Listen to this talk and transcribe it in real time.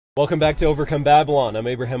Welcome back to Overcome Babylon. I'm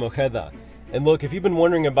Abraham Ojeda. And look, if you've been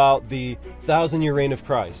wondering about the 1,000-year reign of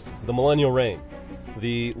Christ, the millennial reign,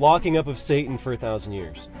 the locking up of Satan for 1,000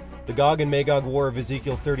 years, the Gog and Magog war of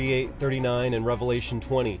Ezekiel 38, 39, and Revelation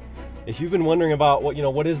 20, if you've been wondering about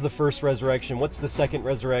what is the first resurrection, what's the second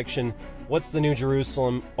resurrection, what's the New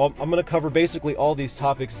Jerusalem, I'm going to cover basically all these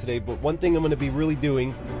topics today, but one thing I'm going to be really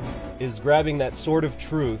doing is grabbing that sword of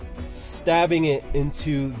truth, stabbing it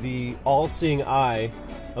into the all-seeing eye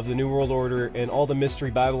of the New World Order and all the mystery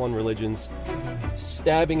Babylon religions,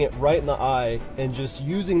 stabbing it right in the eye and just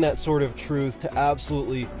using that sword of truth to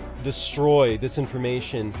absolutely destroy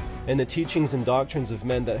disinformation and the teachings and doctrines of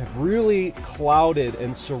men that have really clouded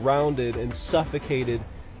and surrounded and suffocated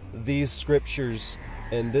these scriptures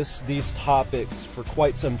and these topics for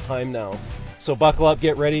quite some time now. So buckle up,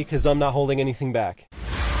 get ready, because I'm not holding anything back.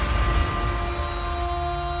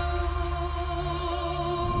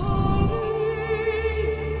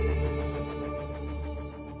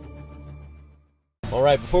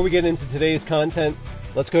 Alright, before we get into today's content,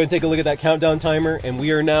 let's go ahead and take a look at that countdown timer, and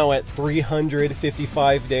we are now at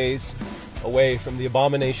 355 days away from the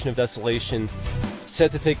abomination of desolation,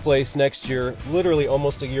 set to take place next year, literally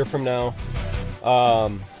almost a year from now,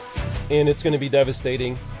 and it's going to be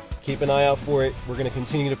devastating. Keep an eye out for it. We're going to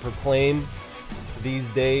continue to proclaim these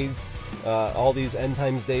days, all these end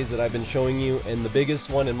times days that I've been showing you, and the biggest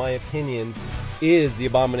one, in my opinion, is the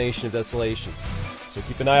abomination of desolation. So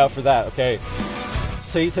keep an eye out for that, okay?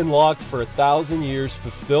 Satan locked for 1,000 years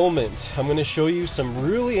fulfillment. I'm going to show you some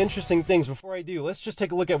really interesting things. Before I do, let's just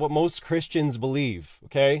take a look at what most Christians believe,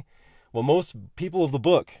 okay? Well, most people of the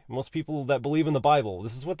book, most people that believe in the Bible,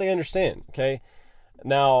 this is what they understand, okay?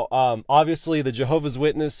 Now, obviously, the Jehovah's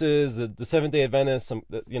Witnesses, the Seventh-day Adventists,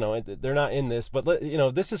 they're not in this, but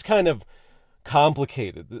this is kind of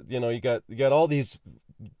complicated. You got all these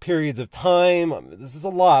periods of time. This is a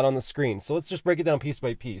lot on the screen, so let's just break it down piece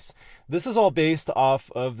by piece. This is all based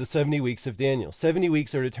off of the 70 weeks of Daniel. 70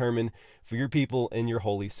 weeks are determined for your people in your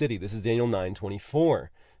holy city. This is Daniel 9:24.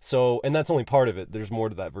 So, and that's only part of it. There's more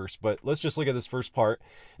to that verse, but let's just look at this first part.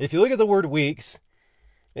 If you look at the word weeks,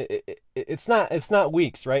 it's not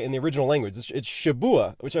weeks, right? In the original language, it's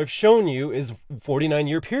Shabua, which I've shown you is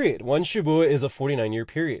 49-year period. One Shabua is a 49-year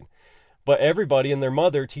period. But everybody and their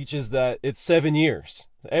mother teaches that it's 7 years.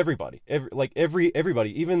 Everybody,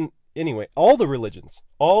 even anyway, all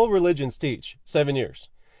religions teach 7 years.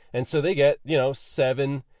 And so they get,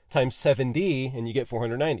 7 times 7D and you get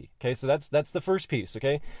 490. Okay. So that's the first piece.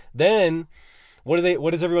 Okay. Then what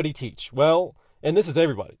does everybody teach? Well, and this is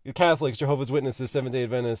everybody, Catholics, Jehovah's Witnesses, Seventh-day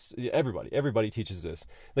Adventists, everybody teaches this.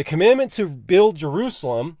 The commandment to build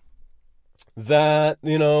Jerusalem, that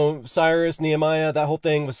Cyrus, Nehemiah, that whole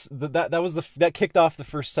thing was that kicked off the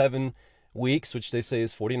first 7 weeks, which they say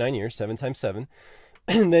is 49 years, 7 times 7.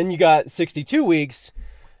 And then you got 62 weeks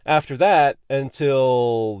after that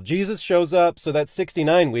until Jesus shows up, so that's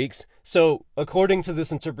 69 weeks. So according to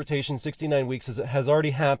this interpretation, 69 weeks has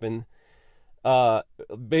already happened,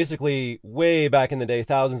 basically way back in the day,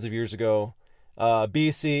 thousands of years ago,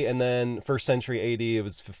 BC, and then 1st century AD it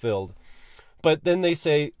was fulfilled. But then they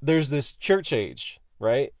say there's this church age,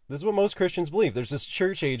 right? This is what most Christians believe. There's this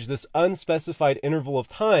church age, this unspecified interval of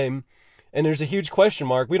time, and there's a huge question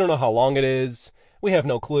mark. We don't know how long it is. We have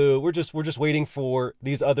no clue. We're just waiting for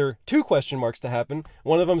these other 2 question marks to happen.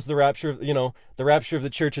 One of them is the rapture, the rapture of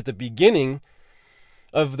the church at the beginning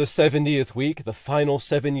of the 70th week, the final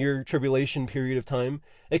 7-year tribulation period of time.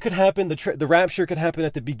 It could happen. The rapture could happen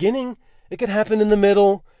at the beginning. It could happen in the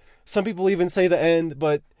middle. Some people even say the end,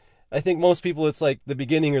 but I think most people it's like the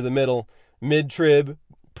beginning or the middle, mid-trib,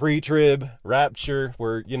 pre-trib, rapture,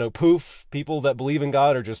 where, poof, people that believe in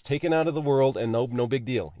God are just taken out of the world and no big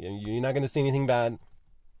deal. You're not going to see anything bad.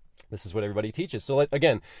 This is what everybody teaches. So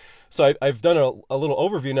I've done a little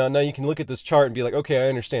overview now. Now you can look at this chart and be like, okay, I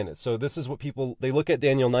understand it. So this is what they look at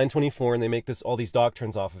Daniel 9:24 and they make all these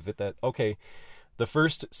doctrines off of it that, okay, the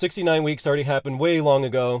first 69 weeks already happened way long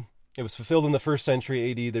ago. It was fulfilled in the 1st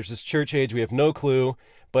century AD. There's this church age. We have no clue.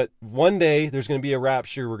 But one day there's going to be a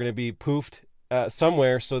rapture. We're going to be poofed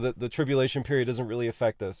somewhere so that the tribulation period doesn't really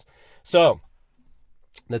affect us. So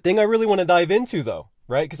the thing I really want to dive into, though,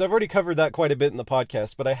 right? Because I've already covered that quite a bit in the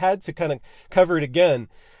podcast, but I had to kind of cover it again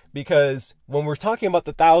because when we're talking about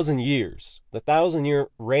the 1,000 years, the 1,000-year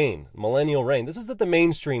reign, millennial reign, this is what the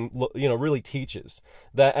mainstream, really teaches.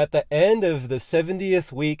 That at the end of the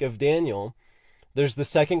 70th week of Daniel, there's the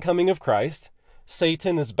second coming of Christ.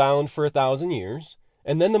 Satan is bound for 1,000 years.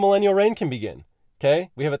 And then the millennial reign can begin. Okay?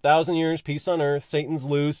 We have 1,000 years, peace on earth, Satan's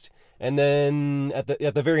loosed, and then at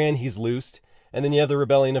the very end he's loosed, and then you have the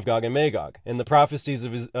rebellion of Gog and Magog. And the prophecies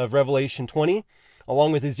of Revelation 20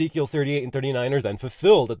 along with Ezekiel 38 and 39, are then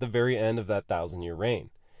fulfilled at the very end of that 1,000-year reign.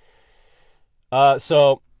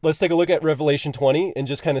 So let's take a look at Revelation 20 and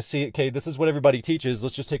just kind of see, okay, this is what everybody teaches.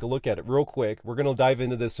 Let's just take a look at it real quick. We're going to dive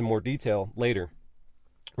into this in more detail later.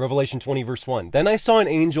 Revelation 20, verse 1. Then I saw an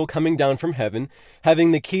angel coming down from heaven,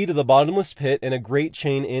 having the key to the bottomless pit and a great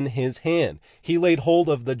chain in his hand. He laid hold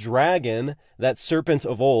of the dragon, that serpent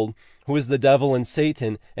of old, who is the devil and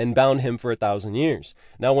Satan, and bound him for 1,000 years.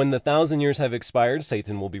 Now when the 1,000 years have expired,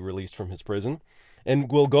 Satan will be released from his prison, and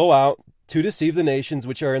will go out to deceive the nations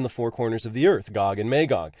which are in the four corners of the earth, Gog and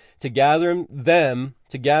Magog, to gather them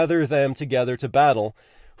together to battle,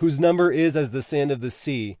 whose number is as the sand of the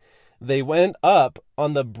sea. They went up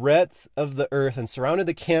on the breadth of the earth and surrounded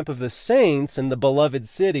the camp of the saints and the beloved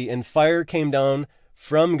city, and fire came down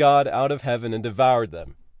from God out of heaven and devoured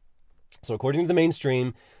them. So according to the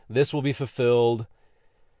mainstream, this will be fulfilled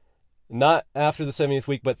not after the 70th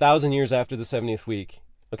week, but 1,000 years after the 70th week.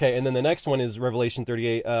 Okay, and then the next one is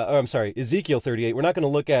Ezekiel 38. We're not going to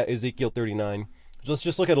look at Ezekiel 39. Let's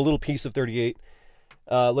just look at a little piece of 38.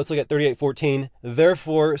 Let's look at 38:14.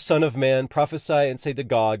 Therefore, son of man, prophesy and say to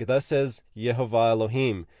Gog, thus says Yehovah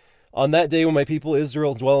Elohim, on that day when my people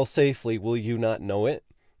Israel dwell safely, will you not know it?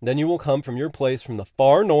 Then you will come from your place from the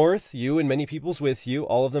far north, you and many peoples with you,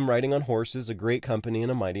 all of them riding on horses, a great company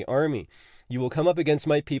and a mighty army. You will come up against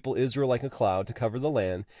my people Israel like a cloud to cover the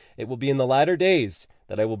land. It will be in the latter days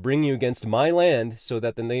that I will bring you against my land, so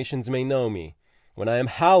that the nations may know me, when I am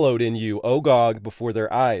hallowed in you, O Gog, before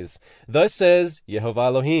their eyes. Thus says Yehovah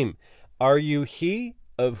Elohim, are you he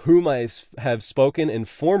of whom I have spoken in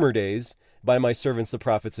former days by my servants the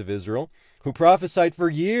prophets of Israel, who prophesied for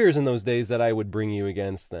years in those days that I would bring you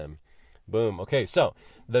against them? Boom. Okay, so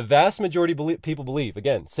the vast majority of people believe,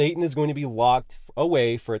 again, Satan is going to be locked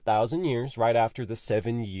away for 1,000 years right after the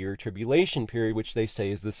 7-year tribulation period, which they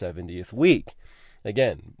say is the 70th week.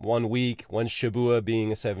 Again, 1 week, one Shabua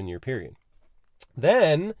being a 7-year period.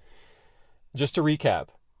 Then, just to recap,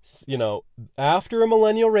 after a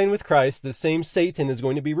millennial reign with Christ, the same Satan is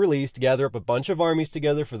going to be released, gather up a bunch of armies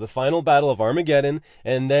together for the final battle of Armageddon,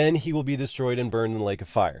 and then he will be destroyed and burned in the lake of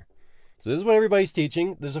fire. So this is what everybody's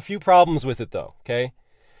teaching. There's a few problems with it, though, okay?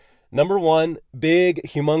 Number one, big,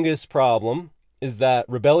 humongous problem is that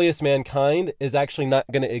rebellious mankind is actually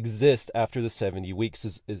not going to exist after the 70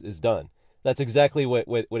 weeks is done. That's exactly what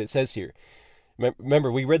it says here.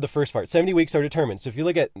 Remember, we read the first part. 70 weeks are determined. So if you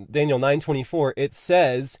look at Daniel 9:24, it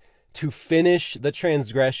says to finish the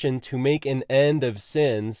transgression, to make an end of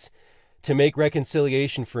sins, to make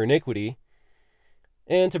reconciliation for iniquity,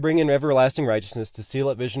 and to bring in everlasting righteousness, to seal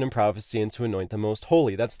up vision and prophecy, and to anoint the most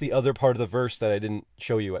holy. That's the other part of the verse that I didn't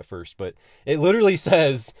show you at first, but it literally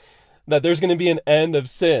says that there's going to be an end of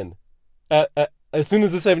sin as soon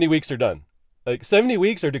as the 70 weeks are done. Like 70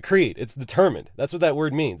 weeks are decreed. It's determined. That's what that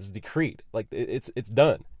word means. It's decreed. Like it's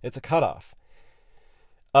done. It's a cutoff.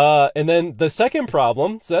 And then the second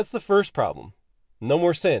problem, so that's the first problem. No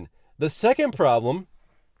more sin. The second problem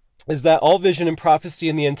is that all vision and prophecy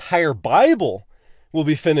in the entire Bible will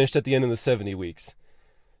be finished at the end of the 70 weeks.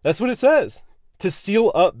 That's what it says. To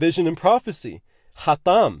seal up vision and prophecy.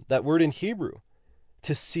 Hatam, that word in Hebrew.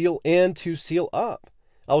 To seal and to seal up.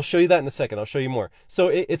 I'll show you that in a second. I'll show you more. So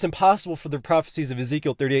it's impossible for the prophecies of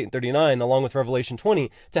Ezekiel 38 and 39, along with Revelation 20,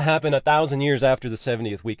 to happen 1,000 years after the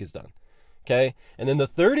 70th week is done. Okay? And then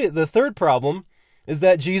the third problem is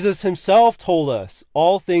that Jesus himself told us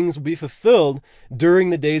all things will be fulfilled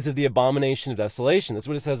during the days of the abomination of desolation. That's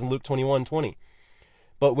what it says in Luke 21:20.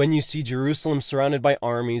 But when you see Jerusalem surrounded by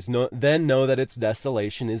armies, then know that its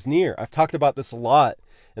desolation is near. I've talked about this a lot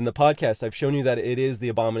in the podcast. I've shown you that it is the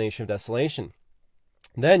abomination of desolation.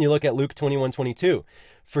 Then you look at Luke 21:22.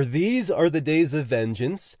 For these are the days of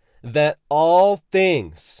vengeance, that all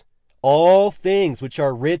things which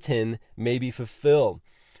are written may be fulfilled.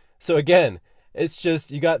 So again, it's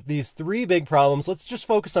just, you got these three big problems. Let's just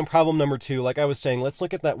focus on problem number 2. Like I was saying, let's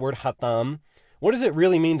look at that word hatam. What does it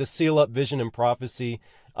really mean to seal up vision and prophecy?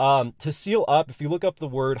 To seal up, if you look up the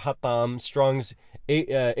word hatam, Strong's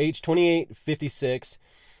H2856,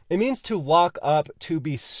 it means to lock up, to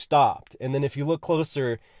be stopped. And then if you look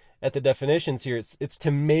closer at the definitions here, it's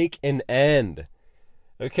to make an end.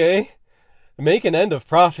 Okay? Make an end of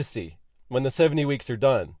prophecy when the 70 weeks are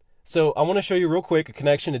done. So I want to show you real quick a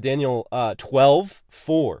connection to Daniel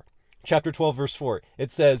 12:4. Chapter 12, verse 4.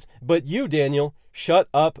 It says, but you, Daniel, shut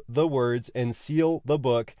up the words and seal the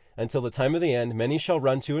book until the time of the end. Many shall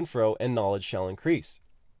run to and fro, and knowledge shall increase.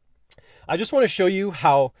 I just want to show you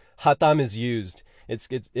how hatam is used. It's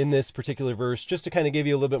in this particular verse, just to kind of give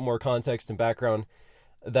you a little bit more context and background,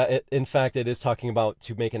 that in fact it is talking about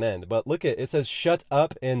to make an end. But look at it says shut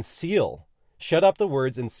up and seal. shut up the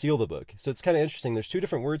words and seal the book. So it's kind of interesting. There's two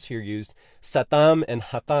different words here used, satam and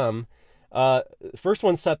hatam. First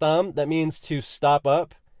one, satam, that means to stop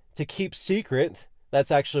up, to keep secret.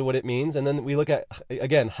 That's actually what it means. And then we look at,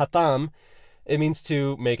 again, hatam, it means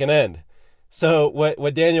to make an end. So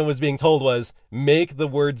what Daniel was being told was, make the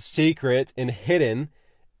word secret and hidden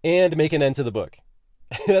and make an end to the book.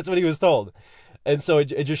 That's what he was told. And so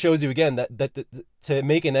it just shows you again that to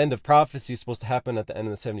make an end of prophecy is supposed to happen at the end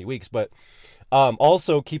of the 70 weeks. But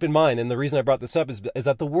also keep in mind, and the reason I brought this up is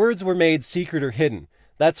that the words were made secret or hidden.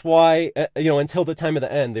 That's why, until the time of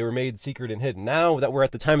the end, they were made secret and hidden. Now that we're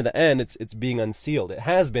at the time of the end, it's being unsealed. It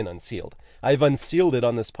has been unsealed. I've unsealed it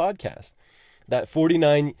on this podcast. That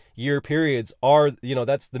 49-year periods are,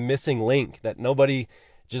 that's the missing link that nobody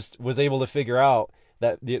just was able to figure out,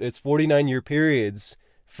 that it's 49-year periods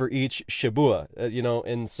for each Shabua,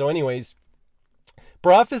 and so anyways,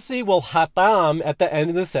 prophecy will hatam at the end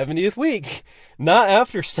of the 70th week, not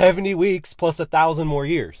after 70 weeks plus 1,000 more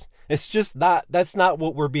years. It's just not, that's not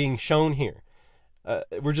what we're being shown here.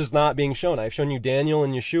 We're just not being shown. I've shown you Daniel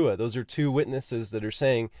and Yeshua. Those are two witnesses that are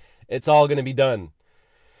saying it's all going to be done.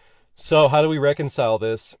 So how do we reconcile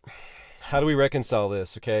this?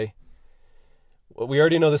 Okay? Well, we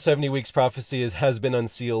already know the 70 weeks prophecy has been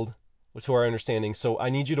unsealed to our understanding. So I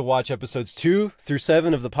need you to watch episodes 2 through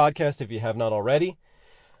 7 of the podcast if you have not already.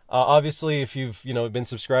 Obviously, if you've been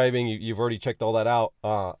subscribing, you've already checked all that out.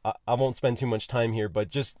 I won't spend too much time here,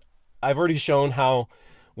 but I've already shown how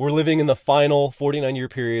we're living in the final 49-year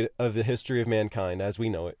period of the history of mankind as we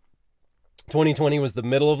know it. 2020 was the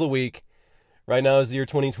middle of the week. Right now is the year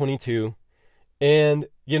 2022. And,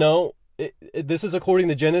 this is according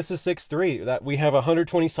to Genesis 6:3, that we have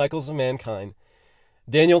 120 cycles of mankind.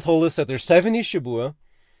 Daniel told us that there's 70 Shabua,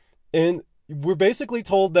 and we're basically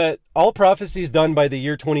told that all prophecy is done by the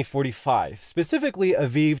year 2045. Specifically,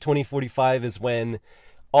 Aviv 2045 is when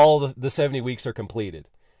all the 70 weeks are completed.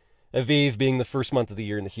 Aviv being the first month of the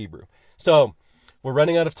year in the Hebrew. So, we're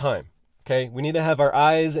running out of time, okay? We need to have our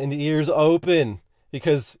eyes and ears open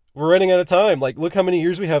because we're running out of time. Like, look how many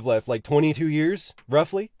years we have left, like 22 years,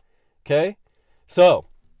 roughly, okay? So,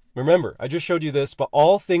 remember, I just showed you this, but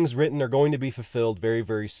all things written are going to be fulfilled very,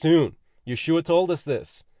 very soon. Yeshua told us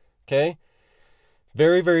this, okay?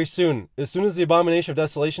 Very, very soon. As soon as the abomination of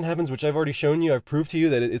desolation happens, which I've already shown you, I've proved to you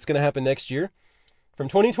that it's going to happen next year. From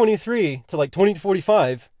 2023 to like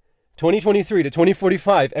 2045, 2023 to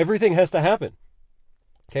 2045, everything has to happen.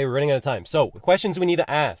 Okay, we're running out of time. So, the questions we need to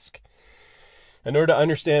ask in order to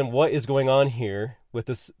understand what is going on here with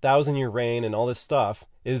this 1,000-year reign and all this stuff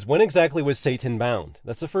is, when exactly was Satan bound?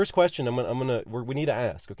 That's the first question we need to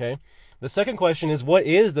ask, okay? The second question is, what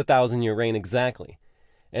is the 1,000-year reign exactly?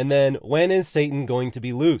 And then, when is Satan going to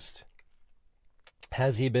be loosed?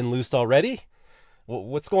 Has he been loosed already?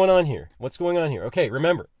 What's going on here? Okay,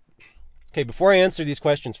 remember. Okay, before I answer these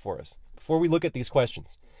questions for us, before we look at these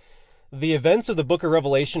questions, the events of the book of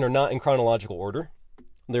Revelation are not in chronological order.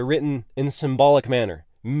 They're written in symbolic manner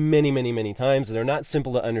many, many, many times, and they're not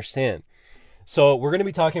simple to understand. So we're going to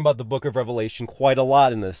be talking about the book of Revelation quite a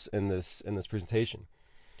lot in this presentation.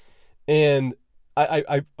 And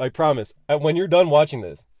I promise, when you're done watching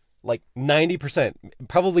this, like 90%,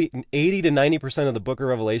 probably 80 to 90% of the book of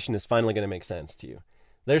Revelation is finally going to make sense to you.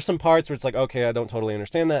 There's some parts where it's like, okay, I don't totally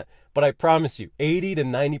understand that, but I promise you, 80 to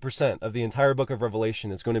 90% of the entire book of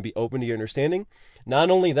Revelation is going to be open to your understanding.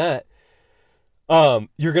 Not only that,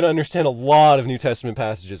 you're going to understand a lot of New Testament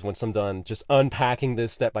passages once I'm done just unpacking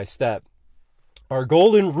this step by step. Our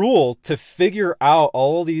golden rule to figure out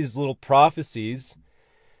all these little prophecies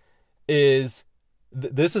is,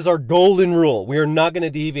 this is our golden rule. We are not going to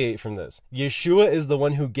deviate from this. Yeshua is the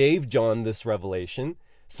one who gave John this revelation,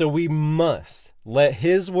 so we must let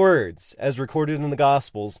his words, as recorded in the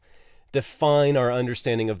Gospels, define our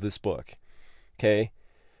understanding of this book. Okay?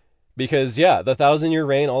 Because, the 1,000-year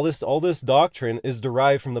reign, all this doctrine is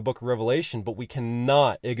derived from the book of Revelation, but we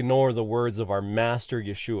cannot ignore the words of our master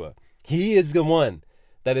Yeshua. He is the one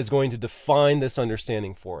that is going to define this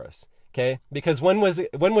understanding for us. Okay? Because when was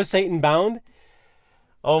Satan bound?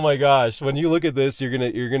 Oh my gosh, when you look at this,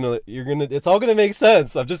 it's all gonna make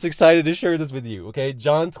sense. I'm just excited to share this with you. Okay?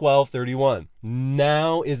 John 12:31.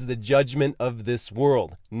 Now is the judgment of this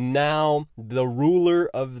world. Now the ruler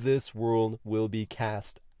of this world will be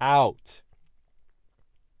cast out.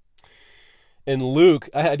 In Luke,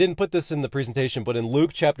 I didn't put this in the presentation, but in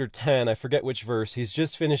Luke chapter 10, I forget which verse, he's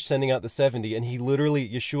just finished sending out the 70, and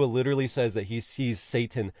Yeshua literally says that he sees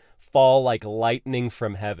Satan fall like lightning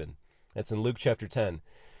from heaven. That's in Luke chapter 10.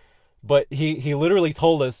 But he literally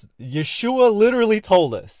told us, Yeshua literally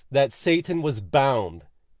told us that Satan was bound.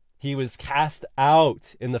 He was cast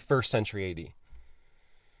out in the 1st century AD.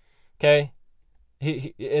 Okay?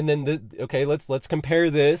 And then, let's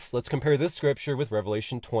compare this. Let's compare this scripture with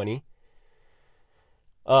Revelation 20,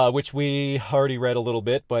 which we already read a little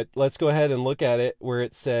bit, but let's go ahead and look at it where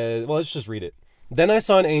it says, well, let's just read it. Then I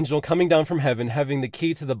saw an angel coming down from heaven, having the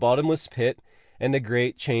key to the bottomless pit and a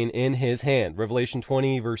great chain in his hand. Revelation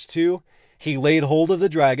 20, verse 2. He laid hold of the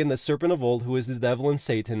dragon, the serpent of old, who is the devil and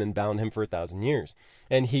Satan, and bound him for 1,000 years.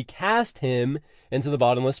 And he cast him into the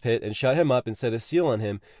bottomless pit and shut him up and set a seal on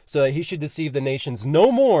him, so that he should deceive the nations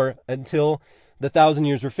no more until the 1,000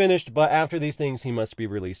 years were finished. But after these things he must be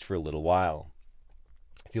released for a little while.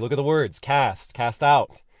 If you look at the words, cast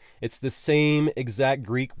out, it's the same exact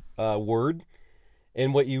Greek word.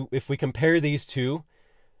 And if we compare these two,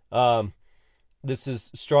 this is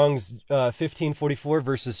Strong's 1544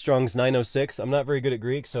 versus Strong's 906. I'm not very good at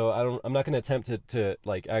Greek, so I'm not going to attempt to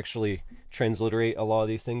like actually transliterate a lot of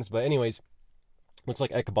these things. But anyways, looks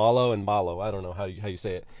like ekbalo and balo. I don't know how you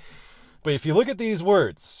say it. But if you look at these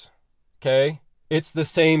words, okay, it's the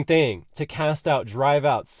same thing: to cast out, drive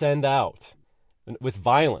out, send out with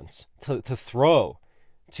violence, to throw,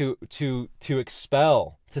 to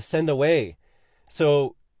expel, to send away.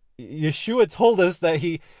 So Yeshua told us that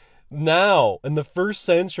now, in the 1st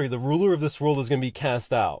century, the ruler of this world is going to be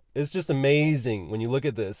cast out. It's just amazing when you look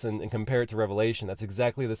at this and compare it to Revelation. That's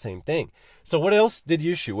exactly the same thing. So what else did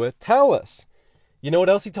Yeshua tell us? You know what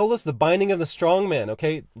else he told us? The binding of the strong man,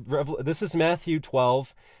 okay? This is Matthew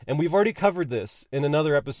 12, and we've already covered this in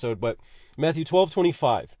another episode, but Matthew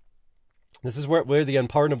 12:25. This is where the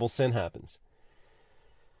unpardonable sin happens.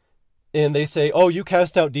 And they say, oh, you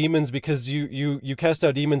cast out demons because you cast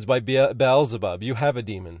out demons by Beelzebub. You have a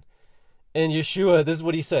demon. And Yeshua, this is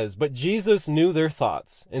what he says. But Jesus knew their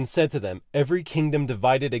thoughts and said to them, every kingdom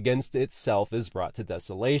divided against itself is brought to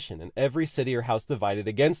desolation, and every city or house divided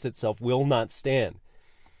against itself will not stand.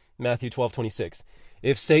 Matthew 12:26.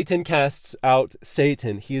 If Satan casts out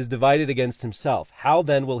Satan, he is divided against himself. How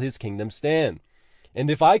then will his kingdom stand? And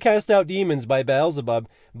if I cast out demons by Beelzebub,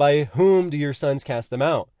 by whom do your sons cast them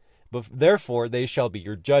out? But therefore they shall be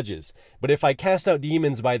your judges. But if I cast out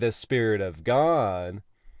demons by the Spirit of God,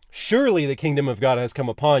 surely the kingdom of God has come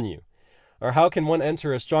upon you. Or how can one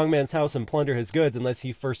enter a strong man's house and plunder his goods unless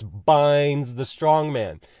he first binds the strong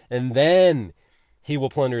man, and then he will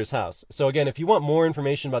plunder his house? So again, if you want more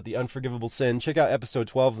information about the unforgivable sin, check out episode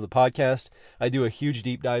 12 of the podcast. I do a huge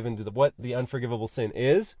deep dive into what the unforgivable sin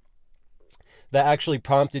is. That actually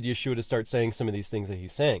prompted Yeshua to start saying some of these things that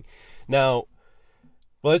he's saying. Now,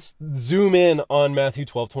 let's zoom in on Matthew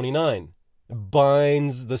 12:29.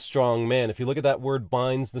 Binds the strong man. If you look at that word,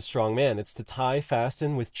 binds the strong man, it's to tie,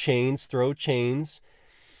 fasten with chains, throw chains.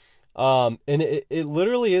 And it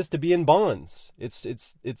literally is to be in bonds. It's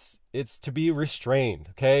to be restrained,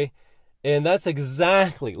 okay? And that's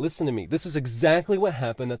exactly, listen to me, this is exactly what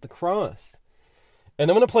happened at the cross. And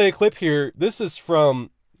I'm going to play a clip here. This is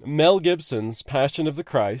from Mel Gibson's Passion of the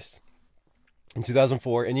Christ in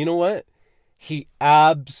 2004. And you know what? He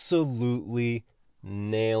absolutely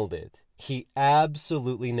nailed it. He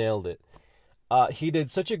absolutely nailed it. He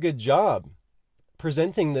did such a good job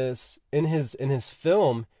presenting this in his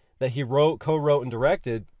film that he co-wrote and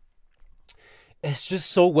directed. It's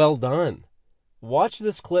just so well done. Watch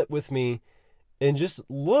this clip with me and just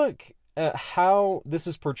look at how this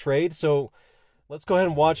is portrayed. So let's go ahead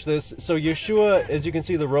and watch this. So Yeshua, as you can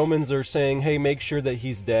see, the Romans are saying, hey, make sure that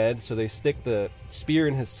he's dead. So they stick the spear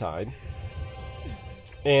in his side.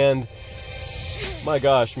 And my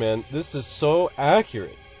gosh, man, this is so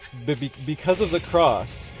accurate. Because of the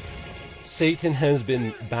cross, Satan has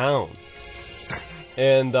been bound.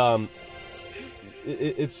 And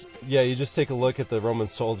it's you just take a look at the Roman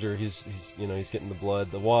soldier. He's getting the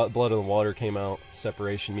blood. The blood and the water came out.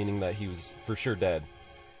 Separation, meaning that he was for sure dead.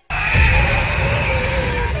 And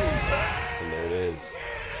there it is.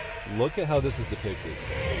 Look at how this is depicted.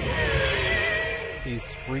 He's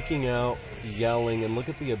freaking out, yelling, and look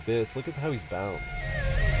at the abyss. Look at how he's bound.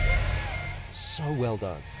 So well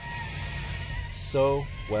done. So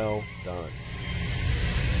well done.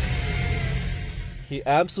 He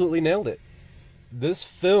absolutely nailed it. This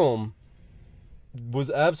film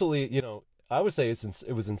was absolutely, I would say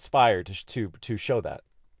it was inspired to show that.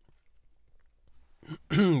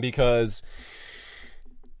 Because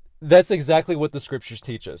that's exactly what the scriptures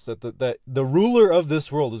teach us, that the ruler of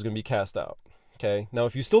this world is going to be cast out. Okay. Now,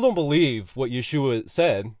 if you still don't believe what Yeshua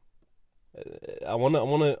said, I want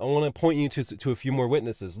to point you to a few more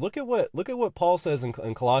witnesses. Look at what Paul says in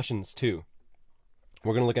Colossians 2.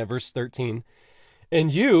 We're going to look at verse 13.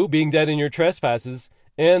 And you, being dead in your trespasses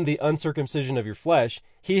and the uncircumcision of your flesh,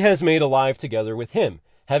 he has made alive together with him,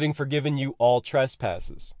 having forgiven you all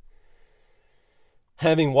trespasses,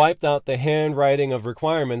 having wiped out the handwriting of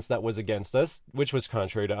requirements that was against us, which was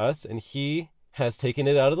contrary to us, and he has taken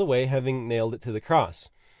it out of the way, having nailed it to the cross.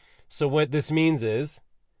 So what this means is,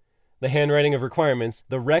 the handwriting of requirements,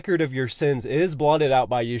 the record of your sins is blotted out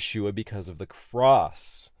by Yeshua because of the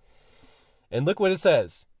cross. And look what it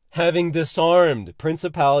says. Having disarmed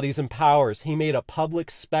principalities and powers, he made a public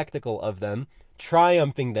spectacle of them,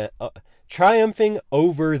 triumphing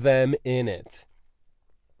over them in it.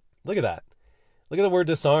 Look at that. Look at the word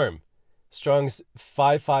disarm. Strong's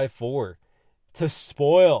 554. To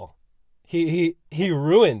spoil. He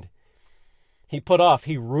ruined. He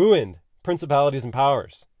ruined principalities and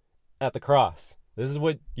powers at the cross. This is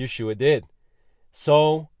what Yeshua did.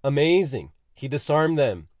 So amazing. He disarmed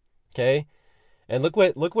them. Okay? And look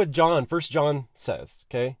what 1 John says.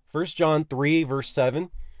 Okay? 1 John 3 verse 7.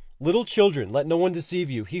 Little children, let no one deceive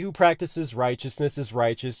you. He who practices righteousness is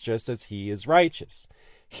righteous just as he is righteous.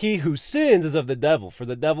 He who sins is of the devil, for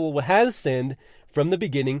the devil has sinned from the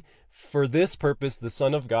beginning. For this purpose the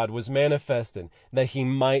Son of God was manifested, that he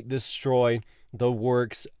might destroy the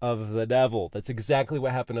works of the devil. That's exactly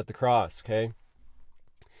what happened at the cross, okay?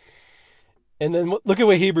 And then look at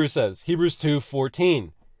what Hebrews says. Hebrews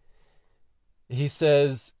 2:14. He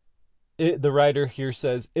says, the writer here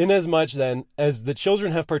says, inasmuch then as the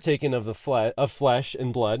children have partaken of flesh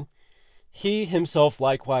and blood, he himself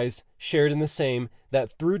likewise shared in the same,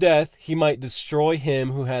 that through death he might destroy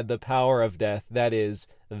him who had the power of death, that is,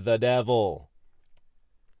 the devil,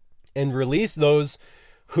 and release those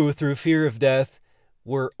who through fear of death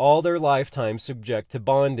were all their lifetime subject to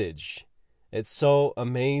bondage. It's so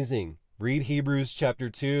amazing. Read Hebrews chapter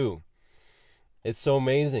 2. It's so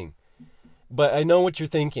amazing. But I know what you're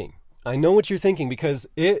thinking. Because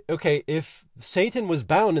if Satan was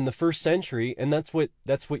bound in the first century, and that's what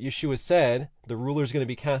Yeshua said, the ruler's going to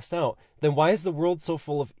be cast out, then why is the world so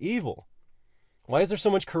full of evil? Why is there so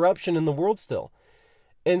much corruption in the world still?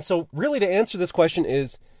 And so really to answer this question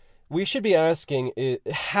is, we should be asking,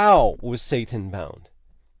 how was Satan bound?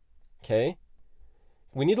 Okay?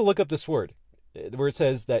 We need to look up this word, where it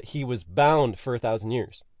says that he was bound for 1,000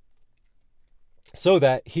 years, so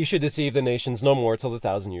that he should deceive the nations no more till the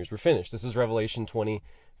 1,000 years were finished. This is Revelation 20,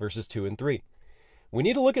 verses 2 and 3. We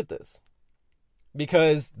need to look at this,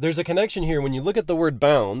 because there's a connection here. When you look at the word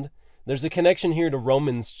bound, there's a connection here to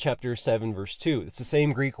Romans chapter 7, verse 2. It's the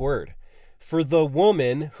same Greek word. For the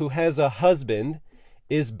woman who has a husband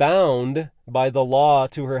is bound by the law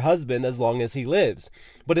to her husband as long as he lives.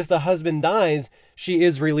 But if the husband dies, she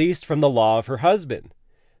is released from the law of her husband.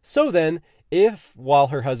 So then, if, while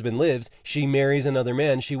her husband lives, she marries another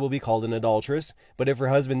man, she will be called an adulteress. But if her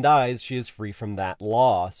husband dies, she is free from that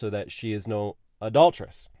law, so that she is no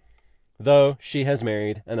adulteress, though she has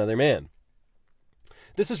married another man.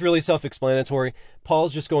 This is really self-explanatory.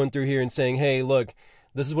 Paul's just going through here and saying, hey, look,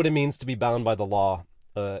 this is what it means to be bound by the law.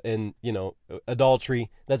 And,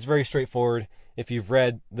 adultery, that's very straightforward. If you've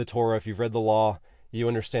read the Torah, if you've read the law, you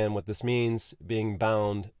understand what this means, being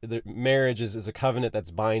bound. Marriage is a covenant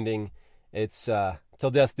that's binding. It's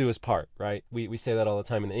till death do us part, right? We say that all the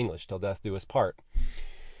time in English, till death do us part.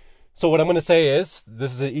 So what I'm going to say is,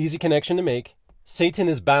 this is an easy connection to make. Satan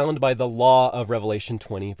is bound by the law of Revelation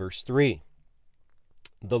 20, verse 3.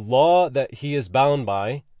 The law that he is bound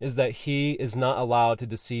by is that he is not allowed to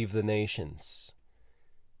deceive the nations.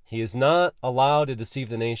 He is not allowed to deceive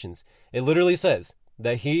the nations. It literally says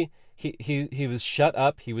that he was shut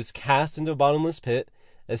up, he was cast into a bottomless pit,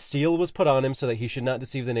 a seal was put on him so that he should not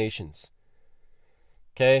deceive the nations.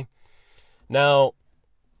 Okay? Now,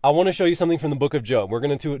 I want to show you something from the book of Job. We're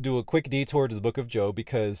going to do a quick detour to the book of Job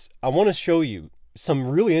because I want to show you some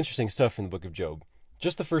really interesting stuff from the book of Job.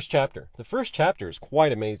 Just the first chapter. The first chapter is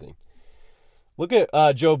quite amazing. Look at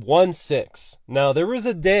Job 1:6. Now there was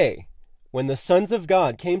a day when the sons of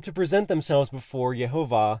God came to present themselves before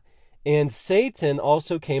Jehovah, and Satan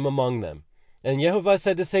also came among them. And Jehovah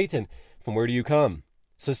said to Satan, "From where do you come?"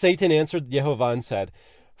 So Satan answered Jehovah and said,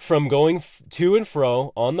 "From going to and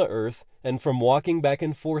fro on the earth, and from walking back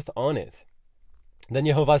and forth on it." Then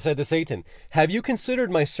Jehovah said to Satan, "Have you considered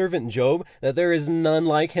my servant Job, that there is none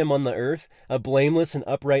like him on the earth, a blameless and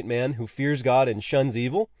upright man who fears God and shuns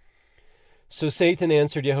evil?" So Satan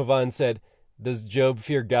answered Jehovah and said, "Does Job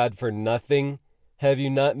fear God for nothing? Have you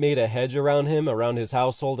not made a hedge around him, around his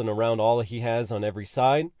household, and around all he has on every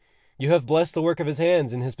side? You have blessed the work of his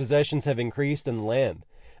hands, and his possessions have increased in the land.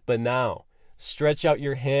 But now stretch out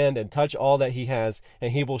your hand and touch all that he has,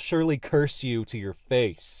 and he will surely curse you to your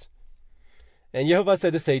face." And Jehovah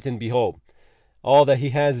said to Satan, "Behold, all that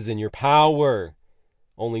he has is in your power,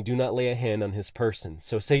 only do not lay a hand on his person.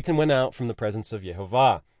 So Satan went out from the presence of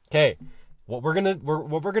Yehovah. Okay, what we're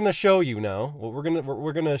gonna show you now, what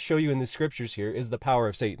we're gonna show you in the scriptures here is the power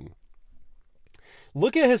of Satan.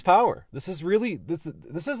 Look at his power. This is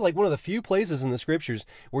like one of the few places in the scriptures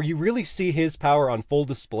where you really see his power on full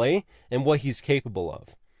display and what he's capable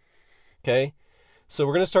of. Okay, so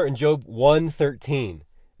we're gonna start in Job 1:13.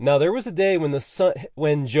 Now there was a day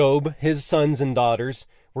when Job, his sons and daughters,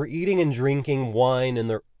 were eating and drinking wine in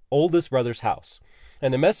their oldest brother's house.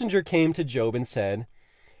 And a messenger came to Job and said,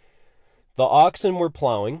 the oxen were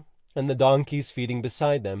plowing, and the donkeys feeding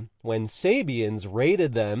beside them, when Sabeans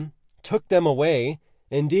raided them, took them away.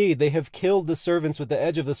 Indeed, they have killed the servants with the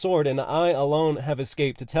edge of the sword, and I alone have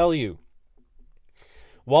escaped to tell you.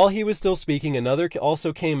 While he was still speaking, another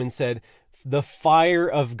also came and said, the fire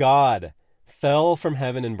of God fell from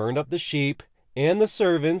heaven and burned up the sheep and the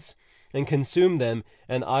servants and consumed them,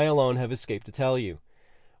 and I alone have escaped to tell you.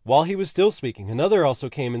 While he was still speaking, another also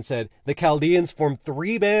came and said, the Chaldeans formed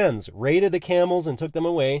 3 bands, raided the camels and took them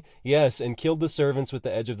away, yes, and killed the servants with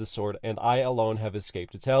the edge of the sword, and I alone have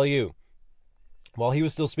escaped to tell you. While he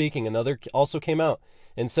was still speaking, another also came out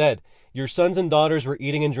and said, your sons and daughters were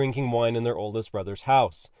eating and drinking wine in their oldest brother's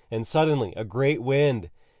house. And suddenly a great wind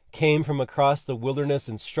came from across the wilderness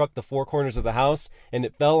and struck the 4 corners of the house, and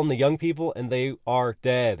it fell on the young people, and they are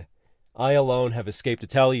dead. I alone have escaped to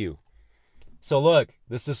tell you. So look,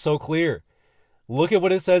 this is so clear. Look at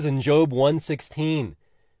what it says in Job 1:16.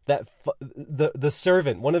 That the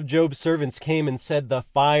servant, one of Job's servants, came and said the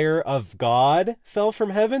fire of God fell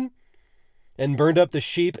from heaven and burned up the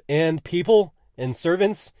sheep and people and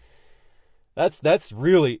servants. That's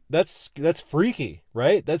freaky,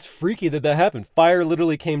 right? That's freaky that happened. Fire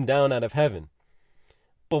literally came down out of heaven.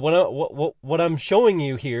 But what I'm showing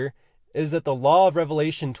you here is that the law of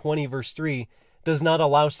Revelation 20 verse 3 does not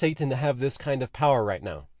allow Satan to have this kind of power right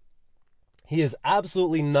now. He is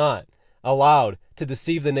absolutely not allowed to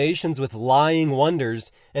deceive the nations with lying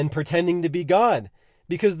wonders and pretending to be God,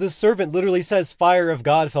 because the servant literally says fire of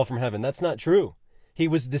God fell from heaven. That's not true. He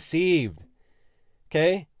was deceived.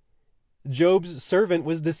 Okay? Job's servant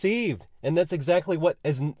was deceived, and that's exactly what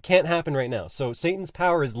can't happen right now. So Satan's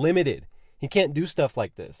power is limited. He can't do stuff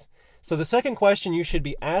like this. So the second question you should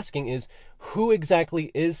be asking is, who exactly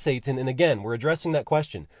is Satan? And again, we're addressing that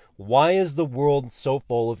question. Why is the world so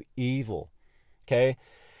full of evil? Okay?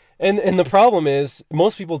 And the problem is,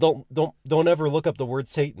 most people don't ever look up the word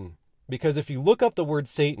Satan, because if you look up the word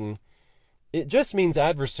Satan, it just means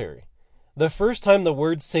adversary. The first time the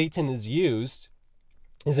word Satan is used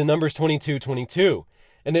is in Numbers 22:22,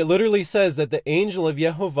 and it literally says that the angel of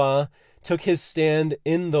Yehovah took his stand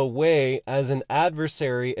in the way as an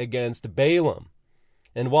adversary against Balaam.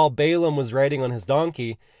 And while Balaam was riding on his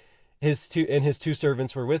donkey, his two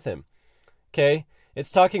servants were with him. Okay?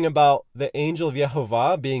 It's talking about the angel of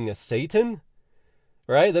Yehovah being a Satan,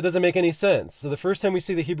 right? That doesn't make any sense. So the first time we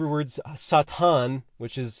see the Hebrew words Satan,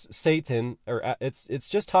 which is Satan, or it's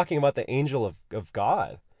just talking about the angel of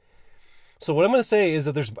God. So what I'm going to say is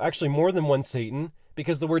that there's actually more than one Satan,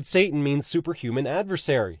 because the word Satan means superhuman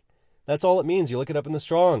adversary. That's all it means. You look it up in the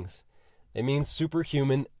Strongs. It means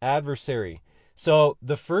superhuman adversary. So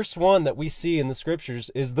the first one that we see in the scriptures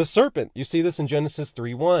is the serpent. You see this in Genesis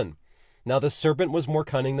 3:1. Now the serpent was more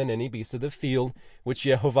cunning than any beast of the field, which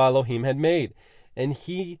Yehovah Elohim had made. And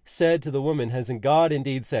he said to the woman, has God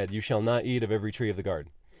indeed said, you shall not eat of every tree of the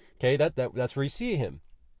garden? Okay, that's where you see him.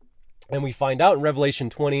 And we find out in Revelation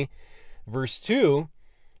 20, verse 2,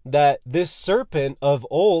 that this serpent of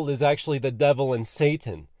old is actually the devil and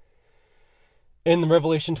Satan. And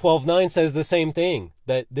Revelation 12:9 says the same thing,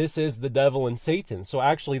 that this is the devil and Satan. So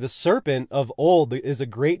actually the serpent of old is a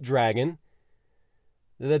great dragon,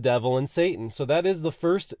 the devil and Satan. So that is the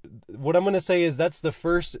first, what I'm going to say is that's the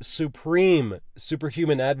first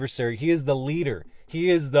superhuman adversary. He is the leader.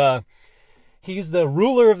 He's the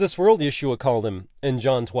ruler of this world, Yeshua called him in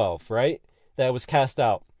John 12, right? That was cast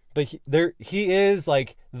out. But he is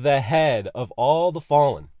like the head of all the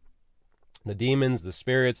fallen. The demons, the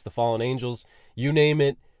spirits, the fallen angels, you name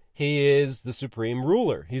it, he is the supreme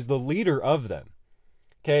ruler. He's the leader of them.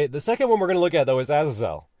 Okay, the second one we're going to look at, though, is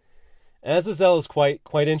Azazel. Azazel is quite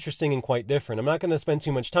interesting and quite different. I'm not going to spend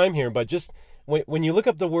too much time here, but just when you look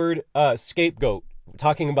up the word scapegoat,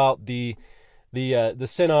 talking about the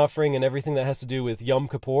sin offering and everything that has to do with Yom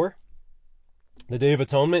Kippur, the Day of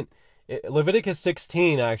Atonement, Leviticus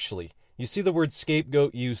 16, actually, you see the word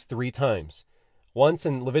scapegoat used 3 times. Once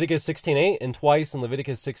in Leviticus 16:8 and twice in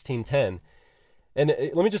Leviticus 16:10. And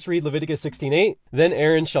let me just read Leviticus 16:8. Then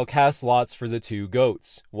Aaron shall cast lots for the 2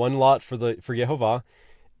 goats, one lot for Yehovah,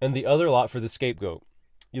 and the other lot for the scapegoat.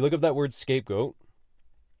 You look up that word scapegoat,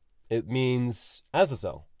 It means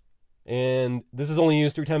Azazel. And this is only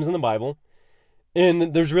used 3 times in the Bible.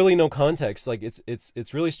 And there's really no context. Like,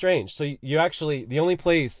 it's really strange. So you actually, the only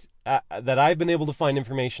place that I've been able to find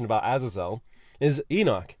information about Azazel is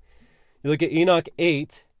Enoch. You look at Enoch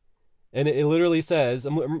 8, and it literally says,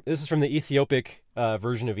 this is from the Ethiopic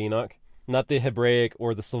version of Enoch, not the Hebraic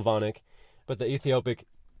or the Slavonic, but the Ethiopic.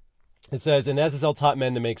 It says, and Azazel taught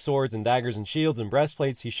men to make swords and daggers and shields and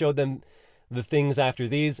breastplates. He showed them the things after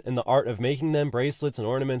these, and the art of making them, bracelets and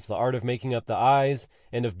ornaments, the art of making up the eyes,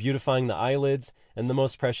 and of beautifying the eyelids, and the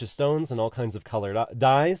most precious stones, and all kinds of colored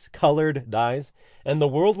dyes, and the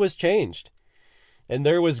world was changed. And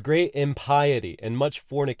there was great impiety, and much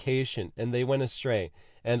fornication, and they went astray,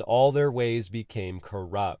 and all their ways became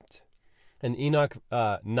corrupt. And Enoch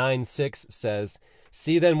 9:6 says,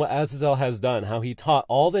 see then what Azazel has done, how he taught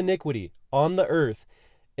all the iniquity on the earth,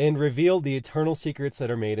 and revealed the eternal secrets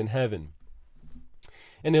that are made in heaven.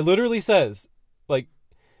 And it literally says, like,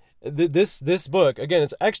 this book, again,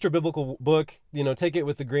 it's an extra biblical book, take it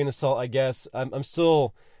with a grain of salt, I guess. I'm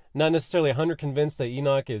still not necessarily 100 convinced that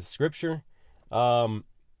Enoch is scripture.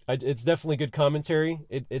 It's definitely good commentary.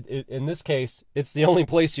 In this case, it's the only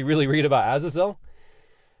place you really read about Azazel,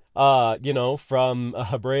 from a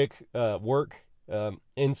Hebraic work.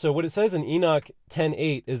 And so what it says in Enoch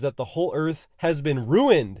 10:8 is that the whole earth has been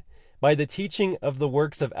ruined by the teaching of the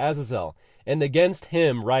works of Azazel, and against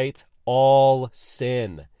him write all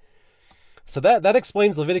sin. So that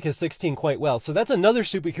explains Leviticus 16 quite well. So that's another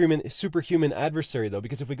superhuman adversary, though,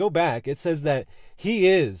 because if we go back, it says that he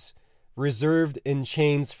is reserved in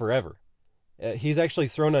chains forever. He's actually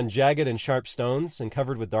thrown on jagged and sharp stones and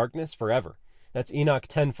covered with darkness forever. That's Enoch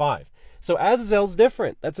 10:5. So Azazel's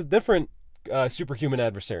different. That's a different superhuman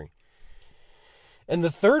adversary. And the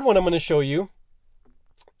third one I'm going to show you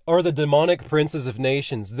are the demonic princes of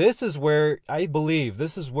nations. This is where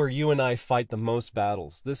you and I fight the most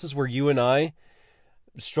battles. This is where you and I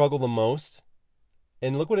struggle the most.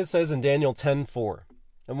 And look what it says in Daniel 10:4.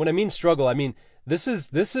 And when I mean struggle, I mean this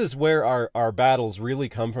is where our battles really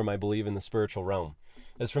come from, I believe, in the spiritual realm.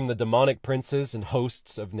 It's from the demonic princes and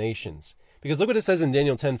hosts of nations. Because look what it says in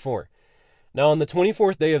Daniel 10:4. Now on the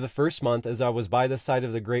 24th day of the first month, as I was by the side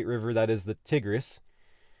of the great river that is the Tigris,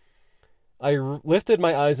 I lifted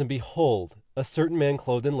my eyes, and behold, a certain man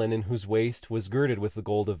clothed in linen, whose waist was girded with the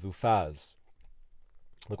gold of Uphaz.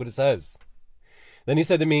 Look what it says. Then he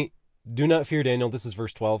said to me, do not fear, Daniel. This is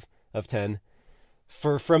verse 12 of 10.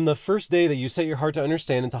 For from the first day that you set your heart to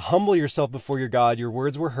understand and to humble yourself before your God, your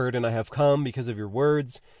words were heard, and I have come because of your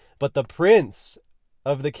words. But the prince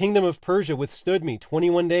of the kingdom of Persia withstood me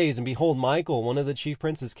 21 days, and behold, Michael, one of the chief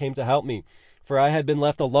princes, came to help me, for I had been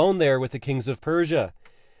left alone there with the kings of Persia.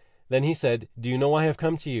 Then he said, do you know why I have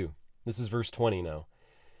come to you? This is verse 20 now.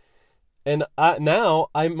 And now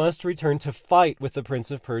I must return to fight with the prince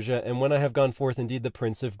of Persia, and when I have gone forth, indeed the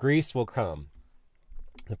prince of Greece will come.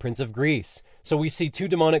 The prince of Greece. So we see 2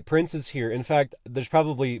 demonic princes here. In fact, there's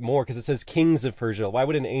probably more, because it says kings of Persia. Why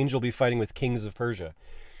would an angel be fighting with kings of Persia?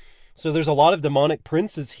 So there's a lot of demonic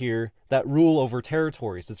princes here that rule over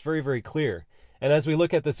territories. It's very, very clear. And as we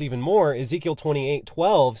look at this even more, Ezekiel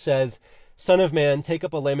 28:12 says, Son of man, take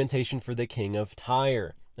up a lamentation for the king of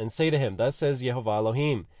Tyre, and say to him, thus says Yehovah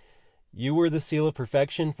Elohim, you were the seal of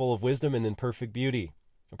perfection, full of wisdom and in perfect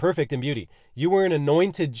in beauty. You were an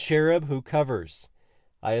anointed cherub who covers.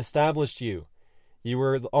 I established you. You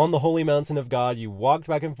were on the holy mountain of God. You walked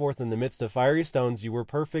back and forth in the midst of fiery stones. You were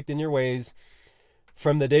perfect in your ways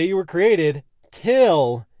from the day you were created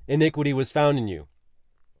till iniquity was found in you.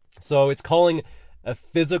 So it's calling a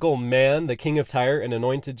physical man, the king of Tyre, an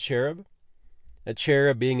anointed cherub. A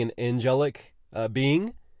cherub being an angelic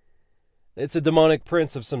being. It's a demonic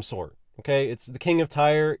prince of some sort. Okay, it's the king of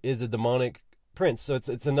Tyre is a demonic prince. So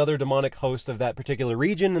it's another demonic host of that particular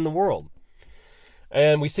region in the world.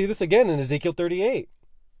 And we see this again in Ezekiel 38.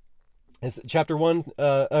 It's chapter 1,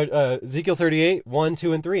 Ezekiel 38, 1,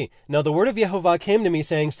 2, and 3. Now the word of Yehovah came to me,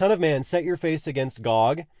 saying, Son of man, set your face against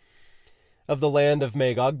Gog of the land of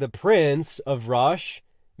Magog, the prince of Rosh,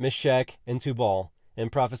 Meshech, and Tubal,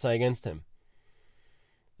 and prophesy against him.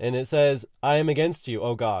 And it says, I am against you,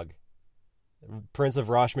 O Gog, prince of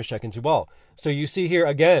Rosh, Meshech, and Tubal. So you see here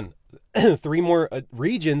again, 3 more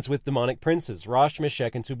regions with demonic princes, Rosh,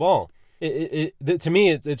 Meshech, and Tubal. To me,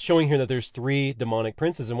 it's showing here that there's 3 demonic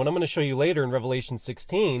princes. And what I'm going to show you later in Revelation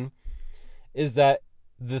 16 is that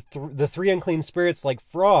the 3 unclean spirits, like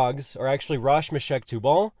frogs, are actually Rosh, Meshech,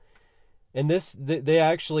 Tubal. And they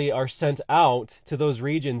actually are sent out to those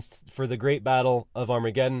regions for the great battle of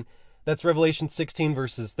Armageddon. That's Revelation 16,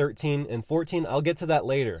 verses 13 and 14. I'll get to that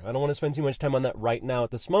later. I don't want to spend too much time on that right now at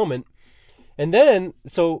this moment. And then,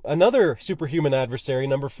 so another superhuman adversary,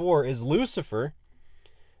 number 4, is Lucifer.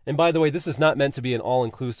 And by the way, this is not meant to be an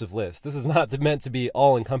all-inclusive list. This is not meant to be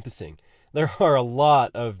all-encompassing. There are a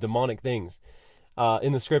lot of demonic things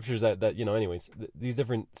in the scriptures that anyways, these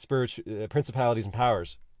different spiritual principalities and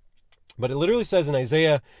powers. But it literally says in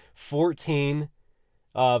Isaiah 14,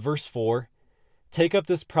 verse 4, take up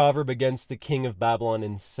this proverb against the king of Babylon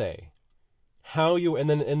and say, how you, and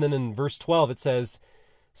then in verse 12 it says,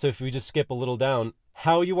 so if we just skip a little down,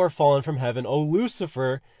 how you are fallen from heaven, O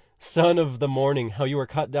Lucifer, son of the morning, how you are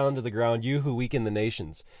cut down to the ground, you who weaken the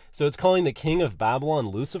nations. So it's calling the king of Babylon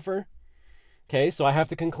Lucifer. Okay, so I have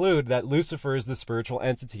to conclude that Lucifer is the spiritual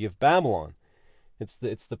entity of Babylon. It's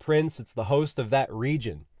the prince, it's the host of that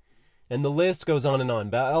region. And the list goes on and on.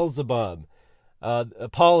 Beelzebub,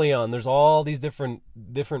 Apollyon, there's all these different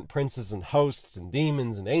princes and hosts and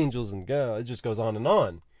demons and angels, and it just goes on and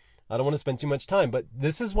on. I don't want to spend too much time, but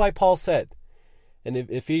this is why Paul said in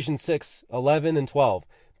Ephesians 6, 11 and 12,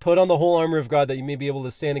 put on the whole armor of God that you may be able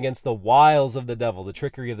to stand against the wiles of the devil, the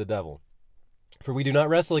trickery of the devil. For we do not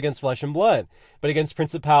wrestle against flesh and blood, but against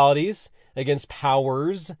principalities, against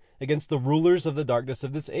powers, against the rulers of the darkness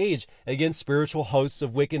of this age, against spiritual hosts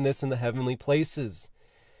of wickedness in the heavenly places.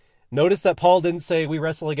 Notice that Paul didn't say we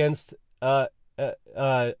wrestle against the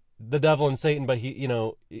devil and Satan, but he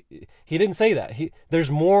didn't say that. There's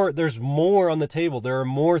more on the table. There are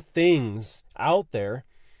more things out there,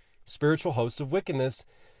 spiritual hosts of wickedness,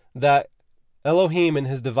 that Elohim in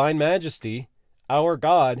his divine majesty, our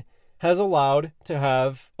God, has allowed to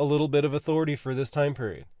have a little bit of authority for this time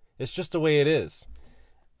period. It's just the way it is.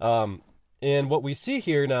 And what we see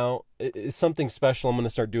here now is something special I'm going to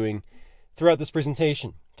start doing throughout this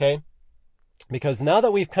presentation, okay? Because now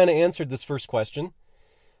that we've kind of answered this first question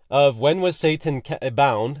of when was Satan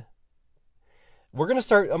bound, I'm going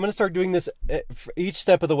to start doing this for each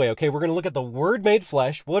step of the way, okay? We're going to look at the Word made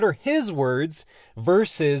flesh. What are his words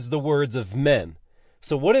versus the words of men?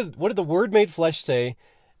 So what did the Word made flesh say,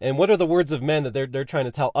 and what are the words of men that they're trying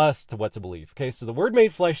to tell us to what to believe? Okay, so the Word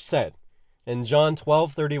made flesh said in John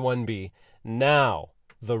 12:31b, now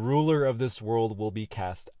the ruler of this world will be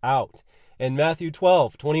cast out. In Matthew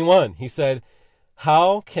 12:21, he said,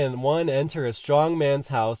 how can one enter a strong man's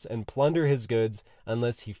house and plunder his goods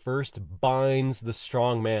unless he first binds the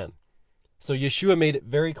strong man? So Yeshua made it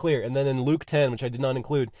very clear. And then in Luke 10, which I did not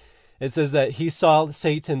include, it says that he saw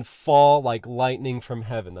Satan fall like lightning from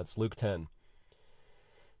heaven. That's Luke 10.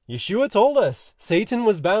 Yeshua told us Satan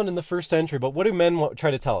was bound in the first century, but what do men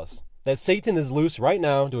try to tell us? That Satan is loose right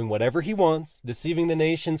now, doing whatever he wants, deceiving the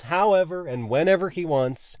nations however and whenever he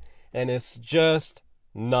wants, and it's just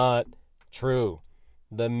not true.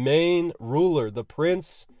 The main ruler, the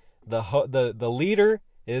prince, the leader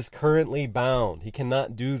is currently bound. He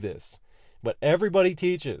cannot do this. But everybody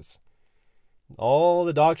teaches, all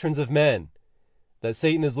the doctrines of men, that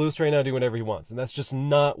Satan is loose right now doing whatever he wants. And that's just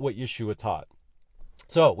not what Yeshua taught.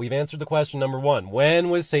 So we've answered the question number 1. When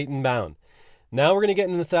was Satan bound? Now we're going to get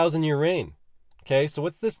into the 1,000-year reign. Okay, so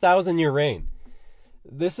what's this 1,000-year reign?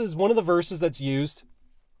 This is one of the verses that's used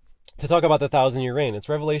to talk about the 1,000-year reign. It's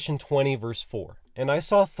Revelation 20, verse 4. And I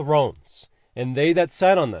saw thrones, and they that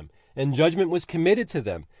sat on them, and judgment was committed to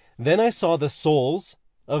them. Then I saw the souls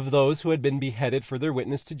of those who had been beheaded for their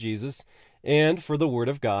witness to Jesus and for the word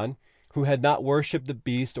of God, who had not worshipped the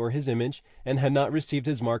beast or his image, and had not received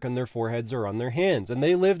his mark on their foreheads or on their hands. And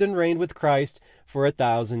they lived and reigned with Christ for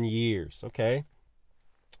 1,000 years. Okay?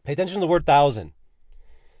 Pay attention to the word 1,000.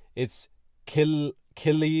 It's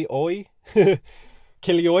kilioi.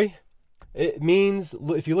 Kilioi. It means,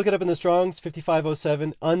 if you look it up in the Strong's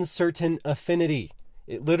 5507, uncertain affinity.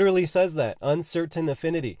 It literally says that, uncertain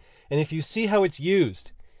affinity. And if you see how it's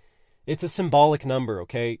used, it's a symbolic number,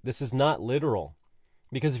 okay? This is not literal.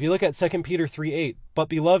 Because if you look at 2 Peter 3:8, but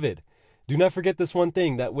beloved, do not forget this one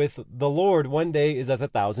thing, that with the Lord 1 day is as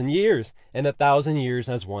 1,000 years, and 1,000 years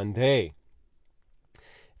as 1 day.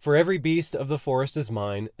 For every beast of the forest is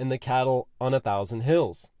mine, and the cattle on 1,000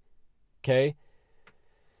 hills. Okay?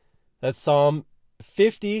 That's Psalm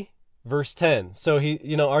 50, verse 10. So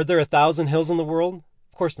are there 1,000 hills in the world?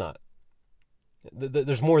 Of course not.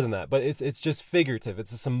 There's more than that, but it's just figurative.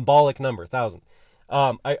 It's a symbolic number, 1,000.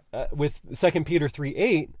 With 2 Peter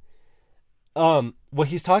 3:8, what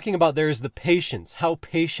he's talking about there is the patience, how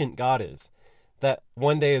patient God is. That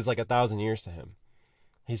 1 day is like 1,000 years to him.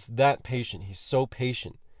 He's that patient. He's so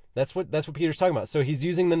patient. That's what Peter's talking about. So he's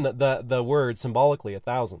using the word symbolically,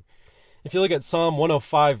 1,000. If you look at Psalm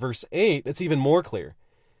 105, verse 8, it's even more clear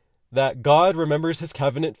that God remembers his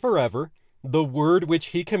covenant forever, the word which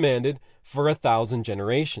he commanded for 1,000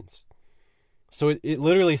 generations. So it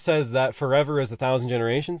literally says that forever is 1,000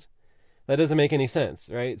 generations. That doesn't make any sense,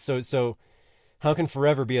 right? So how can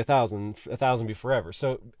forever be 1,000? 1,000 be forever?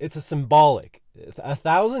 So it's a symbolic.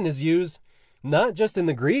 1,000 is used not just in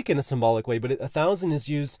the Greek in a symbolic way, but 1,000 is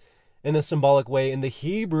used in a symbolic way in the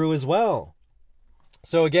Hebrew as well.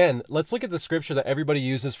 So again, let's look at the scripture that everybody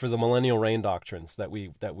uses for the millennial reign doctrines that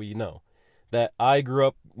we know, that I grew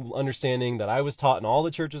up understanding, that I was taught in all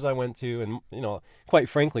the churches I went to. And, quite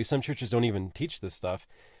frankly, some churches don't even teach this stuff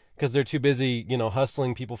because they're too busy,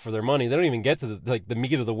 hustling people for their money. They don't even get to the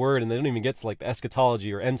meat of the word, and they don't even get to the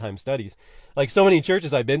eschatology or end time studies. So many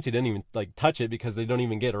churches I've been to didn't even touch it because they don't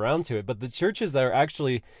even get around to it. But the churches that are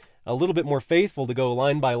actually a little bit more faithful to go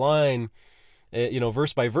line by line,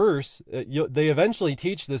 verse by verse, they eventually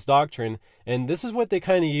teach this doctrine, and this is what they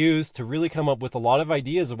kind of use to really come up with a lot of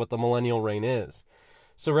ideas of what the millennial reign is.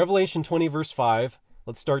 So Revelation 20 verse 5,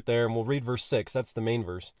 let's start there, and we'll read verse 6. That's the main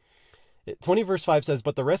verse. 20 verse 5 says,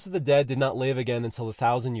 "But the rest of the dead did not live again until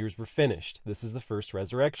 1,000 years were finished." This is the first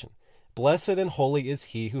resurrection. "Blessed and holy is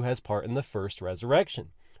he who has part in the first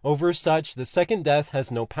resurrection. Over such the second death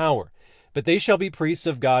has no power, but they shall be priests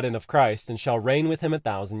of God and of Christ, and shall reign with him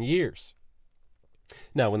 1,000 years.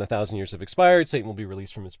 Now, when the 1,000 years have expired, Satan will be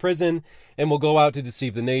released from his prison, and will go out to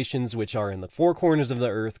deceive the nations which are in the four corners of the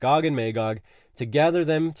earth, Gog and Magog, to gather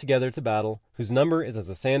them together to battle, whose number is as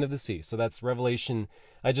the sand of the sea." So that's Revelation.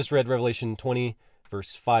 I just read Revelation 20,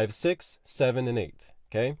 verse 5, 6, 7, and 8.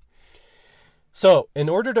 Okay? So, in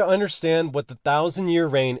order to understand what the 1,000-year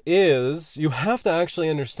reign is, you have to actually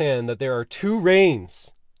understand that there are two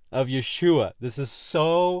reigns of Yeshua. This is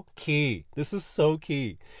so key. This is so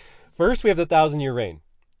key. First, we have the 1,000-year reign.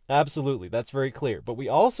 Absolutely, that's very clear. But we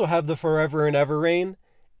also have the forever and ever reign,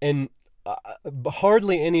 and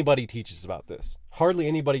hardly anybody teaches about this. Hardly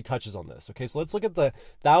anybody touches on this. Okay, so let's look at the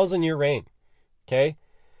 1,000-year reign. Okay,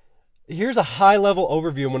 here's a high-level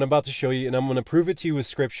overview of what I'm about to show you, and I'm going to prove it to you with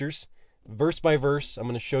scriptures, verse by verse. I'm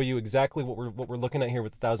going to show you exactly what we're looking at here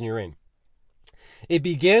with the 1,000-year reign. It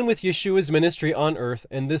began with Yeshua's ministry on earth,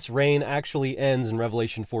 and this reign actually ends in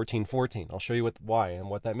Revelation 14:14. I'll show you why and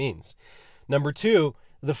what that means. Number 2,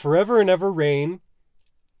 the forever and ever reign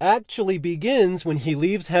actually begins when he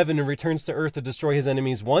leaves heaven and returns to earth to destroy his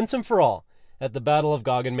enemies once and for all at the battle of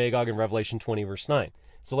Gog and Magog in Revelation 20, verse 9.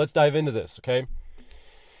 So let's dive into this, okay?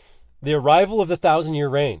 The arrival of the 1,000-year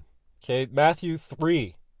reign. Okay, Matthew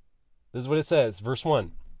 3. This is what it says, verse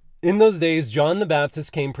 1. "In those days, John the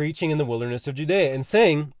Baptist came preaching in the wilderness of Judea and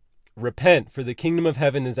saying, 'Repent, for the kingdom of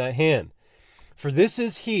heaven is at hand. For this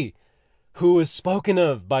is he who was spoken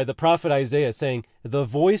of by the prophet Isaiah, saying, the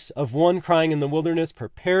voice of one crying in the wilderness,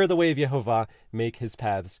 prepare the way of Yehovah, make his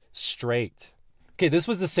paths straight.'" Okay, this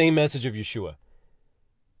was the same message of Yeshua.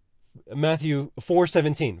 Matthew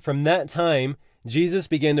 4:17. "From that time, Jesus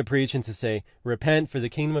began to preach and to say, 'Repent, for the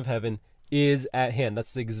kingdom of heaven is at hand.'"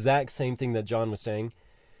 That's the exact same thing that John was saying.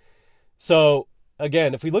 So,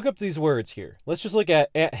 again, if we look up these words here, let's just look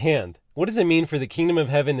at hand. What does it mean for the kingdom of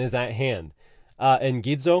heaven is at hand? And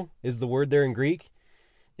gidzo is the word there in Greek.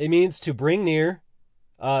 It means to bring near,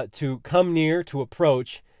 to come near, to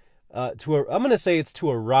approach. I'm going to say it's to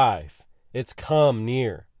arrive. It's come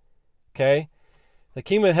near. Okay? The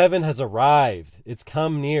kingdom of heaven has arrived. It's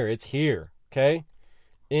come near. It's here. Okay?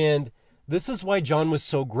 And this is why John was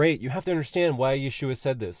so great. You have to understand why Yeshua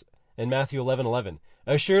said this in Matthew 11:11.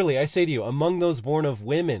 "Surely, I say to you, among those born of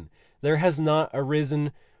women, there has not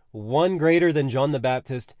arisen one greater than John the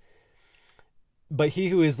Baptist, but he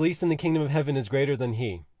who is least in the kingdom of heaven is greater than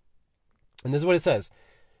he." And this is what it says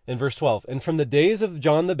in verse 12. "And from the days of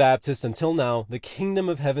John the Baptist until now, the kingdom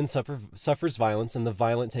of heaven suffers violence, and the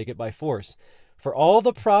violent take it by force. For all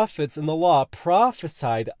the prophets in the law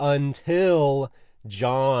prophesied until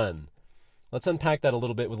John." Let's unpack that a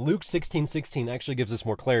little bit. With Luke 16:16 actually gives us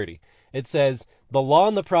more clarity. It says, "The law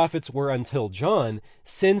and the prophets were until John.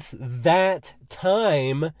 Since that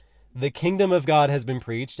time, the kingdom of God has been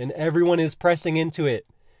preached, and everyone is pressing into it."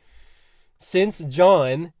 Since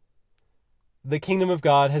John, the kingdom of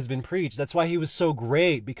God has been preached. That's why he was so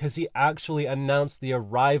great, because he actually announced the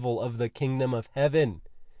arrival of the kingdom of heaven.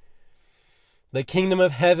 The kingdom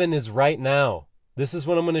of heaven is right now. This is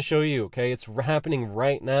what I'm going to show you, okay? It's happening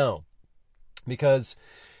right now. Because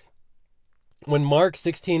when Mark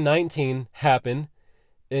 16:19 happened,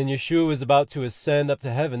 and Yeshua was about to ascend up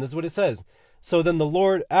to heaven, this is what it says. "So then the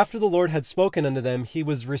Lord, after the Lord had spoken unto them, he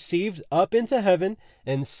was received up into heaven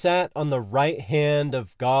and sat on the right hand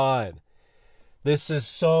of God." This is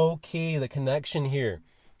so key, the connection here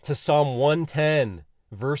to Psalm 110,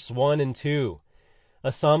 verse 1 and 2.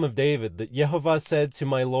 A psalm of David, that Yehovah said to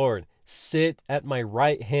my Lord, "Sit at my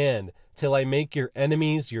right hand till I make your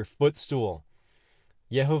enemies your footstool."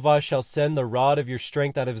 Yehovah shall send the rod of your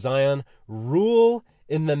strength out of Zion. Rule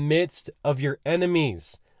in the midst of your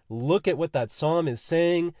enemies. Look at what that psalm is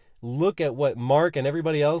saying. Look at what Mark and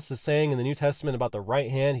everybody else is saying in the New Testament about the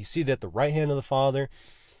right hand. He's seated at the right hand of the Father.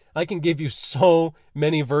 I can give you so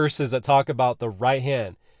many verses that talk about the right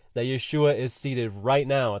hand, that Yeshua is seated right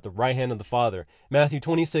now at the right hand of the Father. Matthew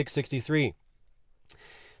 26:63.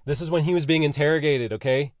 This is when he was being interrogated,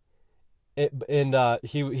 okay?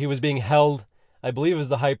 He was being held. I believe it was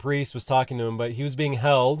the high priest was talking to him, but he was being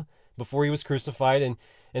held before he was crucified. And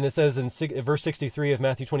it says in verse 63 of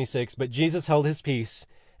Matthew 26, but Jesus held his peace,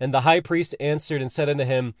 and the high priest answered and said unto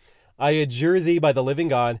him, I adjure thee by the living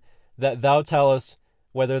God, that thou tell us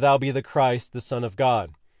whether thou be the Christ, the Son of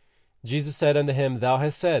God. Jesus said unto him, Thou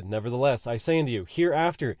hast said. Nevertheless, I say unto you,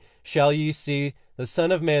 hereafter shall ye see the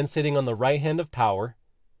Son of Man sitting on the right hand of power,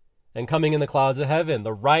 and coming in the clouds of heaven.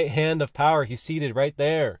 The right hand of power, he's seated right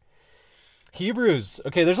there. Hebrews,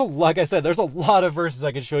 okay, like I said, there's a lot of verses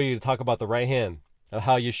I could show you to talk about the right hand, of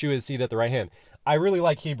how Yeshua is seated at the right hand. I really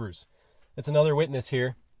like Hebrews. It's another witness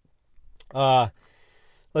here.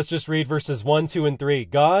 Let's just read verses 1, 2, and 3.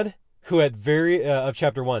 God, who at of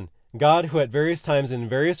chapter 1, God, who at various times and in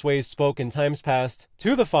various ways spoke in times past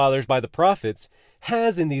to the fathers by the prophets,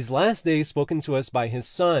 has in these last days spoken to us by his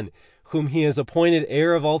Son, whom he has appointed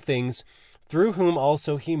heir of all things, through whom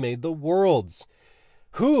also he made the worlds,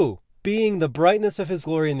 who, being the brightness of his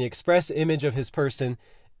glory and the express image of his person,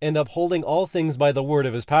 and upholding all things by the word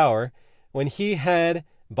of his power, when he had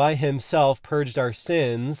by himself purged our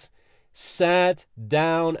sins, sat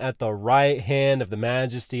down at the right hand of the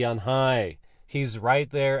majesty on high. He's right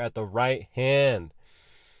there at the right hand.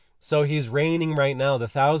 So he's reigning right now. The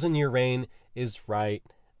 1,000-year reign is right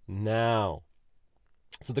now.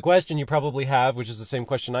 So the question you probably have, which is the same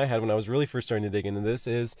question I had when I was really first starting to dig into this,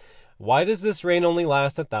 is why does this reign only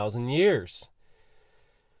last 1,000 years?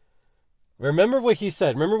 Remember what he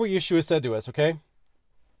said. Remember what Yeshua said to us, okay?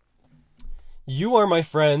 You are my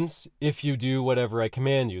friends if you do whatever I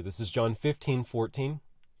command you. This is John 15:14.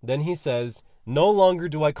 Then he says, no longer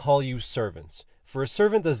do I call you servants, for a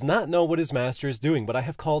servant does not know what his master is doing, but I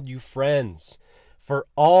have called you friends. For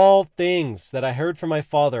all things that I heard from my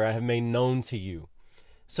Father I have made known to you.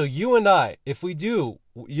 So you and I, if we do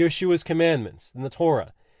Yeshua's commandments in the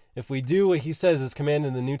Torah, if we do what he says is commanded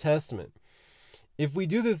in the New Testament, if we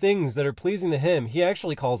do the things that are pleasing to him, he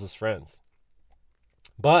actually calls us friends.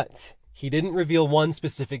 But he didn't reveal one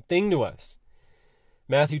specific thing to us.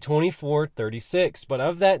 Matthew 24:36, but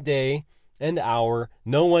of that day and hour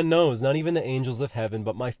no one knows, not even the angels of heaven,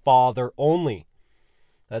 but my Father only.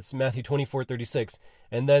 That's Matthew 24:36.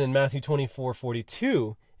 And then in Matthew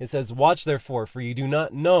 24:42, it says, watch therefore, for you do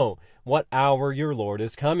not know what hour your Lord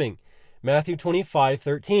is coming. Matthew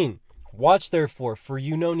 25:13, watch therefore, for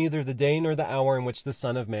you know neither the day nor the hour in which the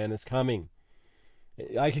Son of Man is coming.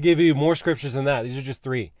 I could give you more scriptures than that. These are just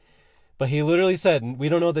 3. But he literally said, we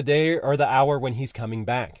don't know the day or the hour when he's coming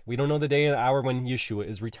back. We don't know the day or the hour when Yeshua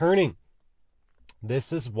is returning.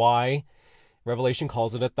 This is why Revelation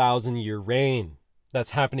calls it 1,000-year reign.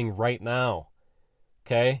 That's happening right now.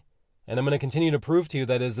 Okay? And I'm going to continue to prove to you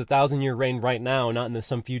that is 1,000-year reign right now, not in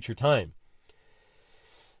some future time.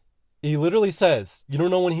 He literally says, we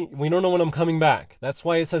don't know when I'm coming back. That's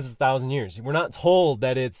why it says it's 1,000 years. We're not told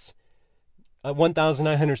that it's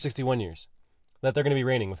 1,961 years that they're going to be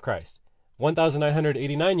reigning with Christ.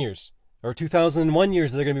 1,989 years or 2,001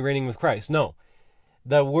 years they're going to be reigning with Christ. No.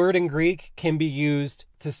 The word in Greek can be used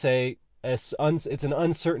to say it's an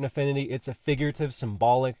uncertain affinity. It's a figurative,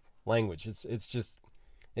 symbolic language. It's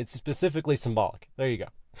specifically symbolic. There you go.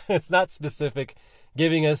 It's not specific,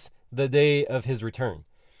 giving us the day of his return.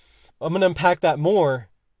 I'm going to unpack that more,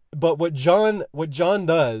 but what John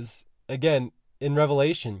does, again, in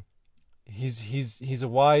Revelation, he's a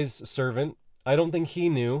wise servant. I don't think he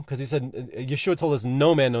knew, because he said, Yeshua told us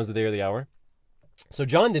no man knows the day or the hour. So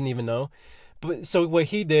John didn't even know. But so what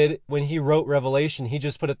he did when he wrote Revelation, he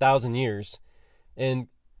just put 1,000 years, and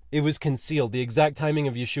it was concealed. The exact timing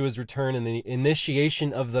of Yeshua's return and the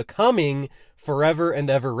initiation of the coming forever and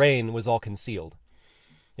ever reign was all concealed.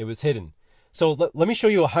 It was hidden. So let me show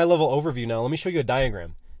you a high-level overview now. Let me show you a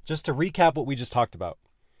diagram, just to recap what we just talked about.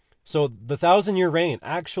 So the 1,000-year reign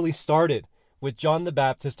actually started with John the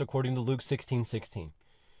Baptist, according to Luke 16:16.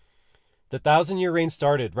 The 1,000-year reign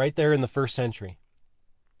started right there in the 1st century.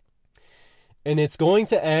 And it's going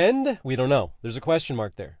to end, we don't know. There's a question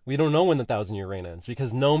mark there. We don't know when the 1,000-year reign ends,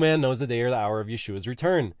 because no man knows the day or the hour of Yeshua's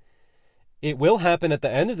return. It will happen at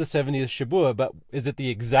the end of the 70th Shabua, but is it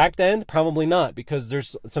the exact end? Probably not, because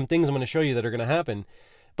there's some things I'm going to show you that are going to happen.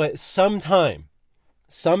 But sometime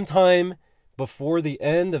before the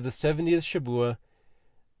end of the 70th Shabua,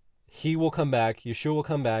 he will come back, Yeshua will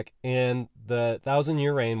come back, and the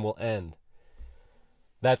 1,000-year reign will end.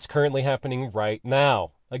 That's currently happening right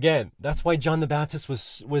now. Again, that's why John the Baptist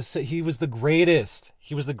was the greatest.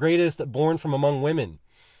 He was the greatest born from among women.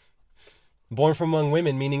 Born from among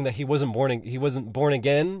women, meaning that he wasn't born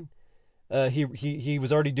again. He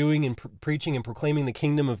was already doing and preaching and proclaiming the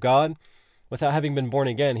kingdom of God without having been born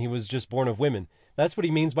again. He was just born of women. That's what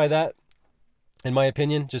he means by that, in my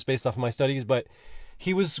opinion, just based off of my studies. But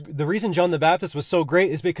the reason John the Baptist was so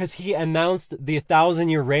great is because he announced the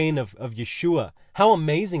 1,000-year reign of Yeshua. How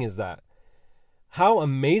amazing is that? How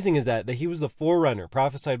amazing is that he was the forerunner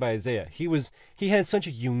prophesied by Isaiah? He had such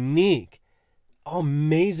a unique,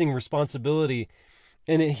 amazing responsibility,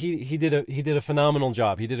 and he did a phenomenal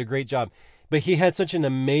job. He did a great job, but he had such an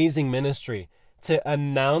amazing ministry to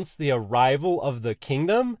announce the arrival of the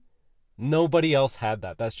kingdom. Nobody else had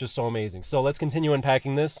that. That's just so amazing. So let's continue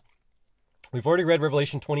unpacking this. We've already read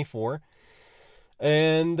Revelation 24.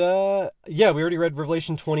 And we already read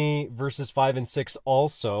Revelation 20 verses 5 and 6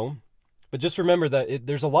 also. But just remember that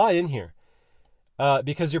there's a lot in here.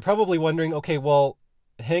 Because you're probably wondering, okay, well,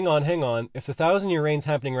 hang on. If the 1,000-year reign's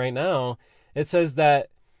happening right now, it says that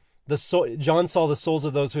John saw the souls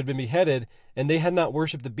of those who had been beheaded, and they had not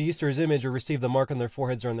worshipped the beast or his image or received the mark on their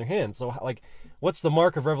foreheads or on their hands. So, like, what's the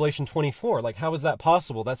mark of Revelation 24? Like, how is that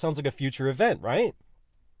possible? That sounds like a future event, right?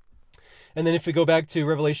 And then if we go back to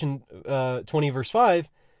Revelation 20 verse 5,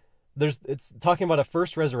 it's talking about a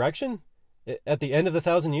first resurrection at the end of the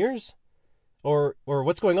 1,000 years? Or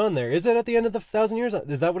what's going on there? Is it at the end of the 1,000 years?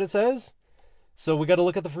 Is that what it says? So we got to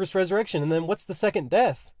look at the first resurrection. And then what's the second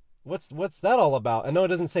death? What's that all about? I know it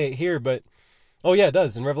doesn't say it here, but oh yeah, it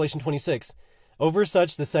does in Revelation 26. Over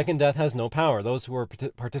such the second death has no power, those who are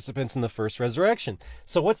participants in the first resurrection.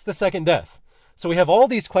 So what's the second death? So we have all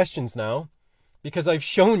these questions now, because I've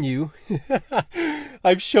shown you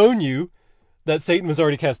that Satan was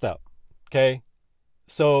already cast out. Okay?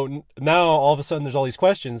 So now all of a sudden there's all these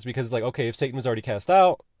questions, because it's like, okay, if Satan was already cast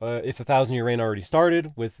out, if the 1,000-year reign already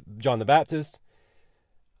started with John the Baptist,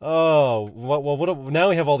 now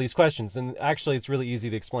we have all these questions, and actually it's really easy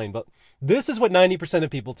to explain, but this is what 90% of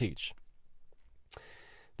people teach.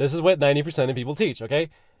 This is what 90% of people teach, okay?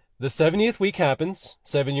 The 70th week happens,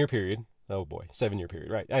 7-year period. Oh boy, 7-year period,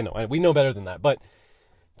 right? I know, we know better than that, but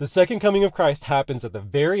the second coming of Christ happens at the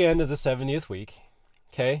very end of the 70th week,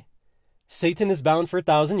 okay? Satan is bound for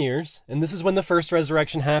 1,000 years, and this is when the first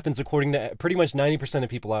resurrection happens, according to pretty much 90% of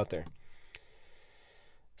people out there.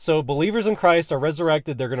 So believers in Christ are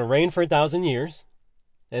resurrected. They're going to reign for 1,000 years,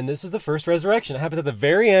 and this is the first resurrection. It happens at the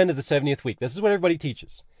very end of the 70th week. This is what everybody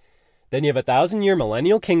teaches. Then you have 1,000-year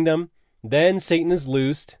millennial kingdom. Then Satan is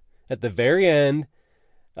loosed at the very end.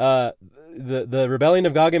 The rebellion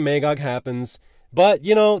of Gog and Magog happens, but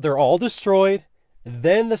they're all destroyed.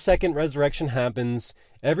 Then the second resurrection happens.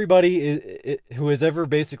 Everybody who has ever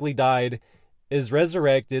basically died is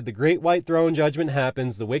resurrected. The great white throne judgment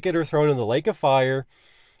happens. The wicked are thrown in the lake of fire,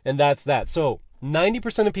 and that's that. So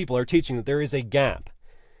 90% of people are teaching that there is a gap.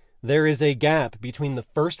 There is a gap between the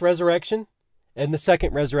first resurrection and the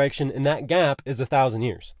second resurrection, and that gap is 1,000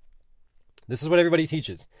 years. This is what everybody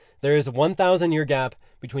teaches. There is a 1,000-year gap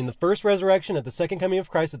between the first resurrection at the second coming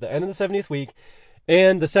of Christ at the end of the 70th week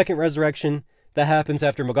and the second resurrection that happens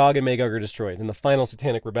after Magog and Magog are destroyed in the final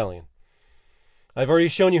satanic rebellion. I've already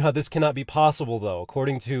shown you how this cannot be possible, though,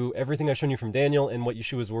 according to everything I've shown you from Daniel and what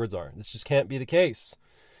Yeshua's words are. This just can't be the case.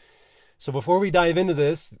 So before we dive into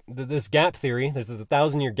this gap theory, there's a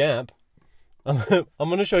 1,000-year gap, I'm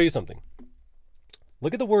going to show you something.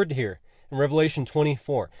 Look at the word here in Revelation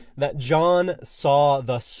 24, that John saw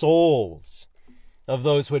the souls of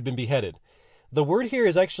those who had been beheaded. The word here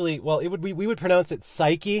is actually, we would pronounce it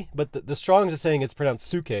psyche, but the Strong's is saying it's pronounced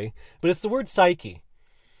suke, but it's the word psyche.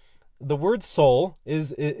 The word soul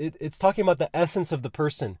it's talking about the essence of the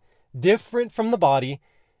person, different from the body,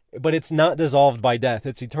 but it's not dissolved by death.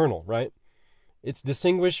 It's eternal, right? It's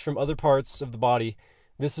distinguished from other parts of the body.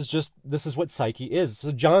 This is what psyche is.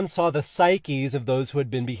 So John saw the psyches of those who had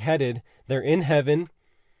been beheaded. They're in heaven,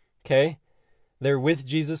 okay? They're with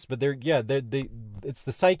Jesus, but it's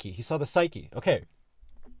the psyche. He saw the psyche. Okay.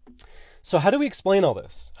 So how do we explain all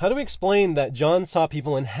this? How do we explain that John saw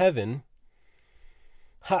people in heaven?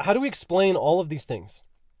 How do we explain all of these things?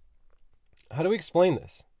 How do we explain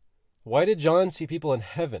this? Why did John see people in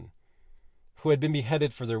heaven who had been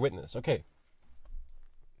beheaded for their witness? Okay.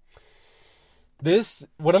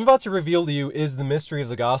 What I'm about to reveal to you is the mystery of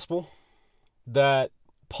the gospel that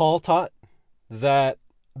Paul taught, that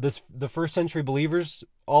the first century believers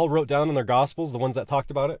all wrote down in their gospels, the ones that talked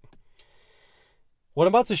about it. What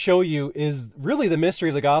I'm about to show you is really the mystery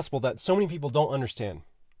of the gospel that so many people don't understand.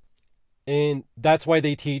 And that's why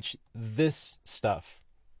they teach this stuff.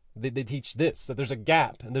 They teach this, that there's a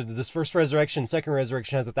gap. And this first resurrection, second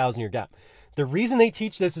resurrection has a 1,000-year gap. The reason they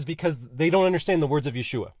teach this is because they don't understand the words of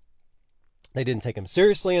Yeshua. They didn't take him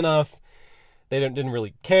seriously enough. They didn't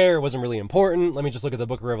really care. It wasn't really important. Let me just look at the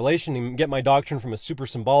book of Revelation and get my doctrine from a super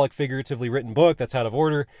symbolic, figuratively written book that's out of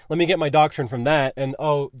order. Let me get my doctrine from that. And,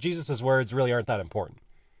 Jesus' words really aren't that important.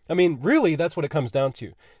 I mean, really, that's what it comes down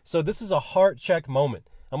to. So this is a heart check moment.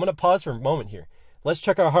 I'm going to pause for a moment here. Let's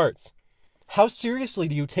check our hearts. How seriously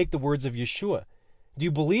do you take the words of Yeshua? Do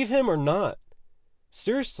you believe him or not?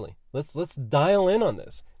 Seriously, let's dial in on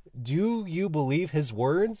this. Do you believe his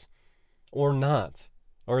words or not?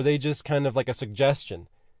 Or are they just kind of like a suggestion?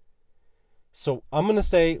 So I'm going to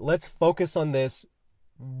say, let's focus on this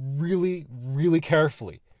really, really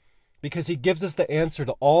carefully, because he gives us the answer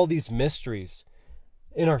to all these mysteries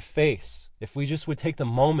in our face. If we just would take the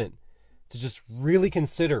moment to just really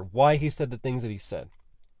consider why he said the things that he said.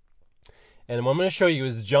 And what I'm going to show you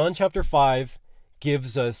is John chapter 5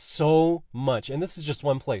 gives us so much. And this is just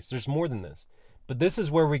one place. There's more than this. But this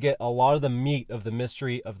is where we get a lot of the meat of the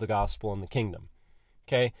mystery of the gospel and the kingdom.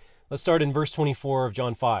 Okay, let's start in verse 24 of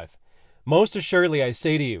John 5. Most assuredly I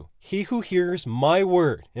say to you, he who hears my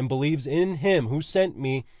word and believes in him who sent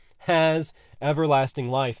me has everlasting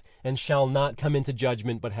life and shall not come into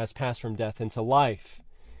judgment, but has passed from death into life.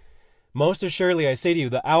 Most assuredly I say to you,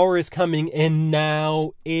 the hour is coming and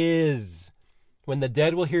now is, when the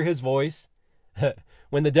dead will hear his voice,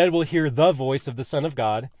 when the dead will hear the voice of the Son of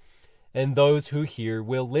God, and those who hear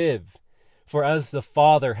will live. For as the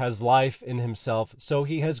Father has life in himself, so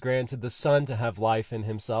he has granted the Son to have life in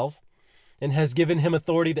himself, and has given him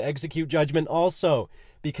authority to execute judgment also,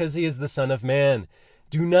 because he is the Son of Man.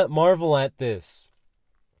 Do not marvel at this,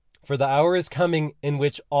 for the hour is coming in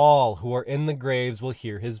which all who are in the graves will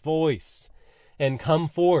hear his voice, and come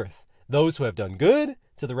forth, those who have done good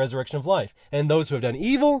to the resurrection of life, and those who have done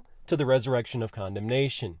evil to the resurrection of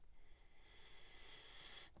condemnation.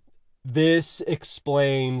 This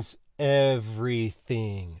explains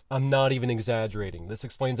everything. I'm not even exaggerating. This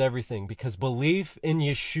explains everything, because belief in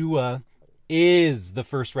Yeshua is the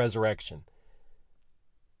first resurrection.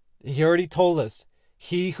 He already told us,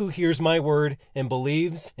 he who hears my word and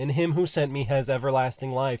believes in him who sent me has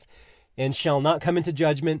everlasting life, and shall not come into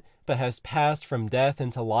judgment, but has passed from death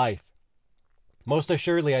into life. Most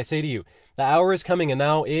assuredly I say to you, the hour is coming, and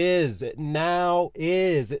now is, it now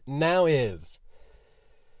is,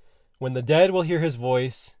 when the dead will hear his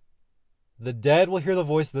voice. The dead will hear the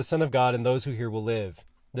voice of the Son of God, and those who hear will live.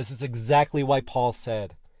 This is exactly why Paul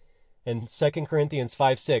said in 2 Corinthians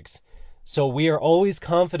 5:6, so we are always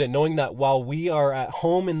confident, knowing that while we are at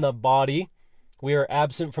home in the body, we are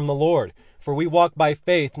absent from the Lord. For we walk by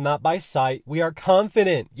faith, not by sight. We are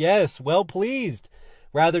confident, yes, well pleased,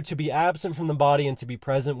 rather to be absent from the body and to be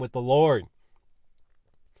present with the Lord.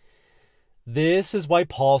 This is why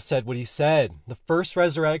Paul said what he said. The first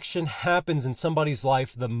resurrection happens in somebody's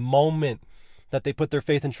life the moment that they put their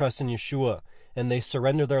faith and trust in Yeshua and they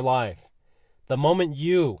surrender their life. The moment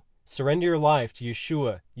you surrender your life to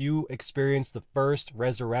Yeshua, you experience the first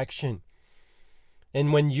resurrection.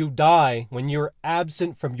 And when you die, when you're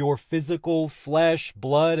absent from your physical flesh,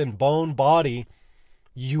 blood, and bone body,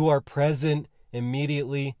 you are present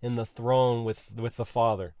immediately in the throne with the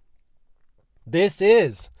Father. This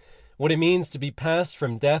is what it means to be passed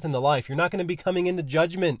from death into life. You're not going to be coming into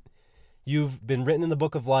judgment. You've been written in the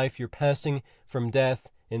book of life. You're passing from death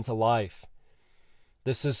into life.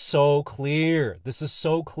 This is so clear. This is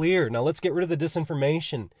so clear. Now let's get rid of the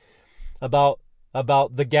disinformation about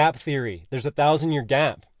the gap theory. There's a 1,000-year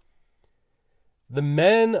gap. The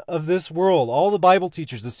men of this world, all the Bible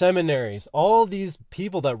teachers, the seminaries, all these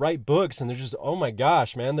people that write books, and they're just, oh my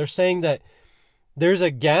gosh, man, they're saying that there's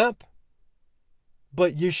a gap,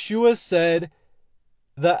 but Yeshua said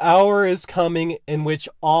the hour is coming in which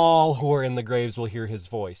all who are in the graves will hear his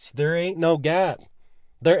voice. There ain't no gap.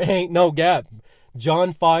 There ain't no gap.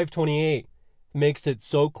 John 5:28 makes it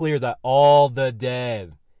so clear that all the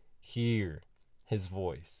dead hear his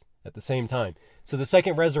voice at the same time. So the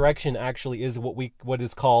second resurrection actually is what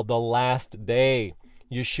is called the last day.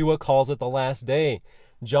 Yeshua calls it the last day.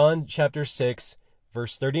 John chapter 6,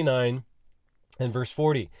 verse 39 and verse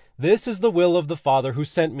 40. This is the will of the Father who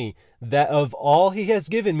sent me, that of all he has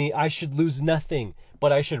given me I should lose nothing,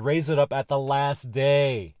 but I should raise it up at the last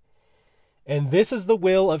day. And this is the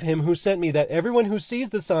will of him who sent me, that everyone who sees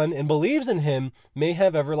the Son and believes in him may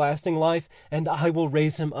have everlasting life, and I will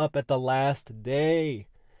raise him up at the last day.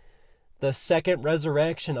 The second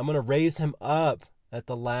resurrection, I'm going to raise him up at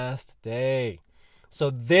the last day. So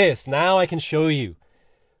this, now I can show you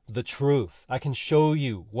the truth. I can show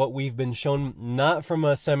you what we've been shown, not from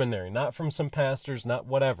a seminary, not from some pastors, not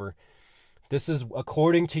whatever. This is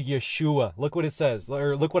according to Yeshua. Look what it says,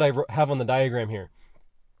 or look what I have on the diagram here.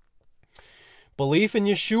 Belief in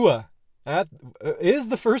Yeshua is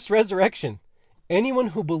the first resurrection. Anyone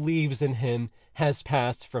who believes in him has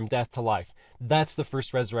passed from death to life. That's the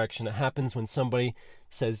first resurrection. It happens when somebody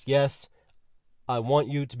says, yes, I want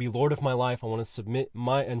you to be Lord of my life. I want to submit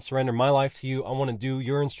and surrender my life to you. I want to do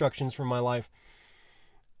your instructions for my life.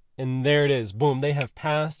 And there it is. Boom. They have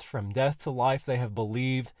passed from death to life. They have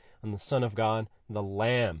believed on the Son of God, the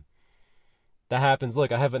Lamb. That happens.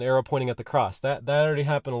 Look, I have an arrow pointing at the cross. That already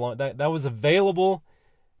happened that was available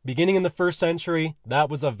beginning in the first century. That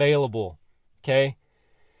was available. Okay.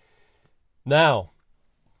 Now,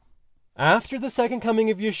 after the second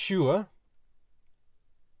coming of Yeshua,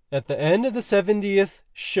 at the end of the 70th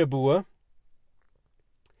Shabua,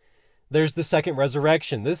 there's the second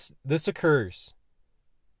resurrection. This occurs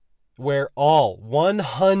where all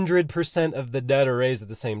 100% of the dead are raised at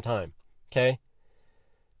the same time. Okay?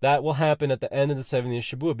 That will happen at the end of the 70th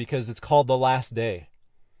Shabua because it's called the last day.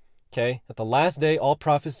 Okay? At the last day, all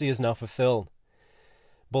prophecy is now fulfilled.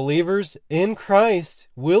 Believers in Christ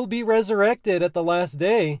will be resurrected at the last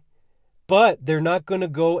day, but they're not going to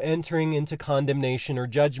go entering into condemnation or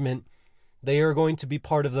judgment. They are going to be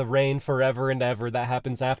part of the reign forever and ever. That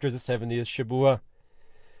happens after the 70th Shabua.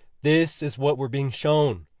 This is what we're being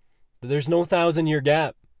shown. There's no 1,000-year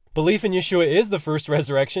gap. Belief in Yeshua is the first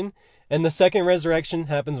resurrection, and the second resurrection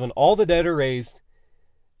happens when all the dead are raised,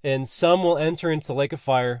 and some will enter into the lake of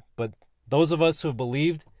fire, but those of us who have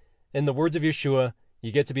believed in the words of Yeshua,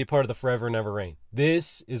 you get to be part of the forever and ever reign.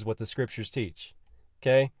 This is what the scriptures teach.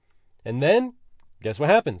 Okay? And then, guess what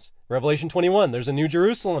happens? Revelation 21, there's a new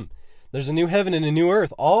Jerusalem. There's a new heaven and a new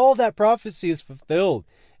earth. All that prophecy is fulfilled.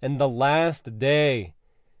 And the last day,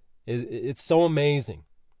 it's so amazing.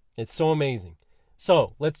 It's so amazing.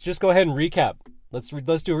 So, let's just go ahead and recap. Let's do a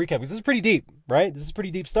recap, because this is pretty deep, right? This is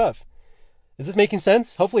pretty deep stuff. Is this making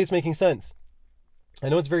sense? Hopefully it's making sense. I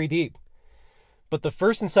know it's very deep. But the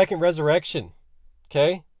first and second resurrection,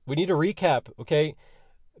 okay? We need to recap, okay?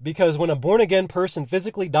 Because when a born-again person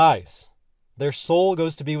physically dies, their soul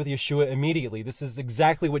goes to be with Yeshua immediately. This is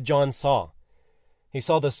exactly what John saw. He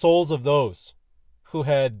saw the souls of those who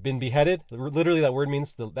had been beheaded. Literally, that word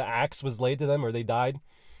means the axe was laid to them, or they died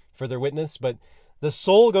for their witness. But the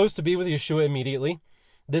soul goes to be with Yeshua immediately.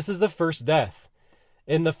 This is the first death.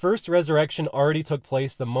 And the first resurrection already took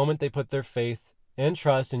place the moment they put their faith and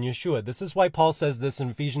trust in Yeshua. This is why Paul says this in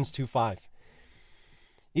Ephesians 2:5.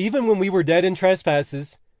 Even when we were dead in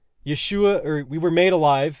trespasses, we were made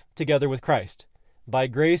alive together with Christ. By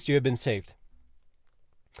grace you have been saved.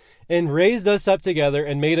 And raised us up together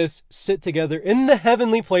and made us sit together in the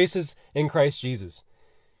heavenly places in Christ Jesus.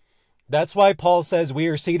 That's why Paul says we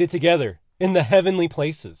are seated together in the heavenly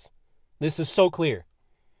places. This is so clear.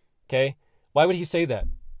 Okay? Why would he say that?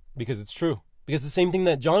 Because it's true. Because it's the same thing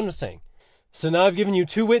that John was saying. So now I've given you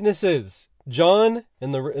two witnesses. John,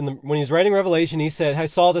 when he's writing Revelation, he said, I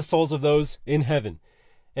saw the souls of those in heaven.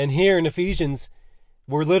 And here in Ephesians,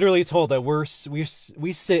 we're literally told that we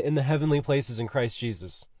sit in the heavenly places in Christ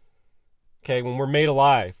Jesus. Okay, when we're made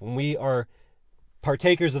alive, when we are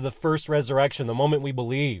partakers of the first resurrection, the moment we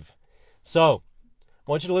believe. So,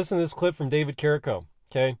 I want you to listen to this clip from David Carrico,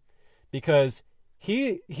 okay? Because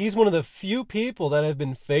he's one of the few people that have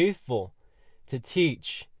been faithful to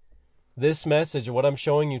teach this message of what I'm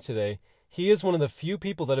showing you today. He is one of the few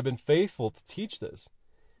people that have been faithful to teach this.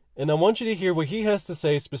 And I want you to hear what he has to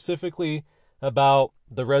say specifically about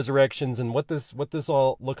the resurrections and what this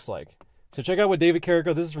all looks like. So check out what David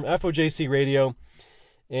Carrico, this is from FOJC Radio,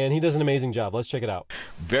 and he does an amazing job. Let's check it out.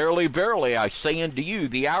 Verily, verily, I say unto you,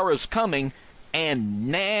 the hour is coming, and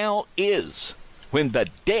now is, when the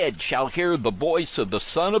dead shall hear the voice of the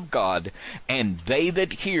Son of God, and they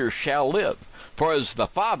that hear shall live. For as the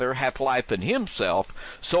Father hath life in himself,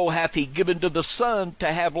 so hath he given to the Son to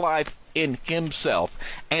have life in himself.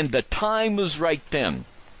 And the time was right then.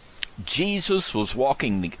 Jesus was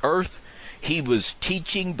walking the earth. He was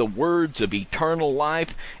teaching the words of eternal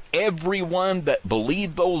life. Everyone that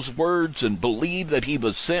believed those words and believed that he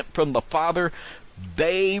was sent from the Father,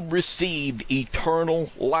 they received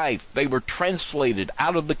eternal life. They were translated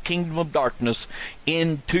out of the kingdom of darkness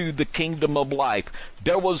into the kingdom of life.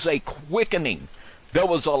 There was a quickening. There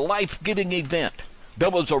was a life-giving event. There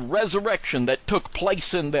was a resurrection that took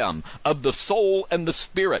place in them of the soul and the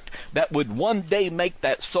spirit that would one day make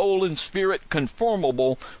that soul and spirit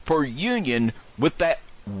conformable for union with that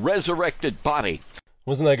resurrected body.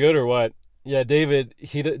 Wasn't that good or what? Yeah, David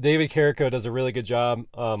Carrico does a really good job.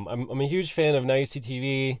 I'm a huge fan of Nice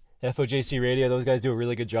TV, FOJC Radio. Those guys do a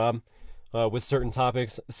really good job with certain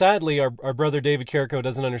topics. Sadly, our brother David Carrico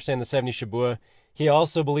doesn't understand the 70 Shabua. He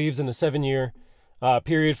also believes in a 7-year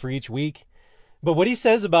period for each week. But what he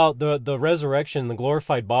says about the resurrection, the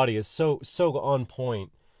glorified body, is so on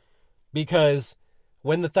point. Because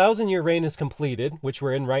when the 1,000-year reign is completed, which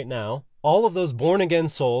we're in right now, all of those born-again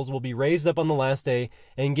souls will be raised up on the last day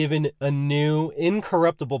and given a new,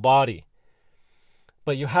 incorruptible body.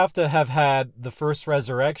 But you have to have had the first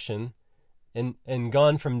resurrection and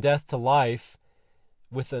gone from death to life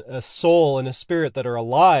with a soul and a spirit that are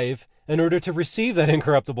alive in order to receive that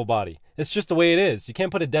incorruptible body. It's just the way it is. You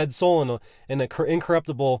can't put a dead soul in an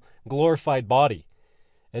incorruptible, glorified body.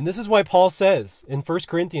 And this is why Paul says in 1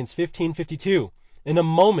 Corinthians 15:52, in a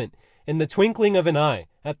moment, in the twinkling of an eye,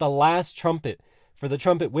 at the last trumpet, for the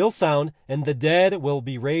trumpet will sound, and the dead will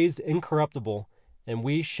be raised incorruptible, and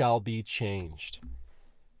we shall be changed.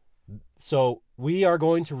 So we are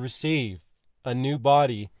going to receive a new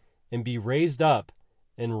body and be raised up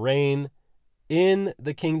and reign in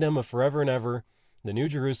the kingdom of forever and ever, the New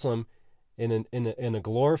Jerusalem, in a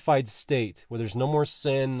glorified state where there's no more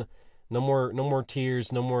sin, no more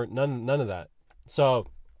tears, none of that. So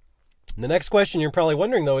the next question you're probably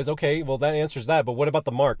wondering, though, is, okay, well, that answers that, but what about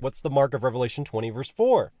the mark? What's the mark of Revelation 20, verse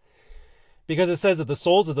 4? Because it says that the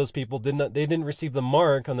souls of those people didn't receive the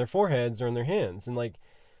mark on their foreheads or in their hands. And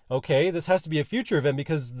okay, this has to be a future event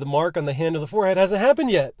because the mark on the hand or the forehead hasn't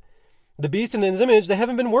happened yet. The beast and his image, they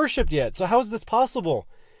haven't been worshipped yet. So how is this possible?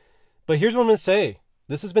 But here's what I'm going to say.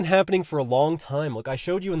 This has been happening for a long time. Look, I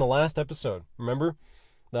showed you in the last episode, remember?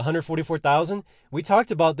 The 144,000? We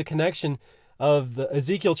talked about the connection of the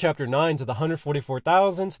Ezekiel chapter 9 to the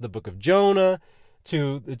 144,000, to the book of Jonah,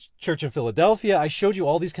 to the church in Philadelphia. I showed you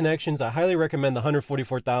all these connections. I highly recommend the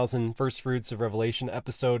 144,000 First Fruits of Revelation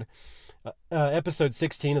episode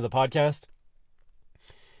 16 of the podcast.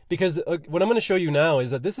 Because what I'm going to show you now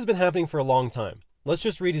is that this has been happening for a long time. Let's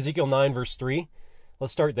just read Ezekiel 9 verse 3.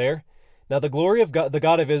 Let's start there. Now the glory of God, the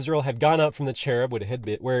God of Israel, had gone up from the cherub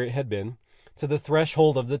where it had been to the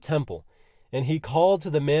threshold of the temple. And he called to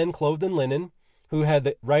the man clothed in linen, who had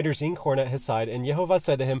the writer's inkhorn at his side. And Jehovah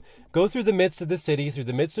said to him, go through the midst of the city, through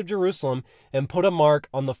the midst of Jerusalem, and put a mark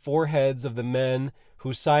on the foreheads of the men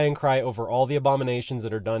who sigh and cry over all the abominations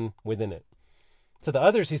that are done within it. To the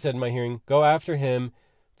others he said in my hearing, go after him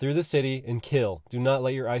through the city and kill. Do not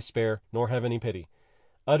let your eyes spare, nor have any pity.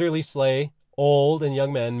 Utterly slay old and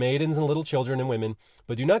young men, maidens and little children and women,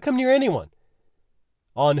 but do not come near anyone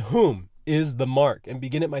on whom is the mark, and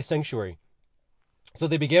begin at my sanctuary. So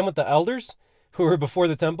they began with the elders who were before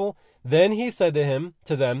the temple. Then he said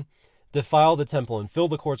to them, defile the temple and fill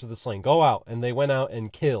the courts with the slain. Go out. And they went out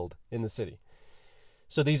and killed in the city.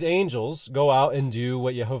 So these angels go out and do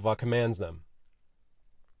what Jehovah commands them.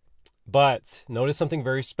 But notice something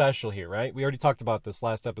very special here, right? We already talked about this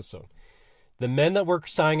last episode. The men that were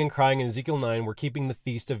sighing and crying in Ezekiel 9 were keeping the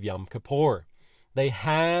feast of Yom Kippur. They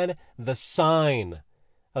had the sign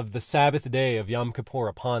of the Sabbath day of Yom Kippur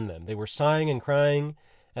upon them. They were sighing and crying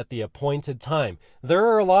at the appointed time. There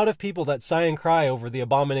are a lot of people that sigh and cry over the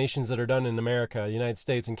abominations that are done in America, the United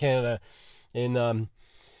States, and Canada, in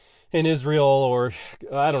Israel, or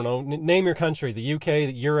I don't know, name your country, the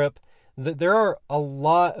UK, Europe. There are a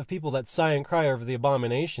lot of people that sigh and cry over the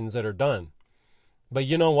abominations that are done. But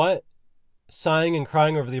you know what? Sighing and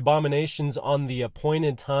crying over the abominations on the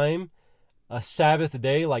appointed time, a Sabbath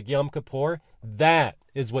day like Yom Kippur, that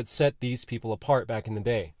is what set these people apart back in the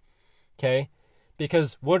day. Okay?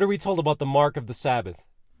 Because what are we told about the mark of the Sabbath?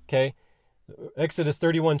 Okay? Exodus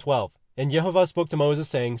 31:12. And Jehovah spoke to Moses,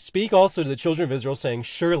 saying, speak also to the children of Israel, saying,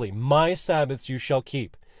 surely my Sabbaths you shall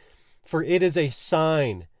keep. For it is a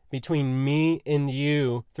sign between me and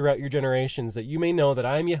you throughout your generations, that you may know that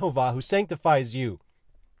I am Jehovah who sanctifies you.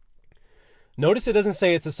 Notice it doesn't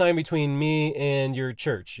say it's a sign between me and your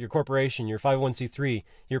church, your corporation, your 501c3,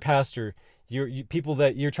 your pastor, your people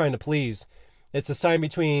that you're trying to please. It's a sign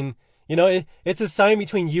between, it's a sign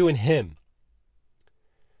between you and him.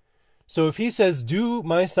 So if he says, do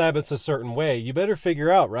my Sabbaths a certain way, you better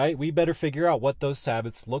figure out, right? We better figure out what those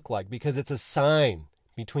Sabbaths look like, because it's a sign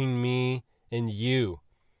between me and you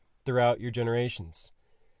throughout your generations.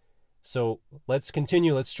 So let's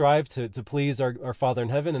continue. Let's strive to please our Father in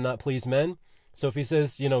heaven and not please men. So if he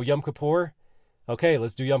says, Yom Kippur, okay,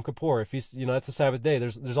 let's do Yom Kippur. If he's, that's a Sabbath day.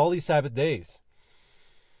 There's all these Sabbath days.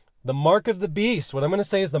 The mark of the beast, what I'm going to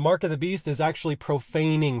say is the mark of the beast is actually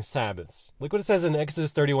profaning Sabbaths. Look what it says in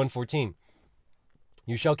Exodus 31:14.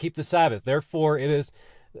 You shall keep the Sabbath, therefore it is,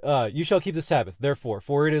 you shall keep the Sabbath, therefore,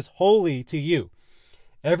 for it is holy to you.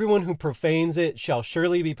 Everyone who profanes it shall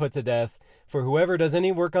surely be put to death, for whoever does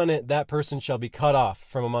any work on it, that person shall be cut off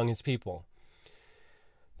from among his people.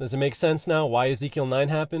 Does it make sense now why Ezekiel 9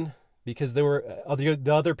 happened? Because the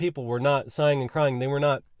other people were not sighing and crying. They were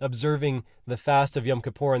not observing the fast of Yom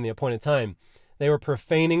Kippur in the appointed time. They were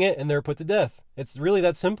profaning it, and they were put to death. It's really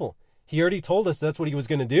that simple. He already told us that's what he was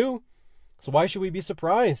going to do. So why should we be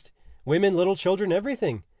surprised? Women, little children,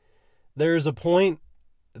 everything. There's a point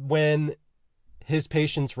when his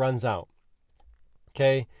patience runs out.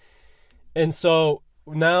 Okay? And so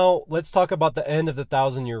now let's talk about the end of the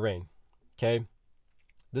 1,000-year reign. Okay?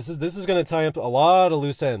 This is going to tie up a lot of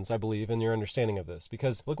loose ends, I believe, in your understanding of this.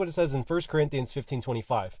 Because look what it says in 1 Corinthians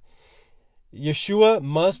 15:25. Yeshua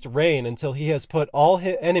must reign until he has put all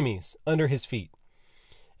his enemies under his feet.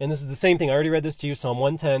 And this is the same thing. I already read this to you, Psalm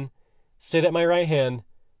 110. Sit at my right hand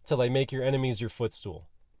till I make your enemies your footstool.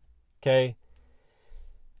 Okay?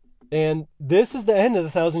 And this is the end of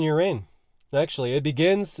the 1,000-year reign. Actually,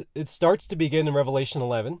 it starts to begin in Revelation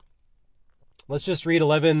 11. Let's just read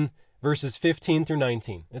 11 verses 15 through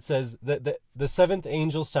 19. It says that the seventh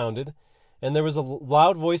angel sounded, and there was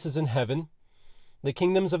loud voices in heaven. The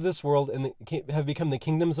kingdoms of this world have become the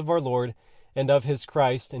kingdoms of our Lord and of his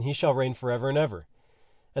Christ, and he shall reign forever and ever.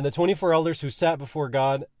 And the 24 elders who sat before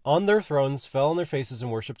God on their thrones fell on their faces and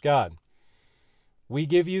worshipped God. We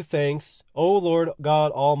give you thanks, O Lord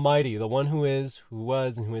God Almighty, the one who is, who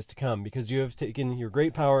was, and who is to come, because you have taken your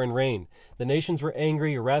great power and reigned. The nations were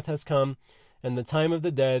angry, your wrath has come, and the time of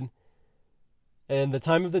the dead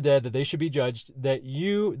that they should be judged, that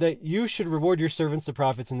you should reward your servants, the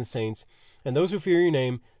prophets and the saints, and those who fear your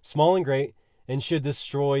name, small and great, and should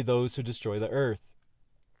destroy those who destroy the earth.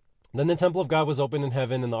 Then the temple of God was opened in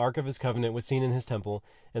heaven, and the ark of his covenant was seen in his temple,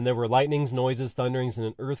 and there were lightnings, noises, thunderings, and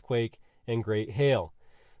an earthquake, and great hail.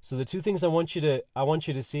 So the two things I want you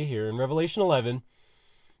to see here in Revelation 11,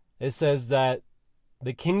 it says that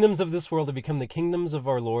the kingdoms of this world have become the kingdoms of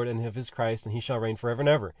our Lord and of his Christ, and he shall reign forever and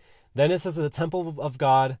ever. Then it says that the temple of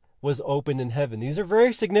God was opened in heaven. These are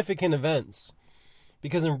very significant events,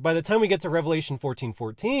 because by the time we get to Revelation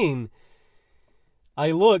 14:14,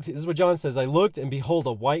 this is what John says, I looked, and behold,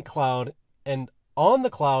 a white cloud, and on the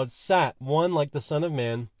cloud sat one like the Son of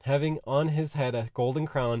Man, having on his head a golden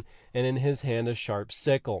crown, and in his hand a sharp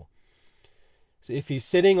sickle. So if he's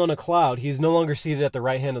sitting on a cloud, he's no longer seated at the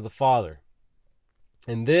right hand of the Father.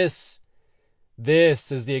 And this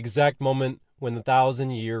is the exact moment when the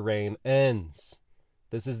 1,000-year reign ends.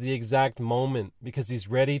 This is the exact moment, because he's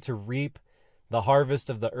ready to reap the harvest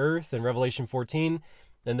of the earth in Revelation 14.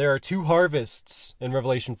 And there are two harvests in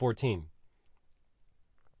Revelation 14.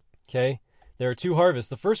 Okay? There are two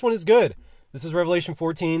harvests. The first one is good. This is Revelation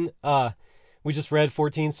 14. We just read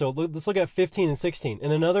 14, so let's look at 15 and 16.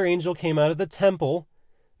 And another angel came out of the temple.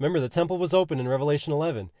 Remember, the temple was open in Revelation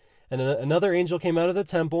 11. And another angel came out of the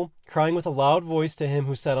temple, crying with a loud voice to him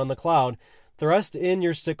who sat on the cloud, thrust in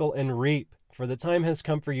your sickle and reap, for the time has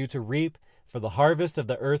come for you to reap, for the harvest of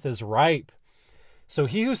the earth is ripe. So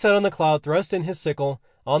he who sat on the cloud thrust in his sickle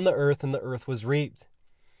on the earth, and the earth was reaped.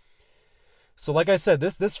 So like I said,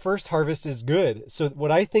 this first harvest is good. So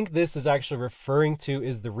what I think this is actually referring to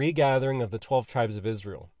is the regathering of the 12 tribes of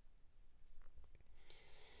Israel.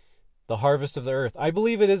 The harvest of the earth. I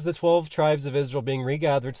believe it is the 12 tribes of Israel being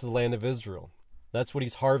regathered to the land of Israel. That's what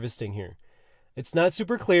he's harvesting here. It's not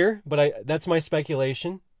super clear, but that's my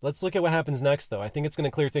speculation. Let's look at what happens next, though. I think it's going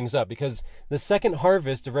to clear things up, because the second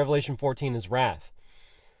harvest of Revelation 14 is wrath.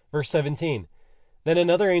 Verse 17. Then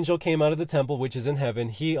another angel came out of the temple which is in heaven,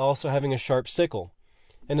 he also having a sharp sickle.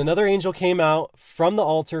 And another angel came out from the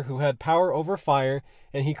altar who had power over fire,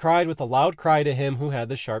 and he cried with a loud cry to him who had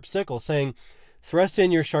the sharp sickle, saying, Thrust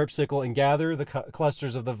in your sharp sickle and gather the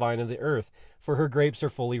clusters of the vine of the earth, for her grapes are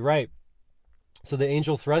fully ripe. So the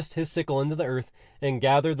angel thrust his sickle into the earth, and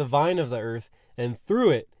gathered the vine of the earth, and threw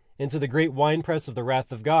it into the great winepress of the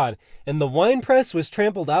wrath of God. And the winepress was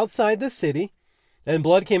trampled outside the city, and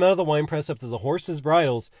blood came out of the winepress up to the horses'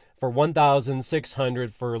 bridles for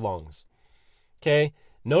 1,600 furlongs. Okay,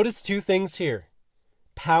 notice two things here.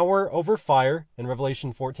 Power over fire in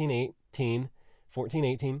Revelation 14:18,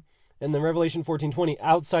 and then Revelation 14:20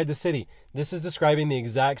 outside the city. This is describing the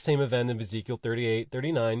exact same event of Ezekiel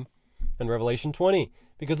 38:39 and Revelation 20.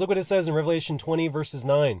 Because look what it says in Revelation 20 verses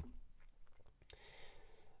 9.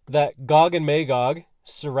 That Gog and Magog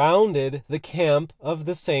surrounded the camp of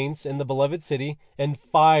the saints in the beloved city, and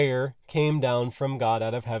fire came down from God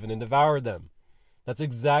out of heaven and devoured them. That's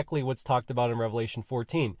exactly what's talked about in Revelation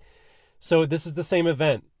 14. So this is the same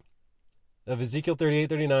event of Ezekiel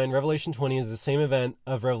 38:39. Revelation 20 is the same event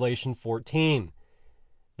of Revelation 14,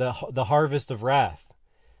 the harvest of wrath.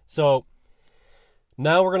 So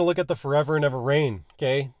Now we're going to look at the forever and ever reign,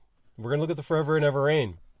 okay? We're going to look at the forever and ever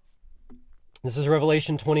reign. This is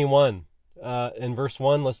Revelation 21. In verse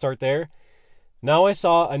 1, let's start there. Now I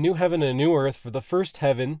saw a new heaven and a new earth, for the first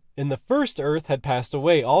heaven and the first earth had passed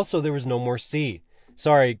away. Also there was no more sea.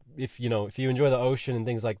 Sorry, if you enjoy the ocean and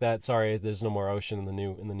things like that, sorry, there's no more ocean in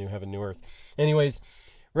the new heaven, new earth. Anyways,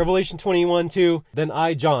 Revelation 21:2. Then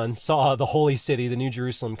I, John, saw the holy city, the New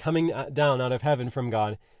Jerusalem, coming down out of heaven from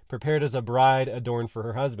God, prepared as a bride adorned for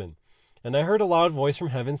her husband. And I heard a loud voice from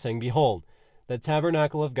heaven saying, Behold, the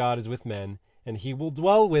tabernacle of God is with men, and he will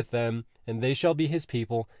dwell with them, and they shall be his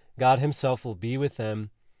people. God himself will be with them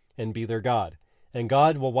and be their God. And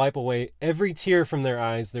God will wipe away every tear from their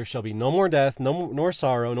eyes. There shall be no more death, nor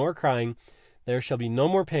sorrow, nor crying. There shall be no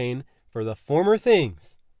more pain, for the former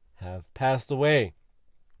things have passed away.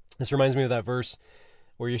 This reminds me of that verse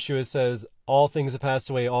where Yeshua says, all things have passed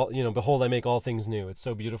away, behold, I make all things new. It's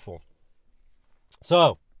so beautiful.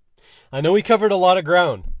 So, I know we covered a lot of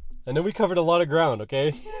ground. Okay? We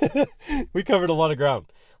covered a lot of ground.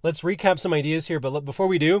 Let's recap some ideas here, but before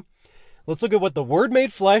we do, let's look at what the Word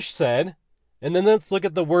made flesh said, and then let's look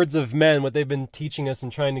at the words of men, what they've been teaching us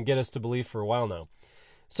and trying to get us to believe for a while now.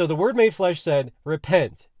 So the Word made flesh said,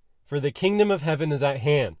 Repent, for the kingdom of heaven is at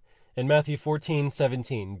hand, in Matthew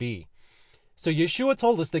 14:17b. So Yeshua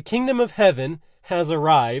told us the kingdom of heaven has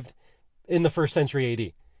arrived in the 1st century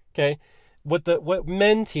AD. Okay? What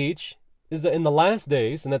men teach is that in the last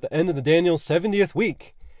days, and at the end of the Daniel's 70th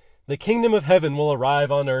week, the kingdom of heaven will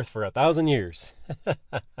arrive on earth for 1,000 years.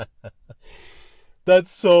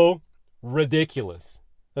 That's so ridiculous.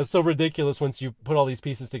 That's so ridiculous once you put all these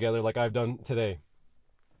pieces together like I've done today.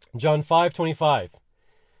 John 5:25.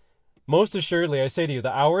 Most assuredly, I say to you,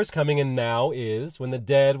 the hour is coming, and now is, when the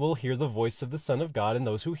dead will hear the voice of the Son of God, and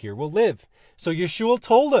those who hear will live. So Yeshua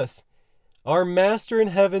told us, our Master in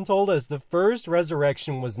heaven told us, the first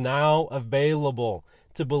resurrection was now available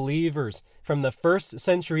to believers from the 1st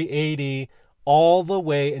century AD all the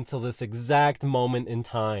way until this exact moment in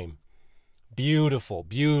time. Beautiful,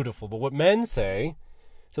 beautiful. But what men say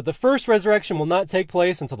is that the first resurrection will not take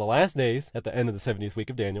place until the last days, at the end of the 70th week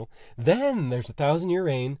of Daniel. Then there's a 1,000-year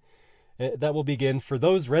reign that will begin for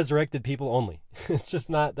those resurrected people only. It's just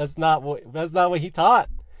not, that's not what he taught.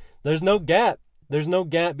 There's no gap. There's no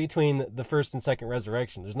gap between the first and second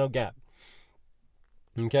resurrection. There's no gap.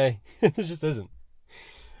 Okay? There just isn't.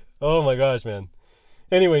 Oh my gosh, man.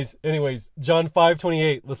 Anyways, John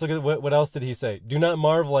 5:28. Let's look at what else did he say. Do not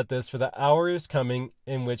marvel at this, for the hour is coming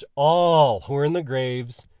in which all who are in the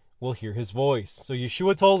graves will hear his voice. So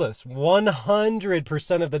Yeshua told us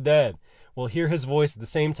 100% of the dead will hear his voice at the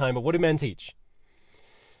same time. But what do men teach?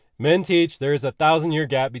 Men teach there is a 1,000-year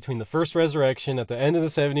gap between the first resurrection at the end of the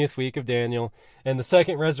 70th week of Daniel and the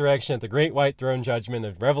second resurrection at the great white throne judgment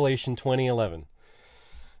of Revelation 20:11.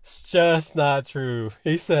 It's just not true.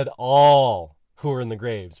 He said all who are in the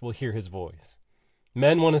graves will hear his voice.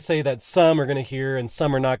 Men want to say that some are going to hear and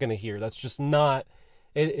some are not going to hear. That's just not.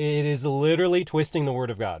 It is literally twisting the word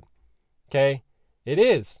of God. Okay? It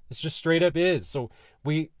is. It's just straight up is. So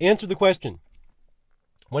we answered the question.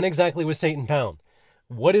 When exactly was Satan bound?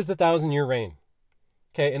 What is the 1,000-year reign?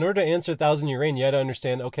 Okay, in order to answer the 1,000-year reign, you had to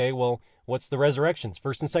understand, okay, well, what's the resurrections?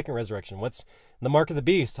 First and second resurrection. What's the mark of the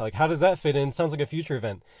beast? Like, how does that fit in? Sounds like a future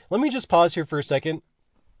event. Let me just pause here for a second,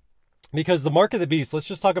 because the mark of the beast, let's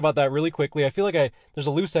just talk about that really quickly. I feel like there's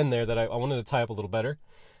a loose end there that I wanted to tie up a little better.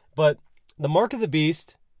 But the mark of the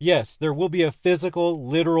beast, yes, there will be a physical,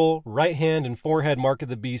 literal, right hand and forehead mark of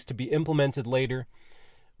the beast to be implemented later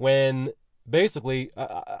when, basically,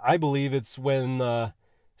 I believe it's when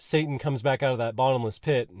Satan comes back out of that bottomless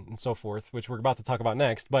pit and so forth, which we're about to talk about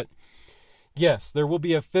next. But yes, there will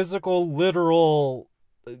be a physical, literal,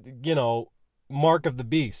 mark of the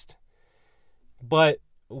beast. But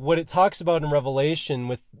what it talks about in Revelation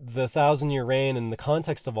with the 1,000-year reign and the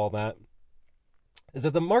context of all that is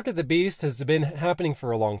that the mark of the beast has been happening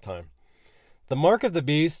for a long time. The mark of the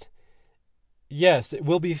beast, yes, it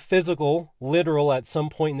will be physical, literal at some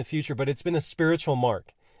point in the future, but it's been a spiritual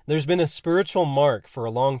mark. There's been a spiritual mark for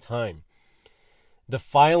a long time.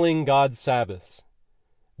 Defiling God's Sabbaths.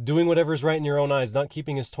 Doing whatever's right in your own eyes, not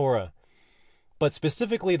keeping his Torah. But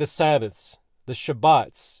specifically the Sabbaths, the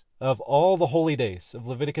Shabbats of all the holy days of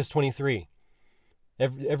Leviticus 23.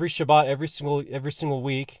 Every Shabbat, every single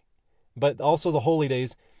week, but also the holy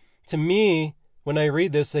days. To me, when I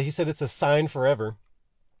read this, he said it's a sign forever.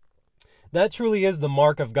 That truly is the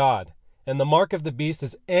mark of God. And the mark of the beast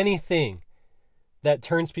is anything that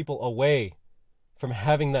turns people away from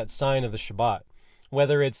having that sign of the Shabbat.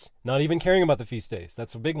 Whether it's not even caring about the feast days.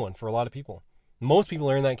 That's a big one for a lot of people. Most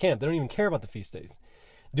people are in that camp. They don't even care about the feast days.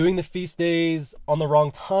 Doing the feast days on the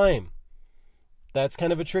wrong time. That's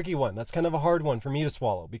kind of a tricky one. That's kind of a hard one for me to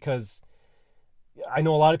swallow, because I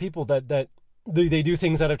know a lot of people that they do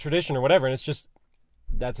things out of tradition or whatever, and it's just,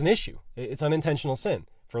 that's an issue. It's unintentional sin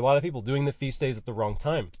for a lot of people, doing the feast days at the wrong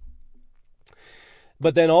time.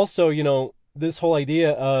 But then also, you know, this whole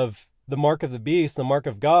idea of the mark of the beast, the mark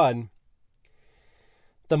of God.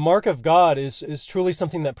 The mark of God is truly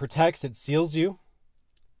something that protects, it seals you.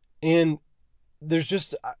 And there's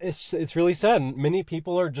just, it's really sad. Many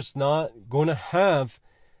people are just not going to have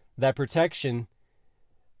that protection.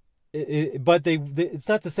 But it's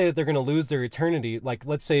not to say that they're going to lose their eternity. Like,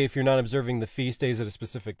 let's say if you're not observing the feast days at a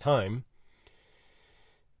specific time.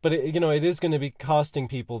 But, it is going to be costing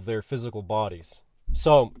people their physical bodies.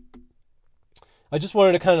 So, I just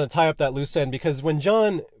wanted to kind of tie up that loose end, because when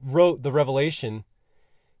John wrote the Revelation,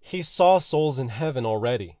 he saw souls in heaven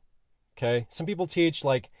already. Okay? Some people teach,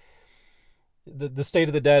 like, the state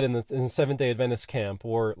of the dead in the Seventh-day Adventist camp,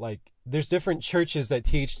 or, like, there's different churches that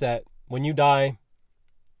teach that when you die,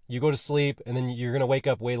 you go to sleep, and then you're going to wake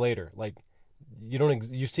up way later. Like,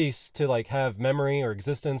 you cease to, like, have memory or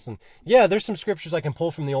existence. And yeah, there's some scriptures I can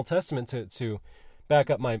pull from the Old Testament to back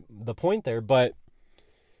up the point there, but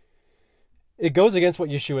it goes against what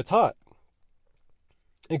Yeshua taught.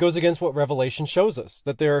 It goes against what Revelation shows us,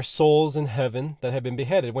 that there are souls in heaven that have been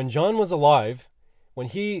beheaded. When John was alive, when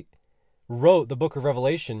he wrote the book of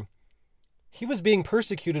Revelation, he was being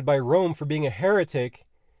persecuted by Rome for being a heretic,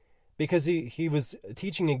 because he was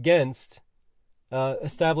teaching against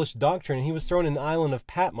established doctrine. And he was thrown in the island of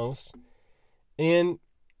Patmos, and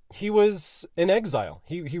he was in exile.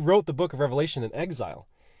 He wrote the book of Revelation in exile.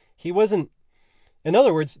 He wasn't, in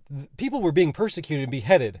other words, people were being persecuted and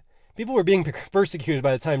beheaded. People were being persecuted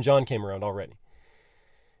by the time John came around already.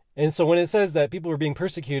 And so when it says that people were being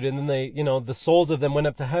persecuted, and then they, the souls of them went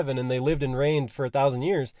up to heaven and they lived and reigned for 1,000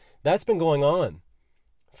 years, that's been going on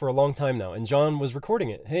for a long time now. And John was recording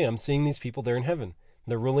it. Hey, I'm seeing these people there in heaven.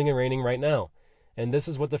 They're ruling and reigning right now. And this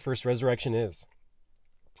is what the first resurrection is.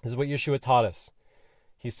 This is what Yeshua taught us.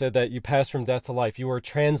 He said that you pass from death to life. You are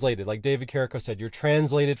translated, like David Carrico said, you're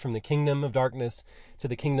translated from the kingdom of darkness to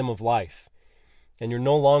the kingdom of life. And you're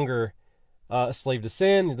no longer a slave to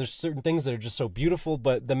sin. There's certain things that are just so beautiful,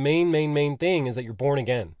 but the main thing is that you're born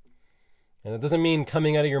again. And that doesn't mean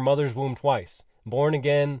coming out of your mother's womb twice. Born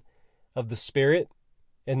again of the Spirit,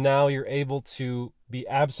 and now you're able to be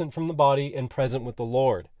absent from the body and present with the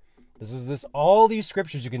Lord. All these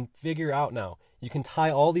scriptures you can figure out now. You can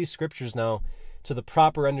tie all these scriptures now to the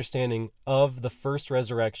proper understanding of the first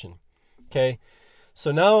resurrection. Okay?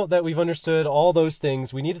 So now that we've understood all those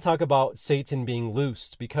things, we need to talk about Satan being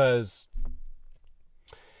loosed, because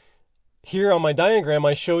here on my diagram,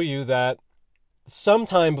 I show you that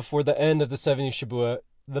sometime before the end of the 70 Shabua,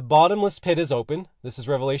 the bottomless pit is open. This is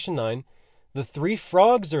Revelation 9. The 3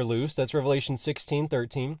 frogs are loose. That's Revelation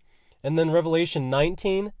 16:13. And then Revelation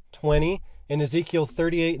 19, 20, and Ezekiel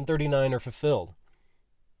 38 and 39 are fulfilled.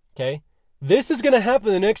 Okay? This is going to happen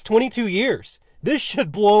in the next 22 years. This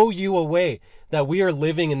should blow you away that we are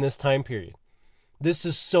living in this time period. This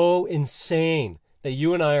is so insane that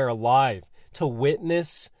you and I are alive to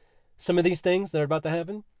witness some of these things that are about to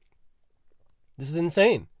happen. This is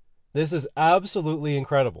insane. This is absolutely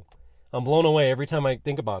incredible. I'm blown away every time I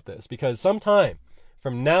think about this, because sometime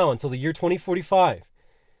from now until the year 2045,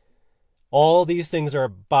 all these things are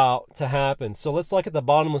about to happen. So let's look at the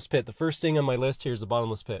bottomless pit. The first thing on my list here is the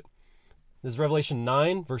bottomless pit. This is Revelation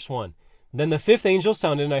 9, verse 1. Then the 5th angel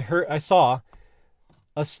sounded, and I saw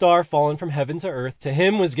a star fallen from heaven to earth. To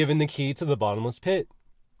him was given the key to the bottomless pit.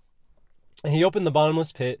 And he opened the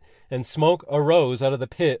bottomless pit, and smoke arose out of the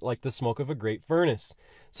pit like the smoke of a great furnace.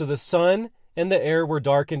 So the sun and the air were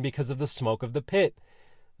darkened because of the smoke of the pit.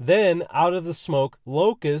 Then out of the smoke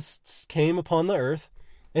locusts came upon the earth,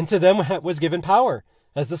 and to them was given power,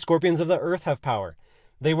 as the scorpions of the earth have power.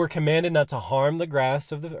 They were commanded not to harm the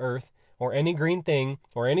grass of the earth, or any green thing,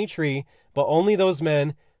 or any tree, but only those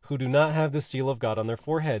men who do not have the seal of God on their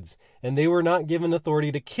foreheads. And they were not given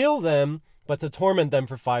authority to kill them, but to torment them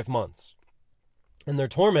for 5 months. And their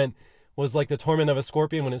torment was like the torment of a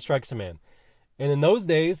scorpion when it strikes a man. And in those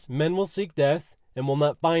days, men will seek death and will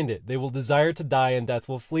not find it. They will desire to die, and death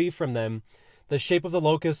will flee from them. The shape of the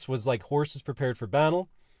locusts was like horses prepared for battle.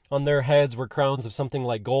 On their heads were crowns of something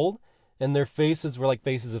like gold, and their faces were like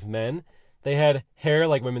faces of men. They had hair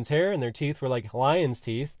like women's hair, and their teeth were like lions'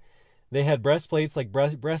 teeth. They had breastplates like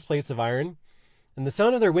breastplates of iron. And the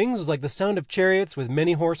sound of their wings was like the sound of chariots with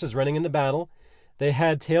many horses running into battle. They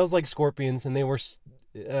had tails like scorpions, and there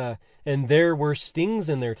were stings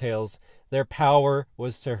in their tails. Their power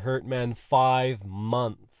was to hurt men 5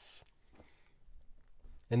 months.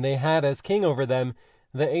 and they had as king over them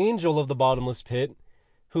the angel of the bottomless pit,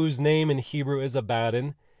 whose name in Hebrew is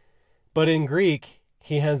Abaddon, but in Greek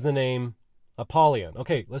he has the name Apollyon.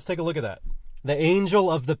 Okay, let's take a look at that. The angel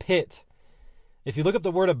of the pit. If you look up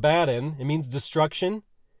the word Abaddon, it means destruction,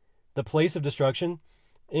 the place of destruction.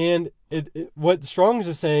 And what Strong's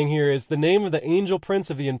is saying here is the name of the angel prince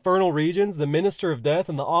of the infernal regions, the minister of death,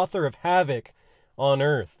 and the author of havoc on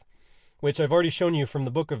earth, which I've already shown you from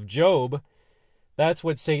the book of Job. That's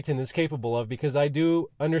what Satan is capable of, because I do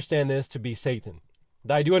understand this to be Satan.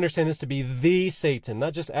 I do understand this to be the Satan,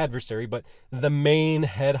 not just adversary, but the main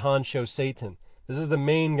head honcho Satan. This is the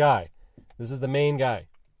main guy. This is the main guy.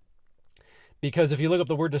 Because if you look up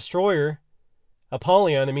the word destroyer,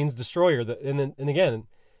 Apollyon, it means destroyer. And again,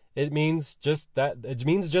 it means just that. It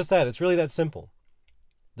means just that. It's really that simple.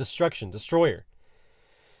 Destruction, destroyer.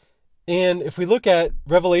 And if we look at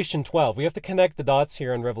Revelation 12, we have to connect the dots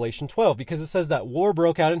here on Revelation 12, because it says that war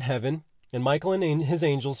broke out in heaven, and Michael and his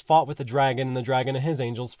angels fought with the dragon, and the dragon and his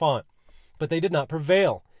angels fought. But they did not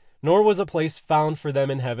prevail, nor was a place found for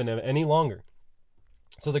them in heaven any longer.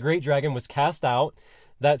 So the great dragon was cast out,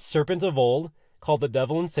 that serpent of old, called the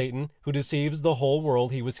devil and Satan, who deceives the whole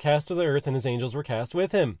world. He was cast to the earth, and his angels were cast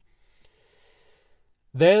with him.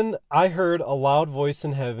 Then I heard a loud voice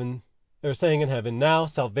in heaven, saying in heaven, now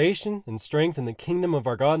salvation and strength and the kingdom of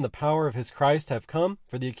our God and the power of his Christ have come,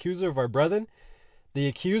 for the accuser of our brethren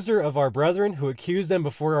who accused them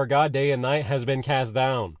before our God day and night has been cast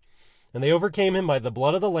down. And they overcame him by the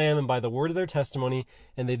blood of the Lamb and by the word of their testimony,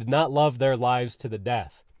 and they did not love their lives to the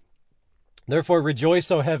death. Therefore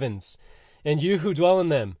rejoice, O heavens, and you who dwell in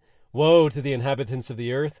them. Woe to the inhabitants of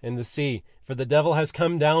the earth and the sea, for the devil has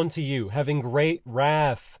come down to you, having great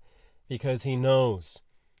wrath, because he knows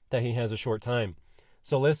that he has a short time.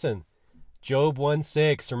 So listen, Job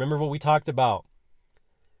 1:6, remember what we talked about,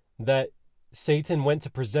 that Satan went to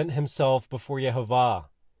present himself before Yehovah.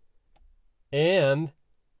 And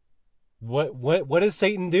what does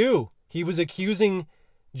Satan do? He was accusing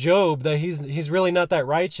Job that he's really not that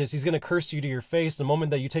righteous. He's going to curse you to your face the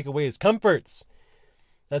moment that you take away his comforts.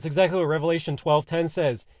 That's exactly what Revelation 12:10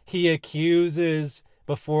 says. He accuses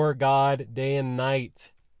before God day and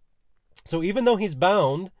night. So even though he's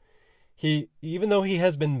bound, even though he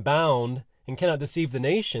has been bound and cannot deceive the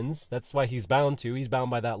nations, that's why he's bound to. He's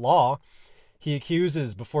bound by that law. He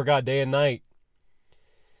accuses before God day and night.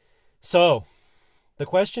 So the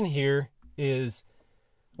question here is,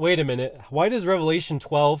 wait a minute, why does Revelation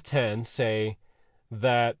 12:10 say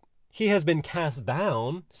that he has been cast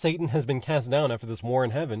down, Satan has been cast down after this war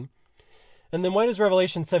in heaven? And then why does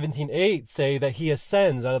Revelation 17:8 say that he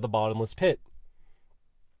ascends out of the bottomless pit?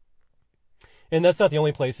 And that's not the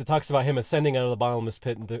only place. It talks about him ascending out of the bottomless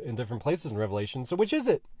pit in different places in Revelation. So which is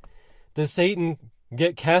it? Does Satan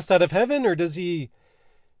get cast out of heaven, or does he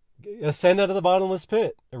ascend out of the bottomless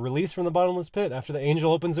pit, or release from the bottomless pit after the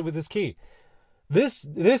angel opens it with his key? This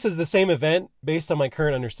is the same event based on my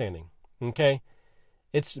current understanding. Okay?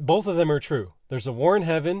 It's both of them are true. There's a war in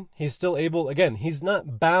heaven. He's still able, again, he's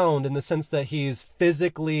not bound in the sense that he's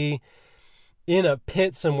physically in a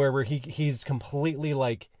pit somewhere where he's completely,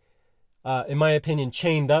 like, in my opinion,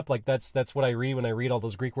 chained up. Like that's what I read when I read all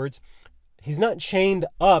those Greek words. He's not chained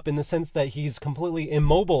up in the sense that he's completely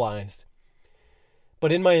immobilized.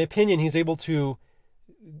 But in my opinion, he's able to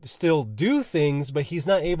still do things, but he's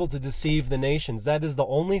not able to deceive the nations. That is the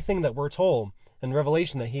only thing that we're told in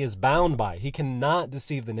Revelation that he is bound by. He cannot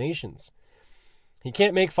deceive the nations. He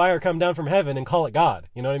can't make fire come down from heaven and call it God,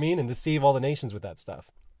 you know what I mean? And deceive all the nations with that stuff.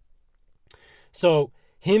 So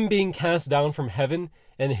him being cast down from heaven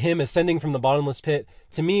and him ascending from the bottomless pit,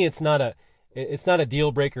 to me, it's not a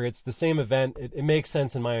deal breaker. It's the same event. It makes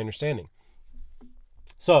sense in my understanding.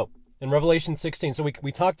 So in Revelation 16, so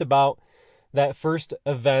we talked about that first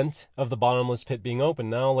event of the bottomless pit being open.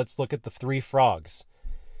 Now let's look at the three frogs,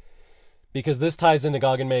 because this ties into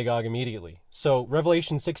Gog and Magog immediately. So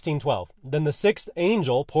Revelation 16:12. Then the sixth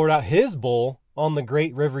angel poured out his bowl on the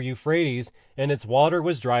great river Euphrates, and its water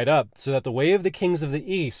was dried up, so that the way of the kings of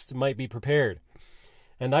the east might be prepared.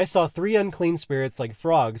 And I saw three unclean spirits like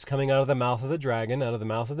frogs coming out of the mouth of the dragon, out of the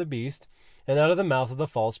mouth of the beast, and out of the mouth of the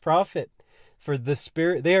false prophet. For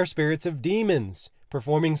they are spirits of demons,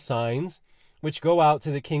 performing signs, which go out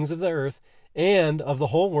to the kings of the earth and of the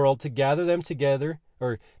whole world to gather them together,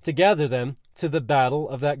 or to gather them to the battle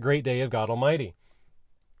of that great day of God Almighty.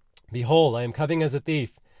 Behold, I am coming as a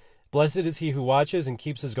thief. Blessed is he who watches and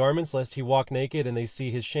keeps his garments, lest he walk naked and they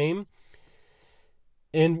see his shame.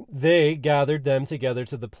 And they gathered them together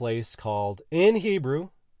to the place called, in Hebrew,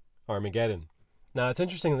 Armageddon. Now, it's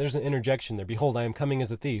interesting that there's an interjection there. Behold, I am coming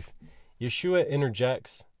as a thief. Yeshua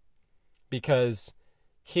interjects because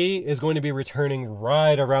he is going to be returning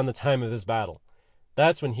right around the time of this battle.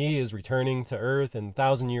 That's when he is returning to earth and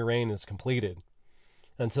 1,000-year reign is completed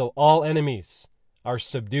until all enemies are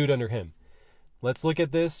subdued under him. Let's look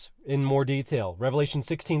at this in more detail. Revelation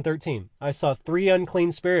 16:13. I saw 3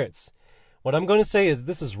 unclean spirits. What I'm going to say is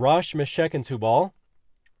this is Rosh, Meshech, and Tubal.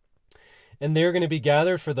 And they're going to be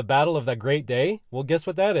gathered for the battle of that great day. Well, guess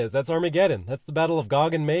what that is? That's Armageddon. That's the battle of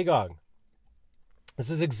Gog and Magog. This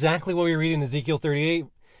is exactly what we read in Ezekiel 38.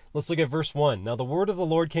 Let's look at verse 1. Now the word of the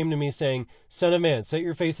Lord came to me, saying, Son of man, set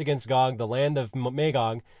your face against Gog, the land of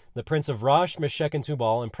Magog, the prince of Rosh, Meshech, and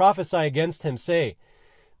Tubal, and prophesy against him, say,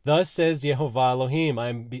 Thus says Yehovah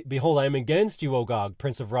Elohim, Behold, I am against you, O Gog,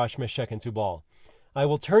 prince of Rosh, Meshech, and Tubal. I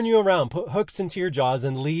will turn you around, put hooks into your jaws,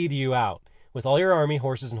 and lead you out, with all your army,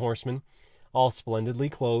 horses and horsemen, all splendidly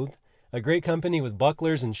clothed, a great company with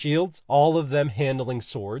bucklers and shields, all of them handling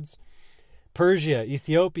swords. Persia,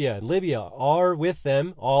 Ethiopia, and Libya are with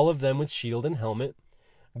them, all of them with shield and helmet.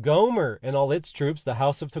 Gomer and all its troops, the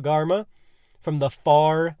house of Togarmah, from the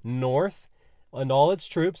far north, and all its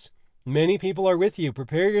troops. Many people are with you.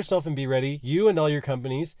 Prepare yourself and be ready, you and all your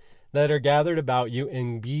companies that are gathered about you,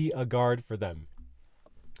 and be a guard for them.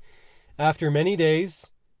 After many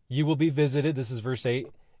days you will be visited, this is verse 8,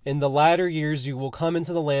 in the latter years you will come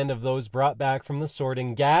into the land of those brought back from the sword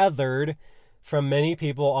and gathered from many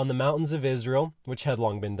people on the mountains of Israel, which had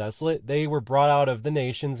long been desolate. They were brought out of the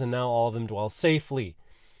nations, and now all of them dwell safely.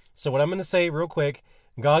 So what I'm going to say real quick,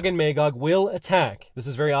 Gog and Magog will attack. This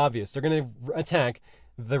is very obvious. They're going to attack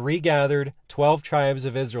the regathered 12 tribes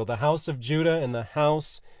of Israel. The house of Judah and the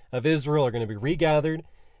house of Israel are going to be regathered,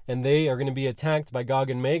 and they are going to be attacked by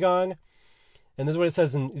Gog and Magog. And this is what it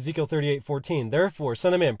says in Ezekiel 38:14. Therefore,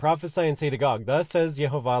 son of man, prophesy and say to Gog, Thus says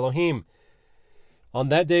Yehovah Elohim, On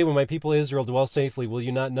that day when my people Israel dwell safely, will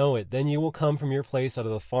you not know it? Then you will come from your place out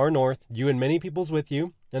of the far north, you and many peoples with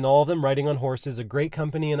you, and all of them riding on horses, a great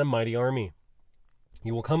company and a mighty army.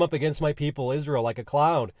 You will come up against my people Israel like a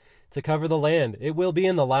cloud to cover the land. It will be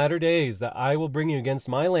in the latter days that I will bring you against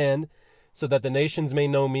my land, so that the nations may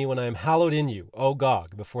know me when I am hallowed in you, O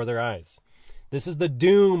Gog, before their eyes. This is the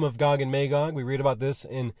doom of Gog and Magog. We read about this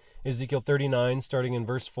in Ezekiel 39, starting in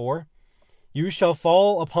verse 4. You shall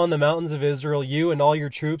fall upon the mountains of Israel, you and all your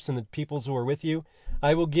troops and the peoples who are with you.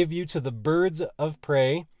 I will give you to the birds of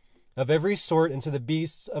prey of every sort and to the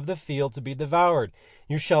beasts of the field to be devoured.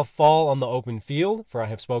 You shall fall on the open field, for I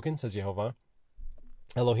have spoken, says Yehovah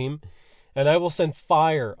Elohim. And I will send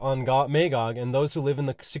fire on Magog and those who live in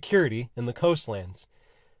the security in the coastlands.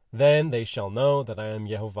 Then they shall know that I am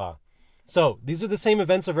Yehovah. So, these are the same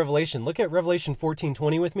events of Revelation. Look at Revelation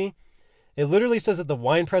 14:20 with me. It literally says that the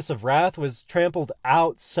winepress of wrath was trampled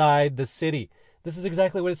outside the city. This is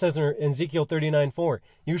exactly what it says in Ezekiel 39:4.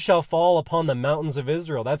 You shall fall upon the mountains of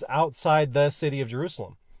Israel. That's outside the city of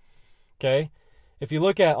Jerusalem. Okay? If you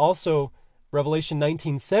look at also Revelation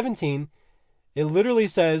 19:17, it literally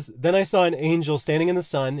says, Then I saw an angel standing in the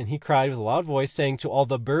sun, and he cried with a loud voice, saying to all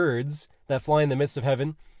the birds that fly in the midst of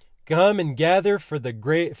heaven, Come and gather for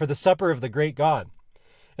the supper of the great God.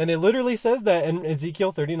 And it literally says that in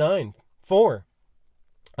Ezekiel 39:4.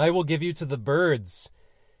 I will give you to the birds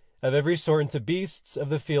of every sort and to beasts of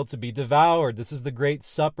the field to be devoured. This is the great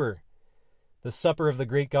supper, the supper of the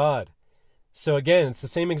great God. So again, it's the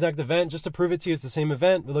same exact event. Just to prove it to you, it's the same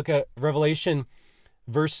event. We look at Revelation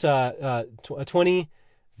verse 20,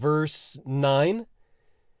 verse 9.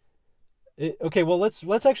 Okay, well,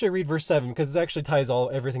 let's actually read verse 7, because it actually ties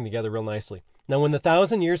everything together real nicely. Now, when the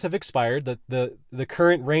 1,000 years have expired, the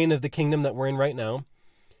current reign of the kingdom that we're in right now,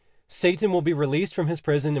 Satan will be released from his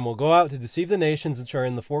prison and will go out to deceive the nations which are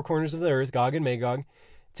in the four corners of the earth, Gog and Magog,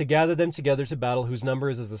 to gather them together to battle, whose number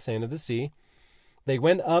is as the sand of the sea. They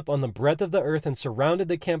went up on the breadth of the earth and surrounded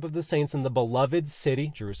the camp of the saints in the beloved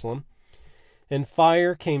city, Jerusalem. And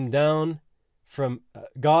fire came down from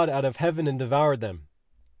God out of heaven and devoured them.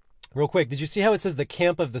 Real quick, did you see how it says the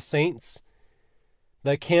camp of the saints?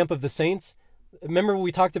 The camp of the saints? Remember what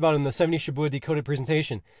we talked about in the 70 Shabua decoded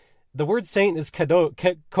presentation. The word saint is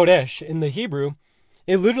kodesh in the Hebrew.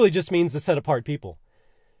 It literally just means the set apart people.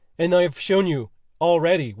 And I've shown you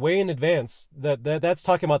already, way in advance, that's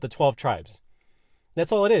talking about the 12 tribes.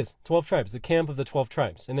 That's all it is, 12 tribes, the camp of the 12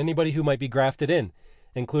 tribes. And anybody who might be grafted in,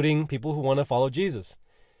 including people who want to follow Jesus.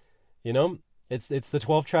 You know, it's the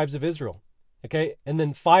 12 tribes of Israel. Okay, and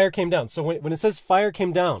then fire came down. So when it says fire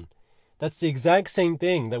came down, that's the exact same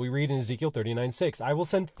thing that we read in Ezekiel 39:6. I will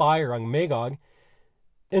send fire on Magog.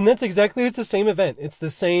 And it's the same event. It's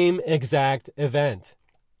the same exact event.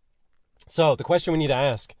 So the question we need to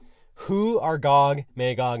ask, who are Gog,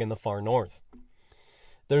 Magog, in the far north?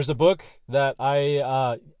 There's a book that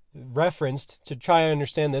I referenced to try and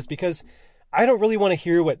understand this, because I don't really want to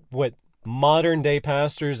hear what modern day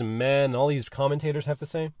pastors and men and all these commentators have to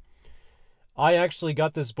say. I actually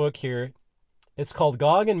got this book here. It's called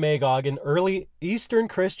Gog and Magog in Early Eastern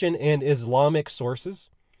Christian and Islamic Sources.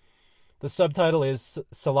 The subtitle is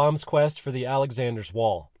Salam's Quest for the Alexander's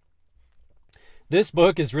Wall. This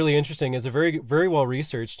book is really interesting. It's a very, very well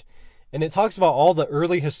researched, and it talks about all the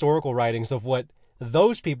early historical writings of what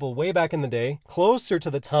those people way back in the day, closer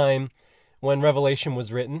to the time when Revelation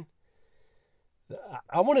was written.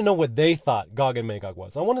 I want to know what they thought Gog and Magog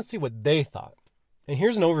was. I want to see what they thought. And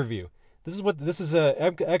here's an overview. This is an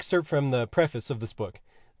excerpt from the preface of this book.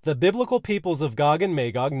 The biblical peoples of Gog and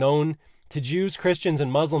Magog, known to Jews, Christians,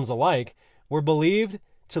 and Muslims alike, were believed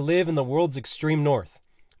to live in the world's extreme north.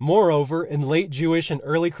 Moreover, in late Jewish and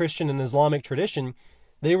early Christian and Islamic tradition,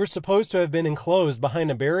 they were supposed to have been enclosed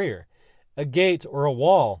behind a barrier, a gate, or a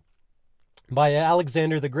wall by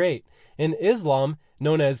Alexander the Great. In Islam,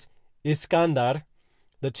 known as Iskandar,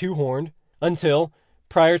 the two-horned, until,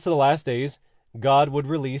 prior to the last days, God would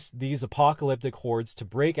release these apocalyptic hordes to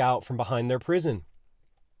break out from behind their prison.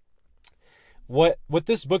 What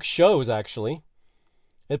this book shows, actually,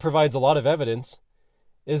 it provides a lot of evidence,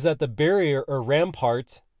 is that the barrier or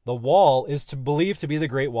rampart, the wall, is believed to be the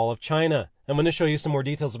Great Wall of China. I'm going to show you some more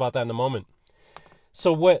details about that in a moment.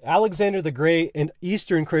 So what Alexander the Great and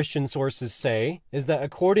Eastern Christian sources say is that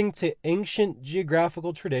according to ancient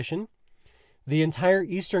geographical tradition, the entire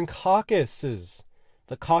Eastern Caucasus,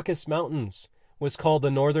 the Caucasus Mountains, was called the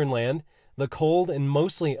Northern Land. The cold and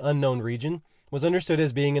mostly unknown region was understood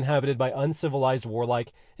as being inhabited by uncivilized,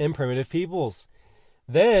 warlike, and primitive peoples.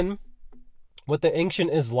 Then, what the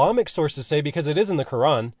ancient Islamic sources say, because it is in the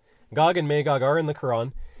Quran, Gog and Magog are in the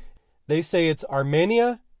Quran, they say it's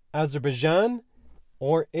Armenia, Azerbaijan,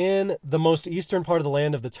 or in the most eastern part of the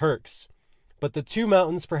land of the Turks. But the two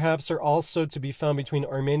mountains perhaps are also to be found between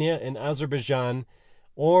Armenia and Azerbaijan,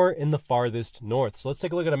 or in the farthest north. So let's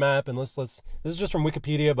take a look at a map, and this is just from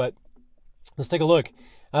Wikipedia, but let's take a look.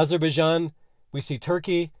 Azerbaijan, we see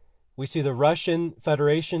Turkey, we see the Russian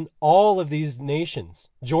Federation, all of these nations,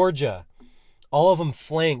 Georgia, all of them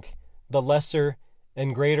flank the lesser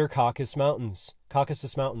and greater Caucasus Mountains,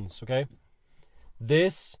 okay?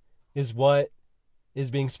 This is what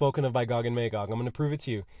is being spoken of by Gog and Magog. I'm going to prove it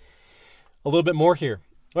to you a little bit more here.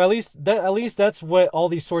 Well, at least that's what all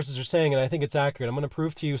these sources are saying, and I think it's accurate. I'm going to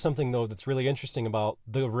prove to you something, though, that's really interesting about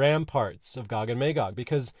the ramparts of Gog and Magog,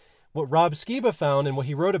 because what Rob Skiba found and what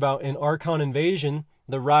he wrote about in Archon Invasion,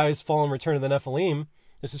 The Rise, Fall, and Return of the Nephilim,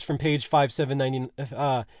 this is from page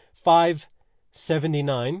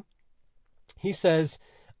 579, he says,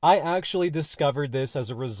 I actually discovered this as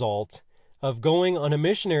a result of going on a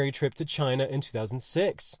missionary trip to China in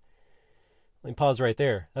 2006. Let me pause right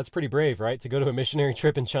there. That's pretty brave, right? To go to a missionary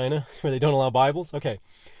trip in China where they don't allow Bibles? Okay,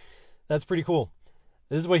 that's pretty cool.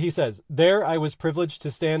 This is what he says. There I was privileged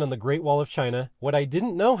to stand on the Great Wall of China. What I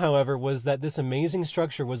didn't know, however, was that this amazing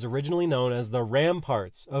structure was originally known as the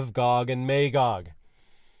ramparts of Gog and Magog.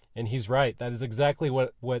 And he's right. That is exactly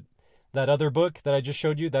what that other book that I just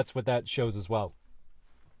showed you, that's what that shows as well.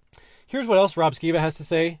 Here's what else Rob Skiba has to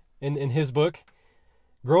say in his book.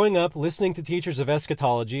 Growing up, listening to teachers of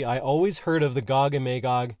eschatology, I've always heard of Gog and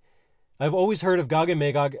Magog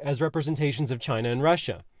as representations of China and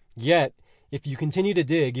Russia. Yet, if you continue to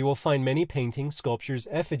dig, you will find many paintings, sculptures,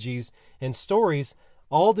 effigies, and stories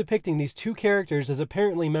all depicting these two characters as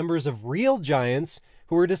apparently members of real giants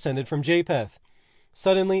who were descended from Japheth.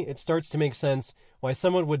 Suddenly, it starts to make sense why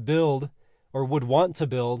someone would build, or would want to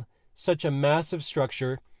build, such a massive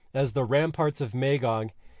structure as the ramparts of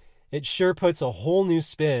Magog. It sure puts a whole new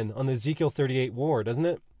spin on the Ezekiel 38 war, doesn't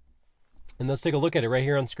it? And let's take a look at it right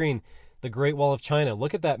here on screen. The Great Wall of China.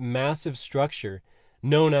 Look at that massive structure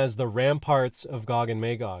known as the ramparts of Gog and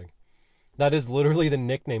Magog. That is literally the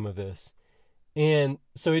nickname of this. And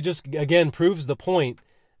so it just, again, proves the point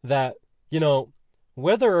that,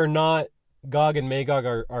 whether or not Gog and Magog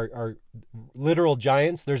are literal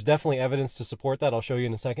giants, there's definitely evidence to support that. I'll show you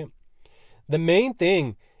in a second. The main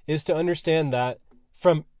thing is to understand that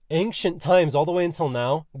from ancient times all the way until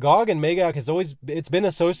now, Gog and Magog it's been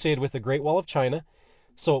associated with the Great Wall of China.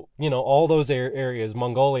 So, all those areas,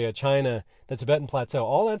 Mongolia, China, the Tibetan Plateau,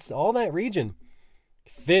 all that region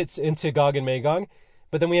fits into Gog and Magog.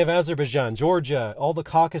 But then we have Azerbaijan, Georgia, all the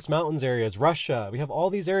Caucasus Mountains areas, Russia. We have all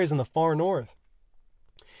these areas in the far north.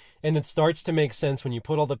 And it starts to make sense when you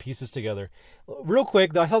put all the pieces together. Real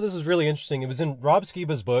quick, I thought this was really interesting. It was in Rob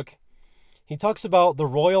Skiba's book. He talks about the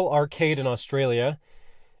Royal Arcade in Australia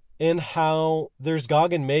and how there's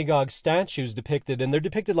Gog and Magog statues depicted, and they're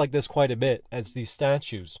depicted like this quite a bit as these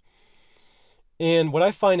statues. And what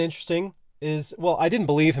I find interesting is, well, I didn't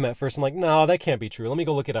believe him at first. I'm like, no, that can't be true. Let me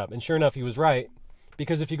go look it up. And sure enough, he was right.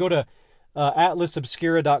 Because if you go to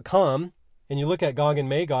atlasobscura.com and you look at Gog and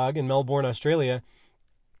Magog in Melbourne, Australia,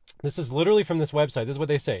 this is literally from this website. This is what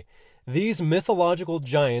they say. These mythological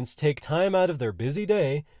giants take time out of their busy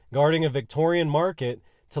day guarding a Victorian market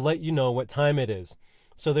to let you know what time it is.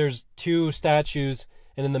 So there's two statues,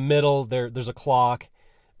 and in the middle there's a clock.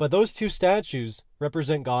 But those two statues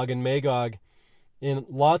represent Gog and Magog in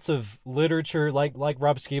lots of literature. Like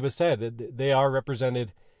Rob Skiba said, they are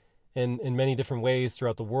represented in many different ways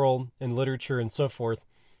throughout the world, in literature and so forth.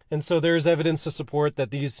 And so there's evidence to support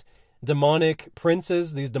that these demonic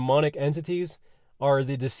princes, these demonic entities, are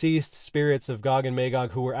the deceased spirits of Gog and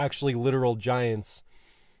Magog, who were actually literal giants,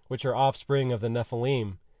 which are offspring of the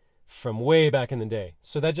Nephilim from way back in the day.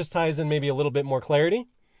 So that just ties in maybe a little bit more clarity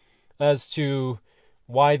as to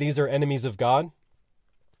why these are enemies of God.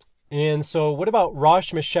 And so what about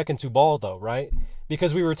Rosh, Meshech, and Tubal, though, right?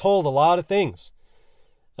 Because we were told a lot of things.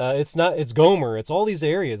 It's Gomer, it's all these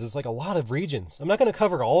areas, it's like a lot of regions. I'm not going to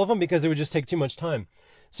cover all of them because it would just take too much time.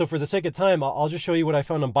 So for the sake of time, I'll just show you what I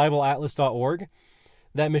found on BibleAtlas.org,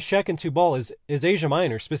 that Meshech and Tubal is Asia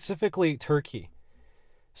Minor, specifically Turkey.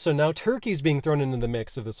 So now Turkey's being thrown into the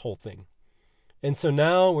mix of this whole thing. And so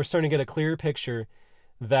now we're starting to get a clear picture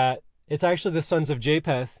that it's actually the sons of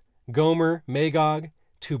Japheth, Gomer, Magog,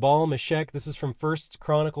 Tubal, Meshech. This is from 1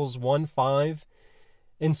 Chronicles 1:5.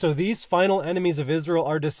 And so these final enemies of Israel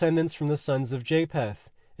are descendants from the sons of Japheth.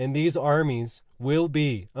 And these armies will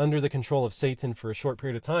be under the control of Satan for a short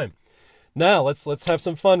period of time. Now, let's have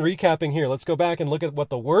some fun recapping here. Let's go back and look at what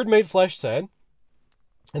the Word made flesh said.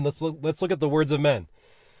 And let's look at the words of men.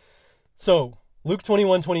 So, Luke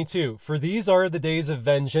 21:22, for these are the days of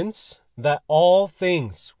vengeance, that all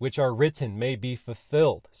things which are written may be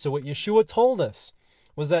fulfilled. So what Yeshua told us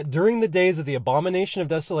was that during the days of the abomination of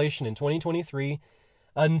desolation in 2023,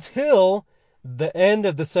 until the end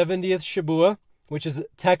of the 70th Shabua, which is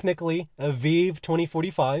technically Aviv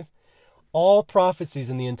 2045, all prophecies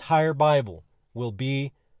in the entire Bible will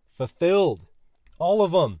be fulfilled. All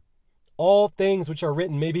of them. All things which are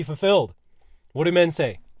written may be fulfilled. What do men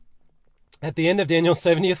say? At the end of Daniel's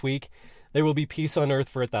 70th week, there will be peace on earth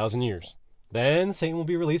for 1,000 years. Then Satan will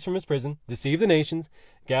be released from his prison, deceive the nations,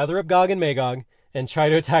 gather up Gog and Magog, and try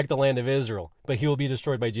to attack the land of Israel. But he will be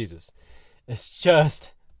destroyed by Jesus. It's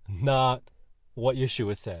just not what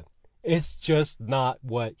Yeshua said. It's just not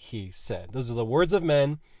what he said. Those are the words of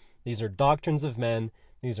men. These are doctrines of men.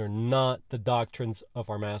 These are not the doctrines of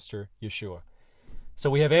our master, Yeshua. So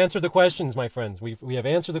we have answered the questions, my friends. We have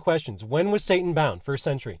answered the questions. When was Satan bound? First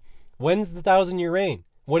century. When's the 1,000-year reign?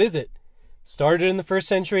 What is it? Started in the first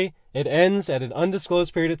century. It ends at an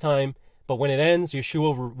undisclosed period of time. But when it ends,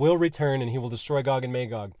 Yeshua will return and he will destroy Gog and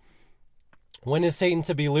Magog. When is Satan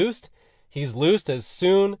to be loosed? He's loosed as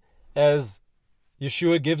soon as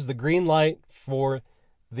Yeshua gives the green light for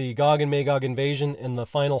the Gog and Magog invasion and the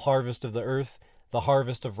final harvest of the earth, the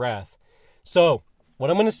harvest of wrath. So, what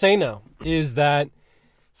I'm going to say now is that,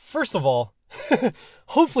 first of all,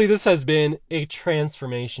 hopefully this has been a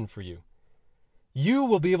transformation for you. You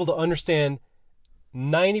will be able to understand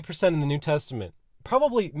 90% of the New Testament,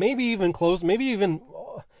 probably, maybe even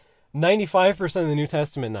 95% of the New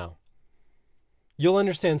Testament now. You'll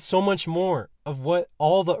understand so much more of what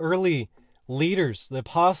all the early leaders, the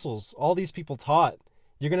apostles, all these people taught.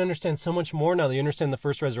 You're going to understand so much more now that you understand the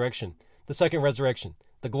first resurrection, the second resurrection,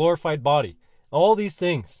 the glorified body, all these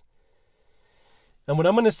things. And what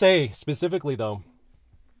I'm going to say specifically, though,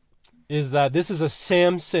 is that this is a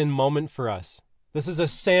Samson moment for us. This is a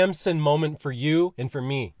Samson moment for you and for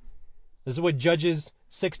me. This is what Judges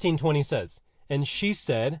 16:20 says. And she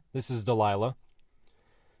said, this is Delilah,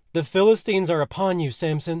 the Philistines are upon you,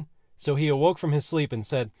 Samson. So he awoke from his sleep and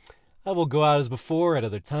said, I will go out as before at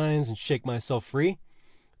other times and shake myself free.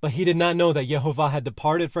 But he did not know that Jehovah had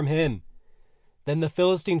departed from him. Then the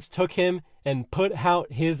Philistines took him and put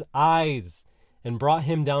out his eyes and brought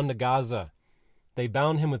him down to Gaza. They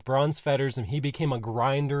bound him with bronze fetters and he became a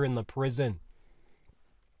grinder in the prison.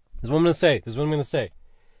 This is what I'm going to say.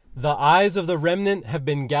 The eyes of the remnant have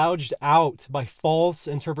been gouged out by false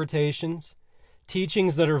interpretations,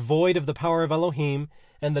 teachings that are void of the power of Elohim,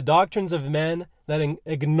 and the doctrines of men that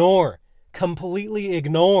completely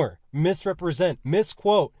ignore, misrepresent,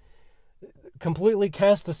 misquote, completely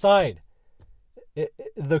cast aside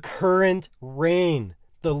the current reign,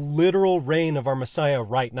 the literal reign of our Messiah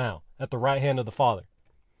right now at the right hand of the Father.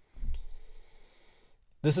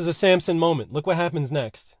 This is a Samson moment. Look what happens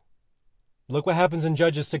next. Look what happens in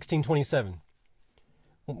Judges 16:27.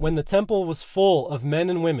 When the temple was full of men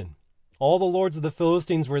and women, All the lords of the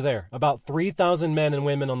Philistines were there, about 3,000 men and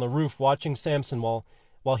women on the roof watching Samson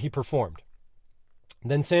while he performed.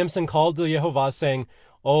 Then Samson called to Jehovah, saying,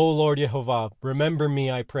 O Lord Jehovah, remember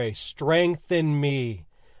me, I pray. Strengthen me,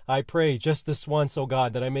 I pray, just this once, O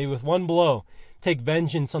God, that I may with one blow take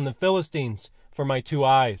vengeance on the Philistines for my 2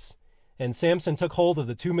 eyes. And Samson took hold of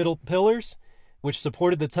the 2 middle pillars, which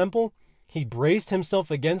supported the temple. He braced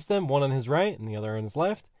himself against them, one on his right and the other on his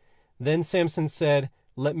left. Then Samson said,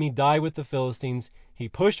 let me die with the Philistines. He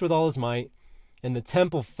pushed with all his might, and the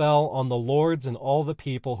temple fell on the lords and all the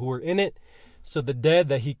people who were in it. So the dead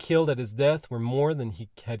that he killed at his death were more than he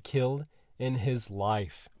had killed in his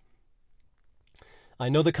life. I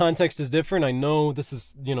know the context is different. I know this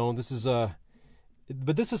is,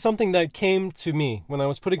 but this is something that came to me when I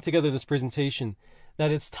was putting together this presentation,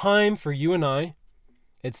 that it's time for you and I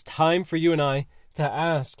to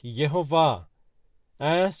ask Yehovah,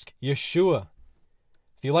 ask Yeshua.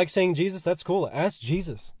 If you like saying Jesus, that's cool. Ask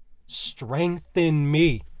Jesus. Strengthen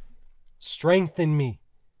me. Strengthen me.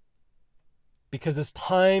 Because it's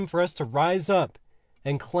time for us to rise up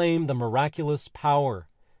and claim the miraculous power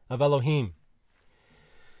of Elohim.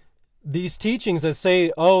 These teachings that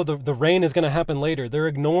say, oh, the rain is going to happen later, they're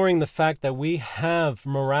ignoring the fact that we have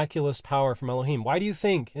miraculous power from Elohim. Why do you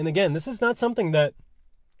think? And again, this is not something that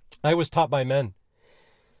I was taught by men.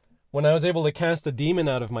 When I was able to cast a demon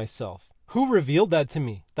out of myself, who revealed that to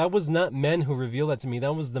me? That was not men who revealed that to me.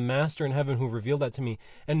 That was the Master in heaven who revealed that to me.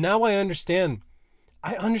 And now I understand.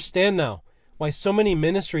 I understand now why so many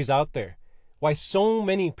ministries out there, why so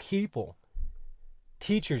many people,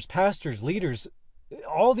 teachers, pastors, leaders,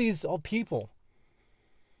 all people,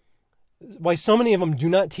 why so many of them do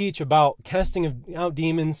not teach about casting out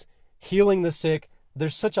demons, healing the sick.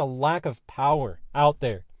 There's such a lack of power out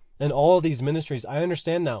there in all of these ministries. I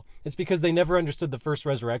understand now. It's because they never understood the first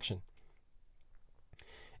resurrection.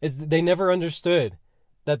 They never understood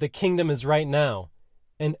that the kingdom is right now,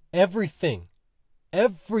 and everything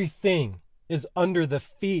is under the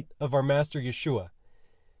feet of our Master Yeshua,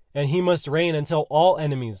 and he must reign until all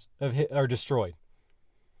enemies are destroyed.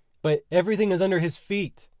 But everything is under his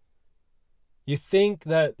feet. You think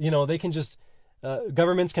that, they can just,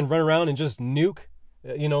 governments can run around and just nuke,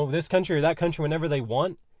 this country or that country whenever they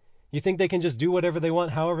want? You think they can just do whatever they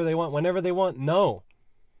want, however they want, whenever they want? No.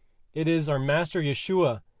 It is our Master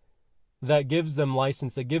Yeshua that gives them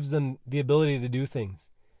license, that gives them the ability to do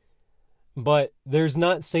things. But there's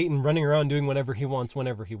not Satan running around doing whatever he wants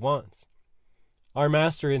whenever he wants. Our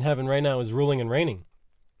Master in heaven right now is ruling and reigning.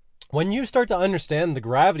 When you start to understand the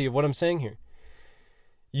gravity of what I'm saying here,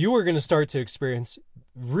 you are going to start to experience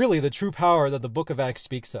really the true power that the book of Acts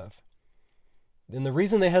speaks of. And the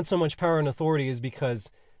reason they had so much power and authority is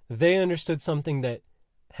because they understood something that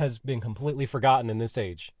has been completely forgotten in this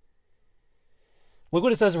age. Look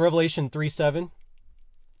what it says in Revelation 3:7.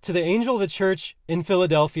 To the angel of the church in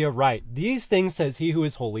Philadelphia write, these things says he who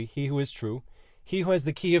is holy, he who is true, he who has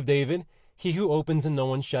the key of David, he who opens and no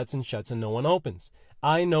one shuts, and shuts and no one opens.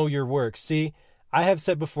 I know your works. See, I have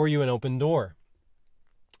set before you an open door,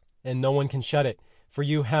 and no one can shut it. For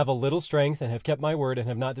you have a little strength, and have kept my word, and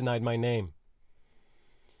have not denied my name.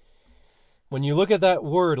 When you look at that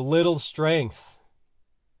word, little strength,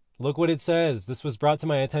 look what it says. This was brought to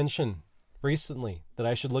my attention recently, that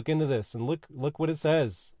I should look into this, and look what it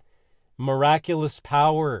says. Miraculous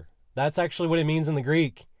power. That's actually what it means in the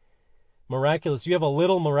Greek. Miraculous. You have a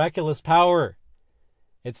little miraculous power.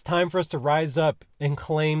 It's time for us to rise up and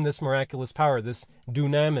claim this miraculous power, this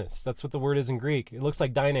dunamis. That's what the word is in Greek. It looks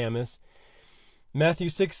like dynamis. Matthew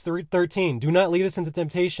 6:13. Do not lead us into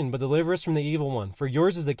temptation, but deliver us from the evil one. For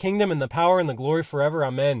yours is the kingdom and the power and the glory forever.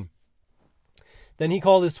 Amen. Then he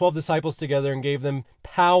called his 12 disciples together and gave them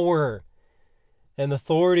power and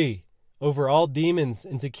authority over all demons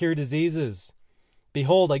and to cure diseases.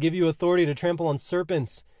 Behold, I give you authority to trample on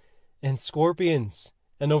serpents and scorpions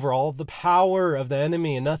and over all the power of the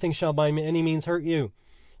enemy, and nothing shall by any means hurt you.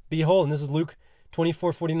 Behold, and this is Luke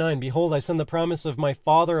 24:49. Behold, I send the promise of my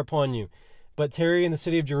Father upon you, but tarry in the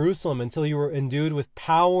city of Jerusalem until you are endued with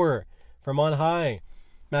power from on high.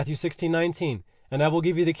 Matthew 16:19. And I will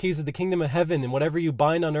give you the keys of the kingdom of heaven, and whatever you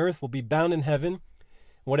bind on earth will be bound in heaven.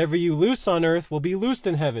 Whatever you loose on earth will be loosed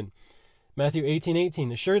in heaven. Matthew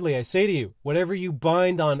 18:18. Assuredly, I say to you, whatever you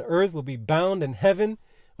bind on earth will be bound in heaven.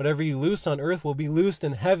 Whatever you loose on earth will be loosed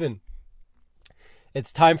in heaven.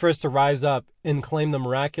 It's time for us to rise up and claim the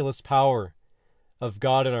miraculous power of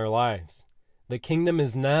God in our lives. The kingdom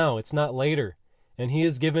is now. It's not later. And he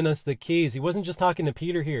has given us the keys. He wasn't just talking to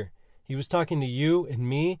Peter here. He was talking to you and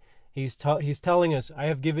me. He's telling us, I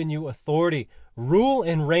have given you authority. Rule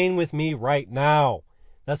and reign with me right now.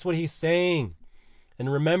 That's what he's saying.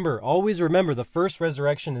 And remember, always remember, the first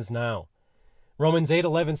resurrection is now. Romans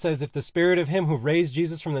 8:11 says, if the spirit of him who raised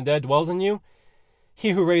Jesus from the dead dwells in you, he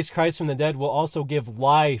who raised Christ from the dead will also give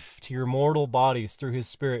life to your mortal bodies through his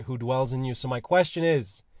spirit who dwells in you. So my question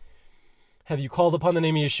is, have you called upon the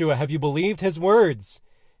name of Yeshua? Have you believed his words?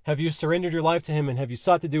 Have you surrendered your life to him, and have you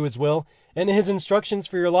sought to do his will and his instructions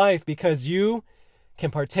for your life? Because you can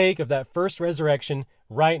partake of that first resurrection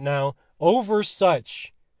right now over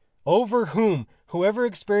whom whoever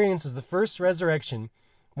experiences the first resurrection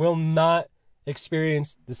will not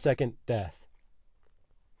experience the second death.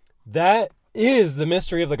 That is the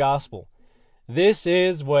mystery of the gospel. This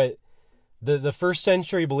is what the first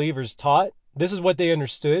century believers taught. This is what they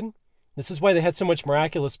understood. This is why they had so much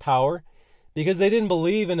miraculous power, because they didn't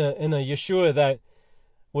believe in a Yeshua that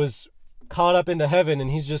was caught up into heaven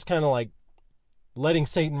and he's just kind of like letting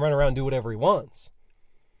Satan run around and do whatever he wants.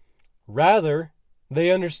 Rather, they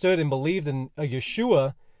understood and believed in a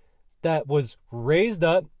Yeshua that was raised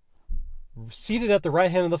up, seated at the right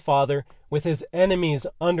hand of the Father, with his enemies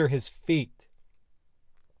under his feet.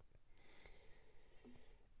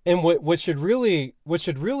 And what should really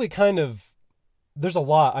kind of, there's a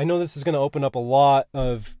lot. I know this is going to open up a lot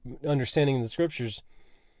of understanding in the scriptures,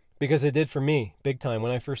 because it did for me big time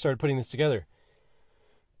when I first started putting this together.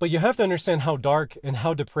 But you have to understand how dark and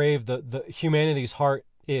how depraved the humanity's heart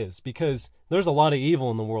is, because there's a lot of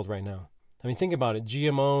evil in the world right now. I mean, think about it.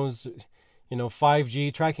 GMOs,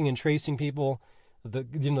 5G, tracking and tracing people, the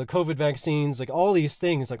COVID vaccines, like all these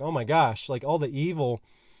things, like, oh my gosh, like all the evil,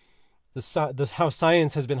 how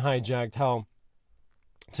science has been hijacked, how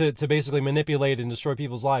to basically manipulate and destroy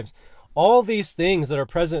people's lives. All these things that are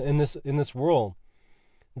present in this world,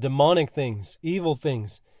 demonic things, evil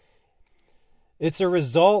things, it's a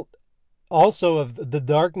result also of the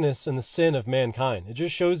darkness and the sin of mankind. It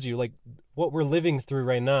just shows you like what we're living through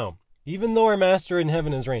right now. Even though our master in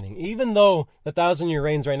heaven is reigning, even though the 1,000-year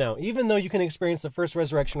reigns right now, even though you can experience the first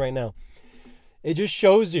resurrection right now, it just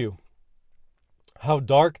shows you how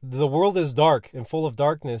dark the world is, dark and full of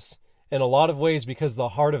darkness in a lot of ways, because the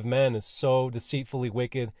heart of man is so deceitfully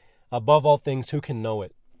wicked. Above all things, who can know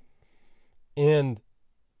it? And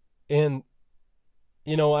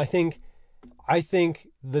I think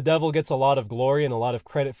the devil gets a lot of glory and a lot of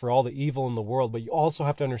credit for all the evil in the world, but you also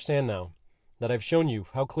have to understand now that I've shown you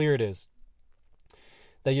how clear it is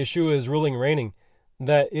that Yeshua is ruling and reigning,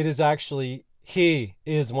 that it is actually, he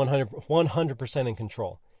is 100% in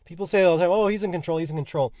control. People say all the time, oh, he's in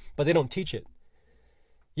control, but they don't teach it.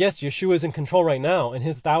 Yes, Yeshua is in control right now, and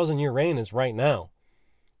his 1,000-year reign is right now.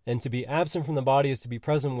 And to be absent from the body is to be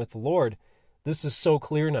present with the Lord. This is so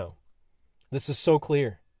clear now. This is so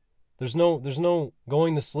clear. There's no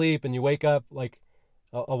going to sleep and you wake up like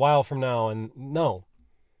a while from now and no.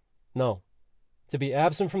 To be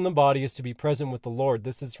absent from the body is to be present with the Lord.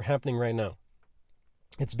 This is happening right now.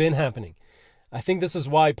 It's been happening. I think this is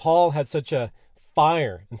why Paul had such a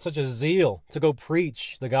fire and such a zeal to go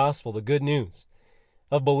preach the gospel, the good news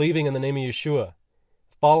of believing in the name of Yeshua,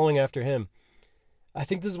 following after him. I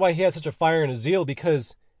think this is why he had such a fire and a zeal,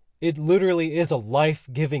 because it literally is a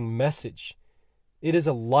life-giving message.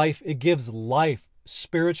 It gives life,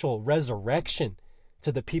 spiritual resurrection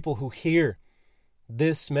to the people who hear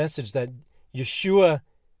this message that Yeshua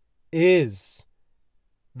is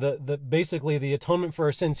basically the atonement for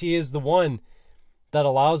our sins. He is the one that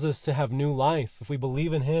allows us to have new life if we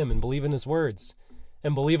believe in him and believe in his words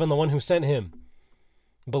and believe on the one who sent him.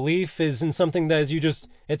 Belief is in something that is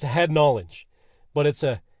it's a head knowledge, but it's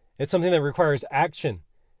something that requires action,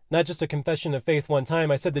 not just a confession of faith one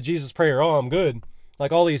time. I said the Jesus prayer, oh, I'm good,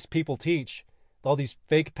 like all these people teach, all these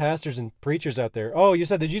fake pastors and preachers out there. Oh, you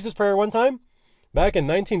said the Jesus prayer one time? Back in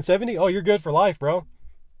 1970? Oh, you're good for life, bro.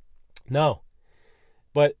 No.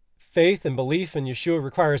 But faith and belief in Yeshua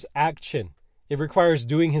requires action. It requires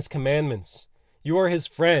doing his commandments. You are his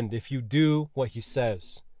friend if you do what he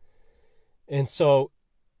says. And so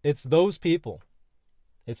it's those people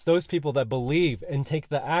that believe and take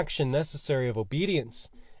the action necessary of obedience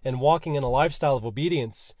and walking in a lifestyle of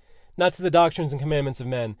obedience, not to the doctrines and commandments of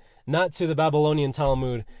men, not to the Babylonian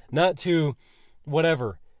Talmud, not to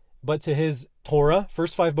whatever, but to his Torah,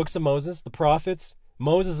 first 5 books of Moses, the prophets,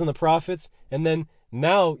 Moses and the prophets, and then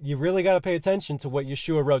now you really got to pay attention to what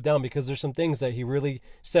Yeshua wrote down, because there's some things that he really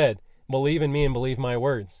said, believe in me and believe my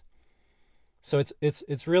words. So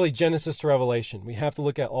it's really Genesis to Revelation. We have to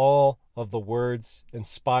look at all of the words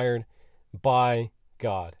inspired by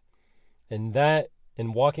God. And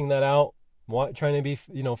walking that out, trying to be,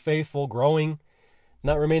 faithful, growing,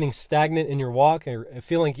 not remaining stagnant in your walk, or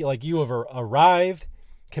feeling like you have arrived,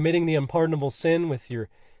 committing the unpardonable sin with your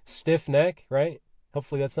stiff neck, right?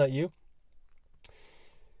 Hopefully that's not you.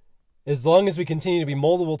 as long as we continue to be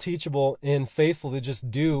moldable, teachable, and faithful to just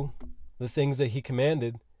do the things that he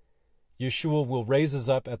commanded, Yeshua will raise us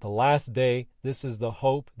up at the last day. This is the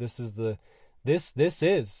hope. This is the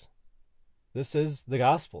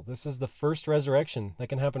gospel. This is the first resurrection that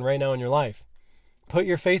can happen right now in your life. Put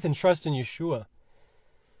your faith and trust in Yeshua,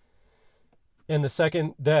 and the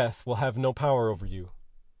second death will have no power over you.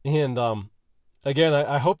 And again,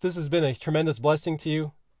 I hope this has been a tremendous blessing to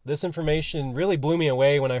you. This information really blew me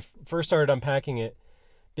away when I first started unpacking it,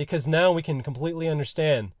 because now we can completely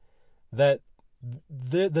understand that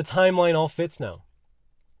the timeline all fits now.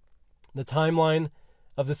 The timeline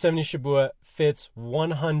of the 70 Shabua fits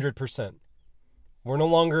 100%. We're no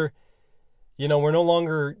longer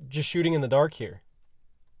just shooting in the dark here.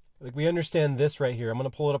 Like, we understand this right here. I'm going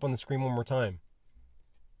to pull it up on the screen one more time.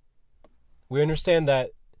 We understand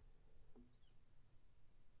that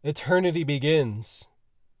eternity begins,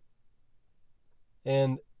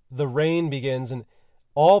 and the reign begins, and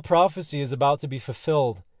all prophecy is about to be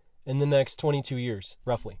fulfilled in the next 22 years,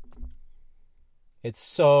 roughly. It's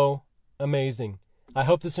so amazing. I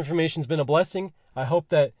hope this information's been a blessing. I hope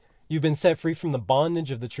that you've been set free from the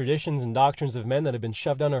bondage of the traditions and doctrines of men that have been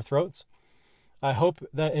shoved down our throats. I hope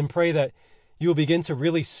that and pray that you will begin to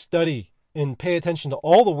really study and pay attention to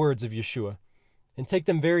all the words of Yeshua and take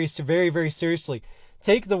them very, very, very seriously.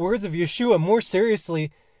 Take the words of Yeshua more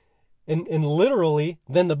seriously and literally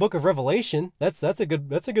than the book of Revelation. That's a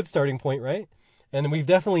good starting point, right? And we've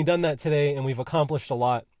definitely done that today, and we've accomplished a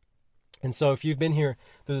lot. And so if you've been here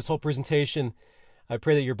through this whole presentation, I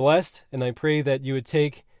pray that you're blessed, and I pray that you would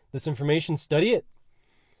take this information, study it,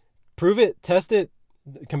 prove it, test it,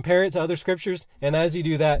 compare it to other scriptures, and as you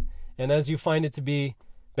do that, and as you find it to be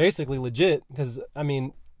basically legit, because, I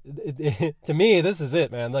mean, to me, this is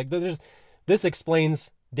it, man. Like, this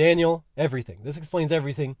explains Daniel, everything. This explains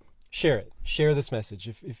everything. Share it. Share this message.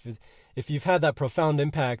 If you've had that profound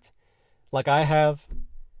impact, like I have,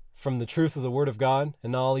 from the truth of the Word of God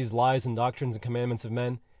and all these lies and doctrines and commandments of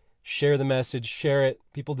men, share the message. Share it.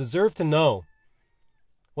 People deserve to know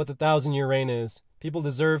what the 1,000-year reign is. People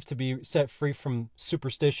deserve to be set free from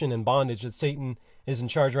superstition and bondage that Satan is in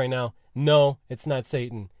charge right now. No, it's not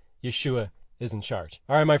Satan. Yeshua is in charge.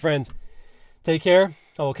 All right, my friends, take care.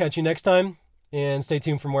 I will catch you next time, and stay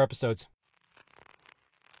tuned for more episodes.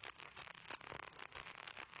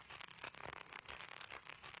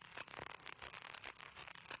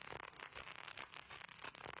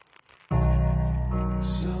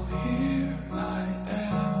 So here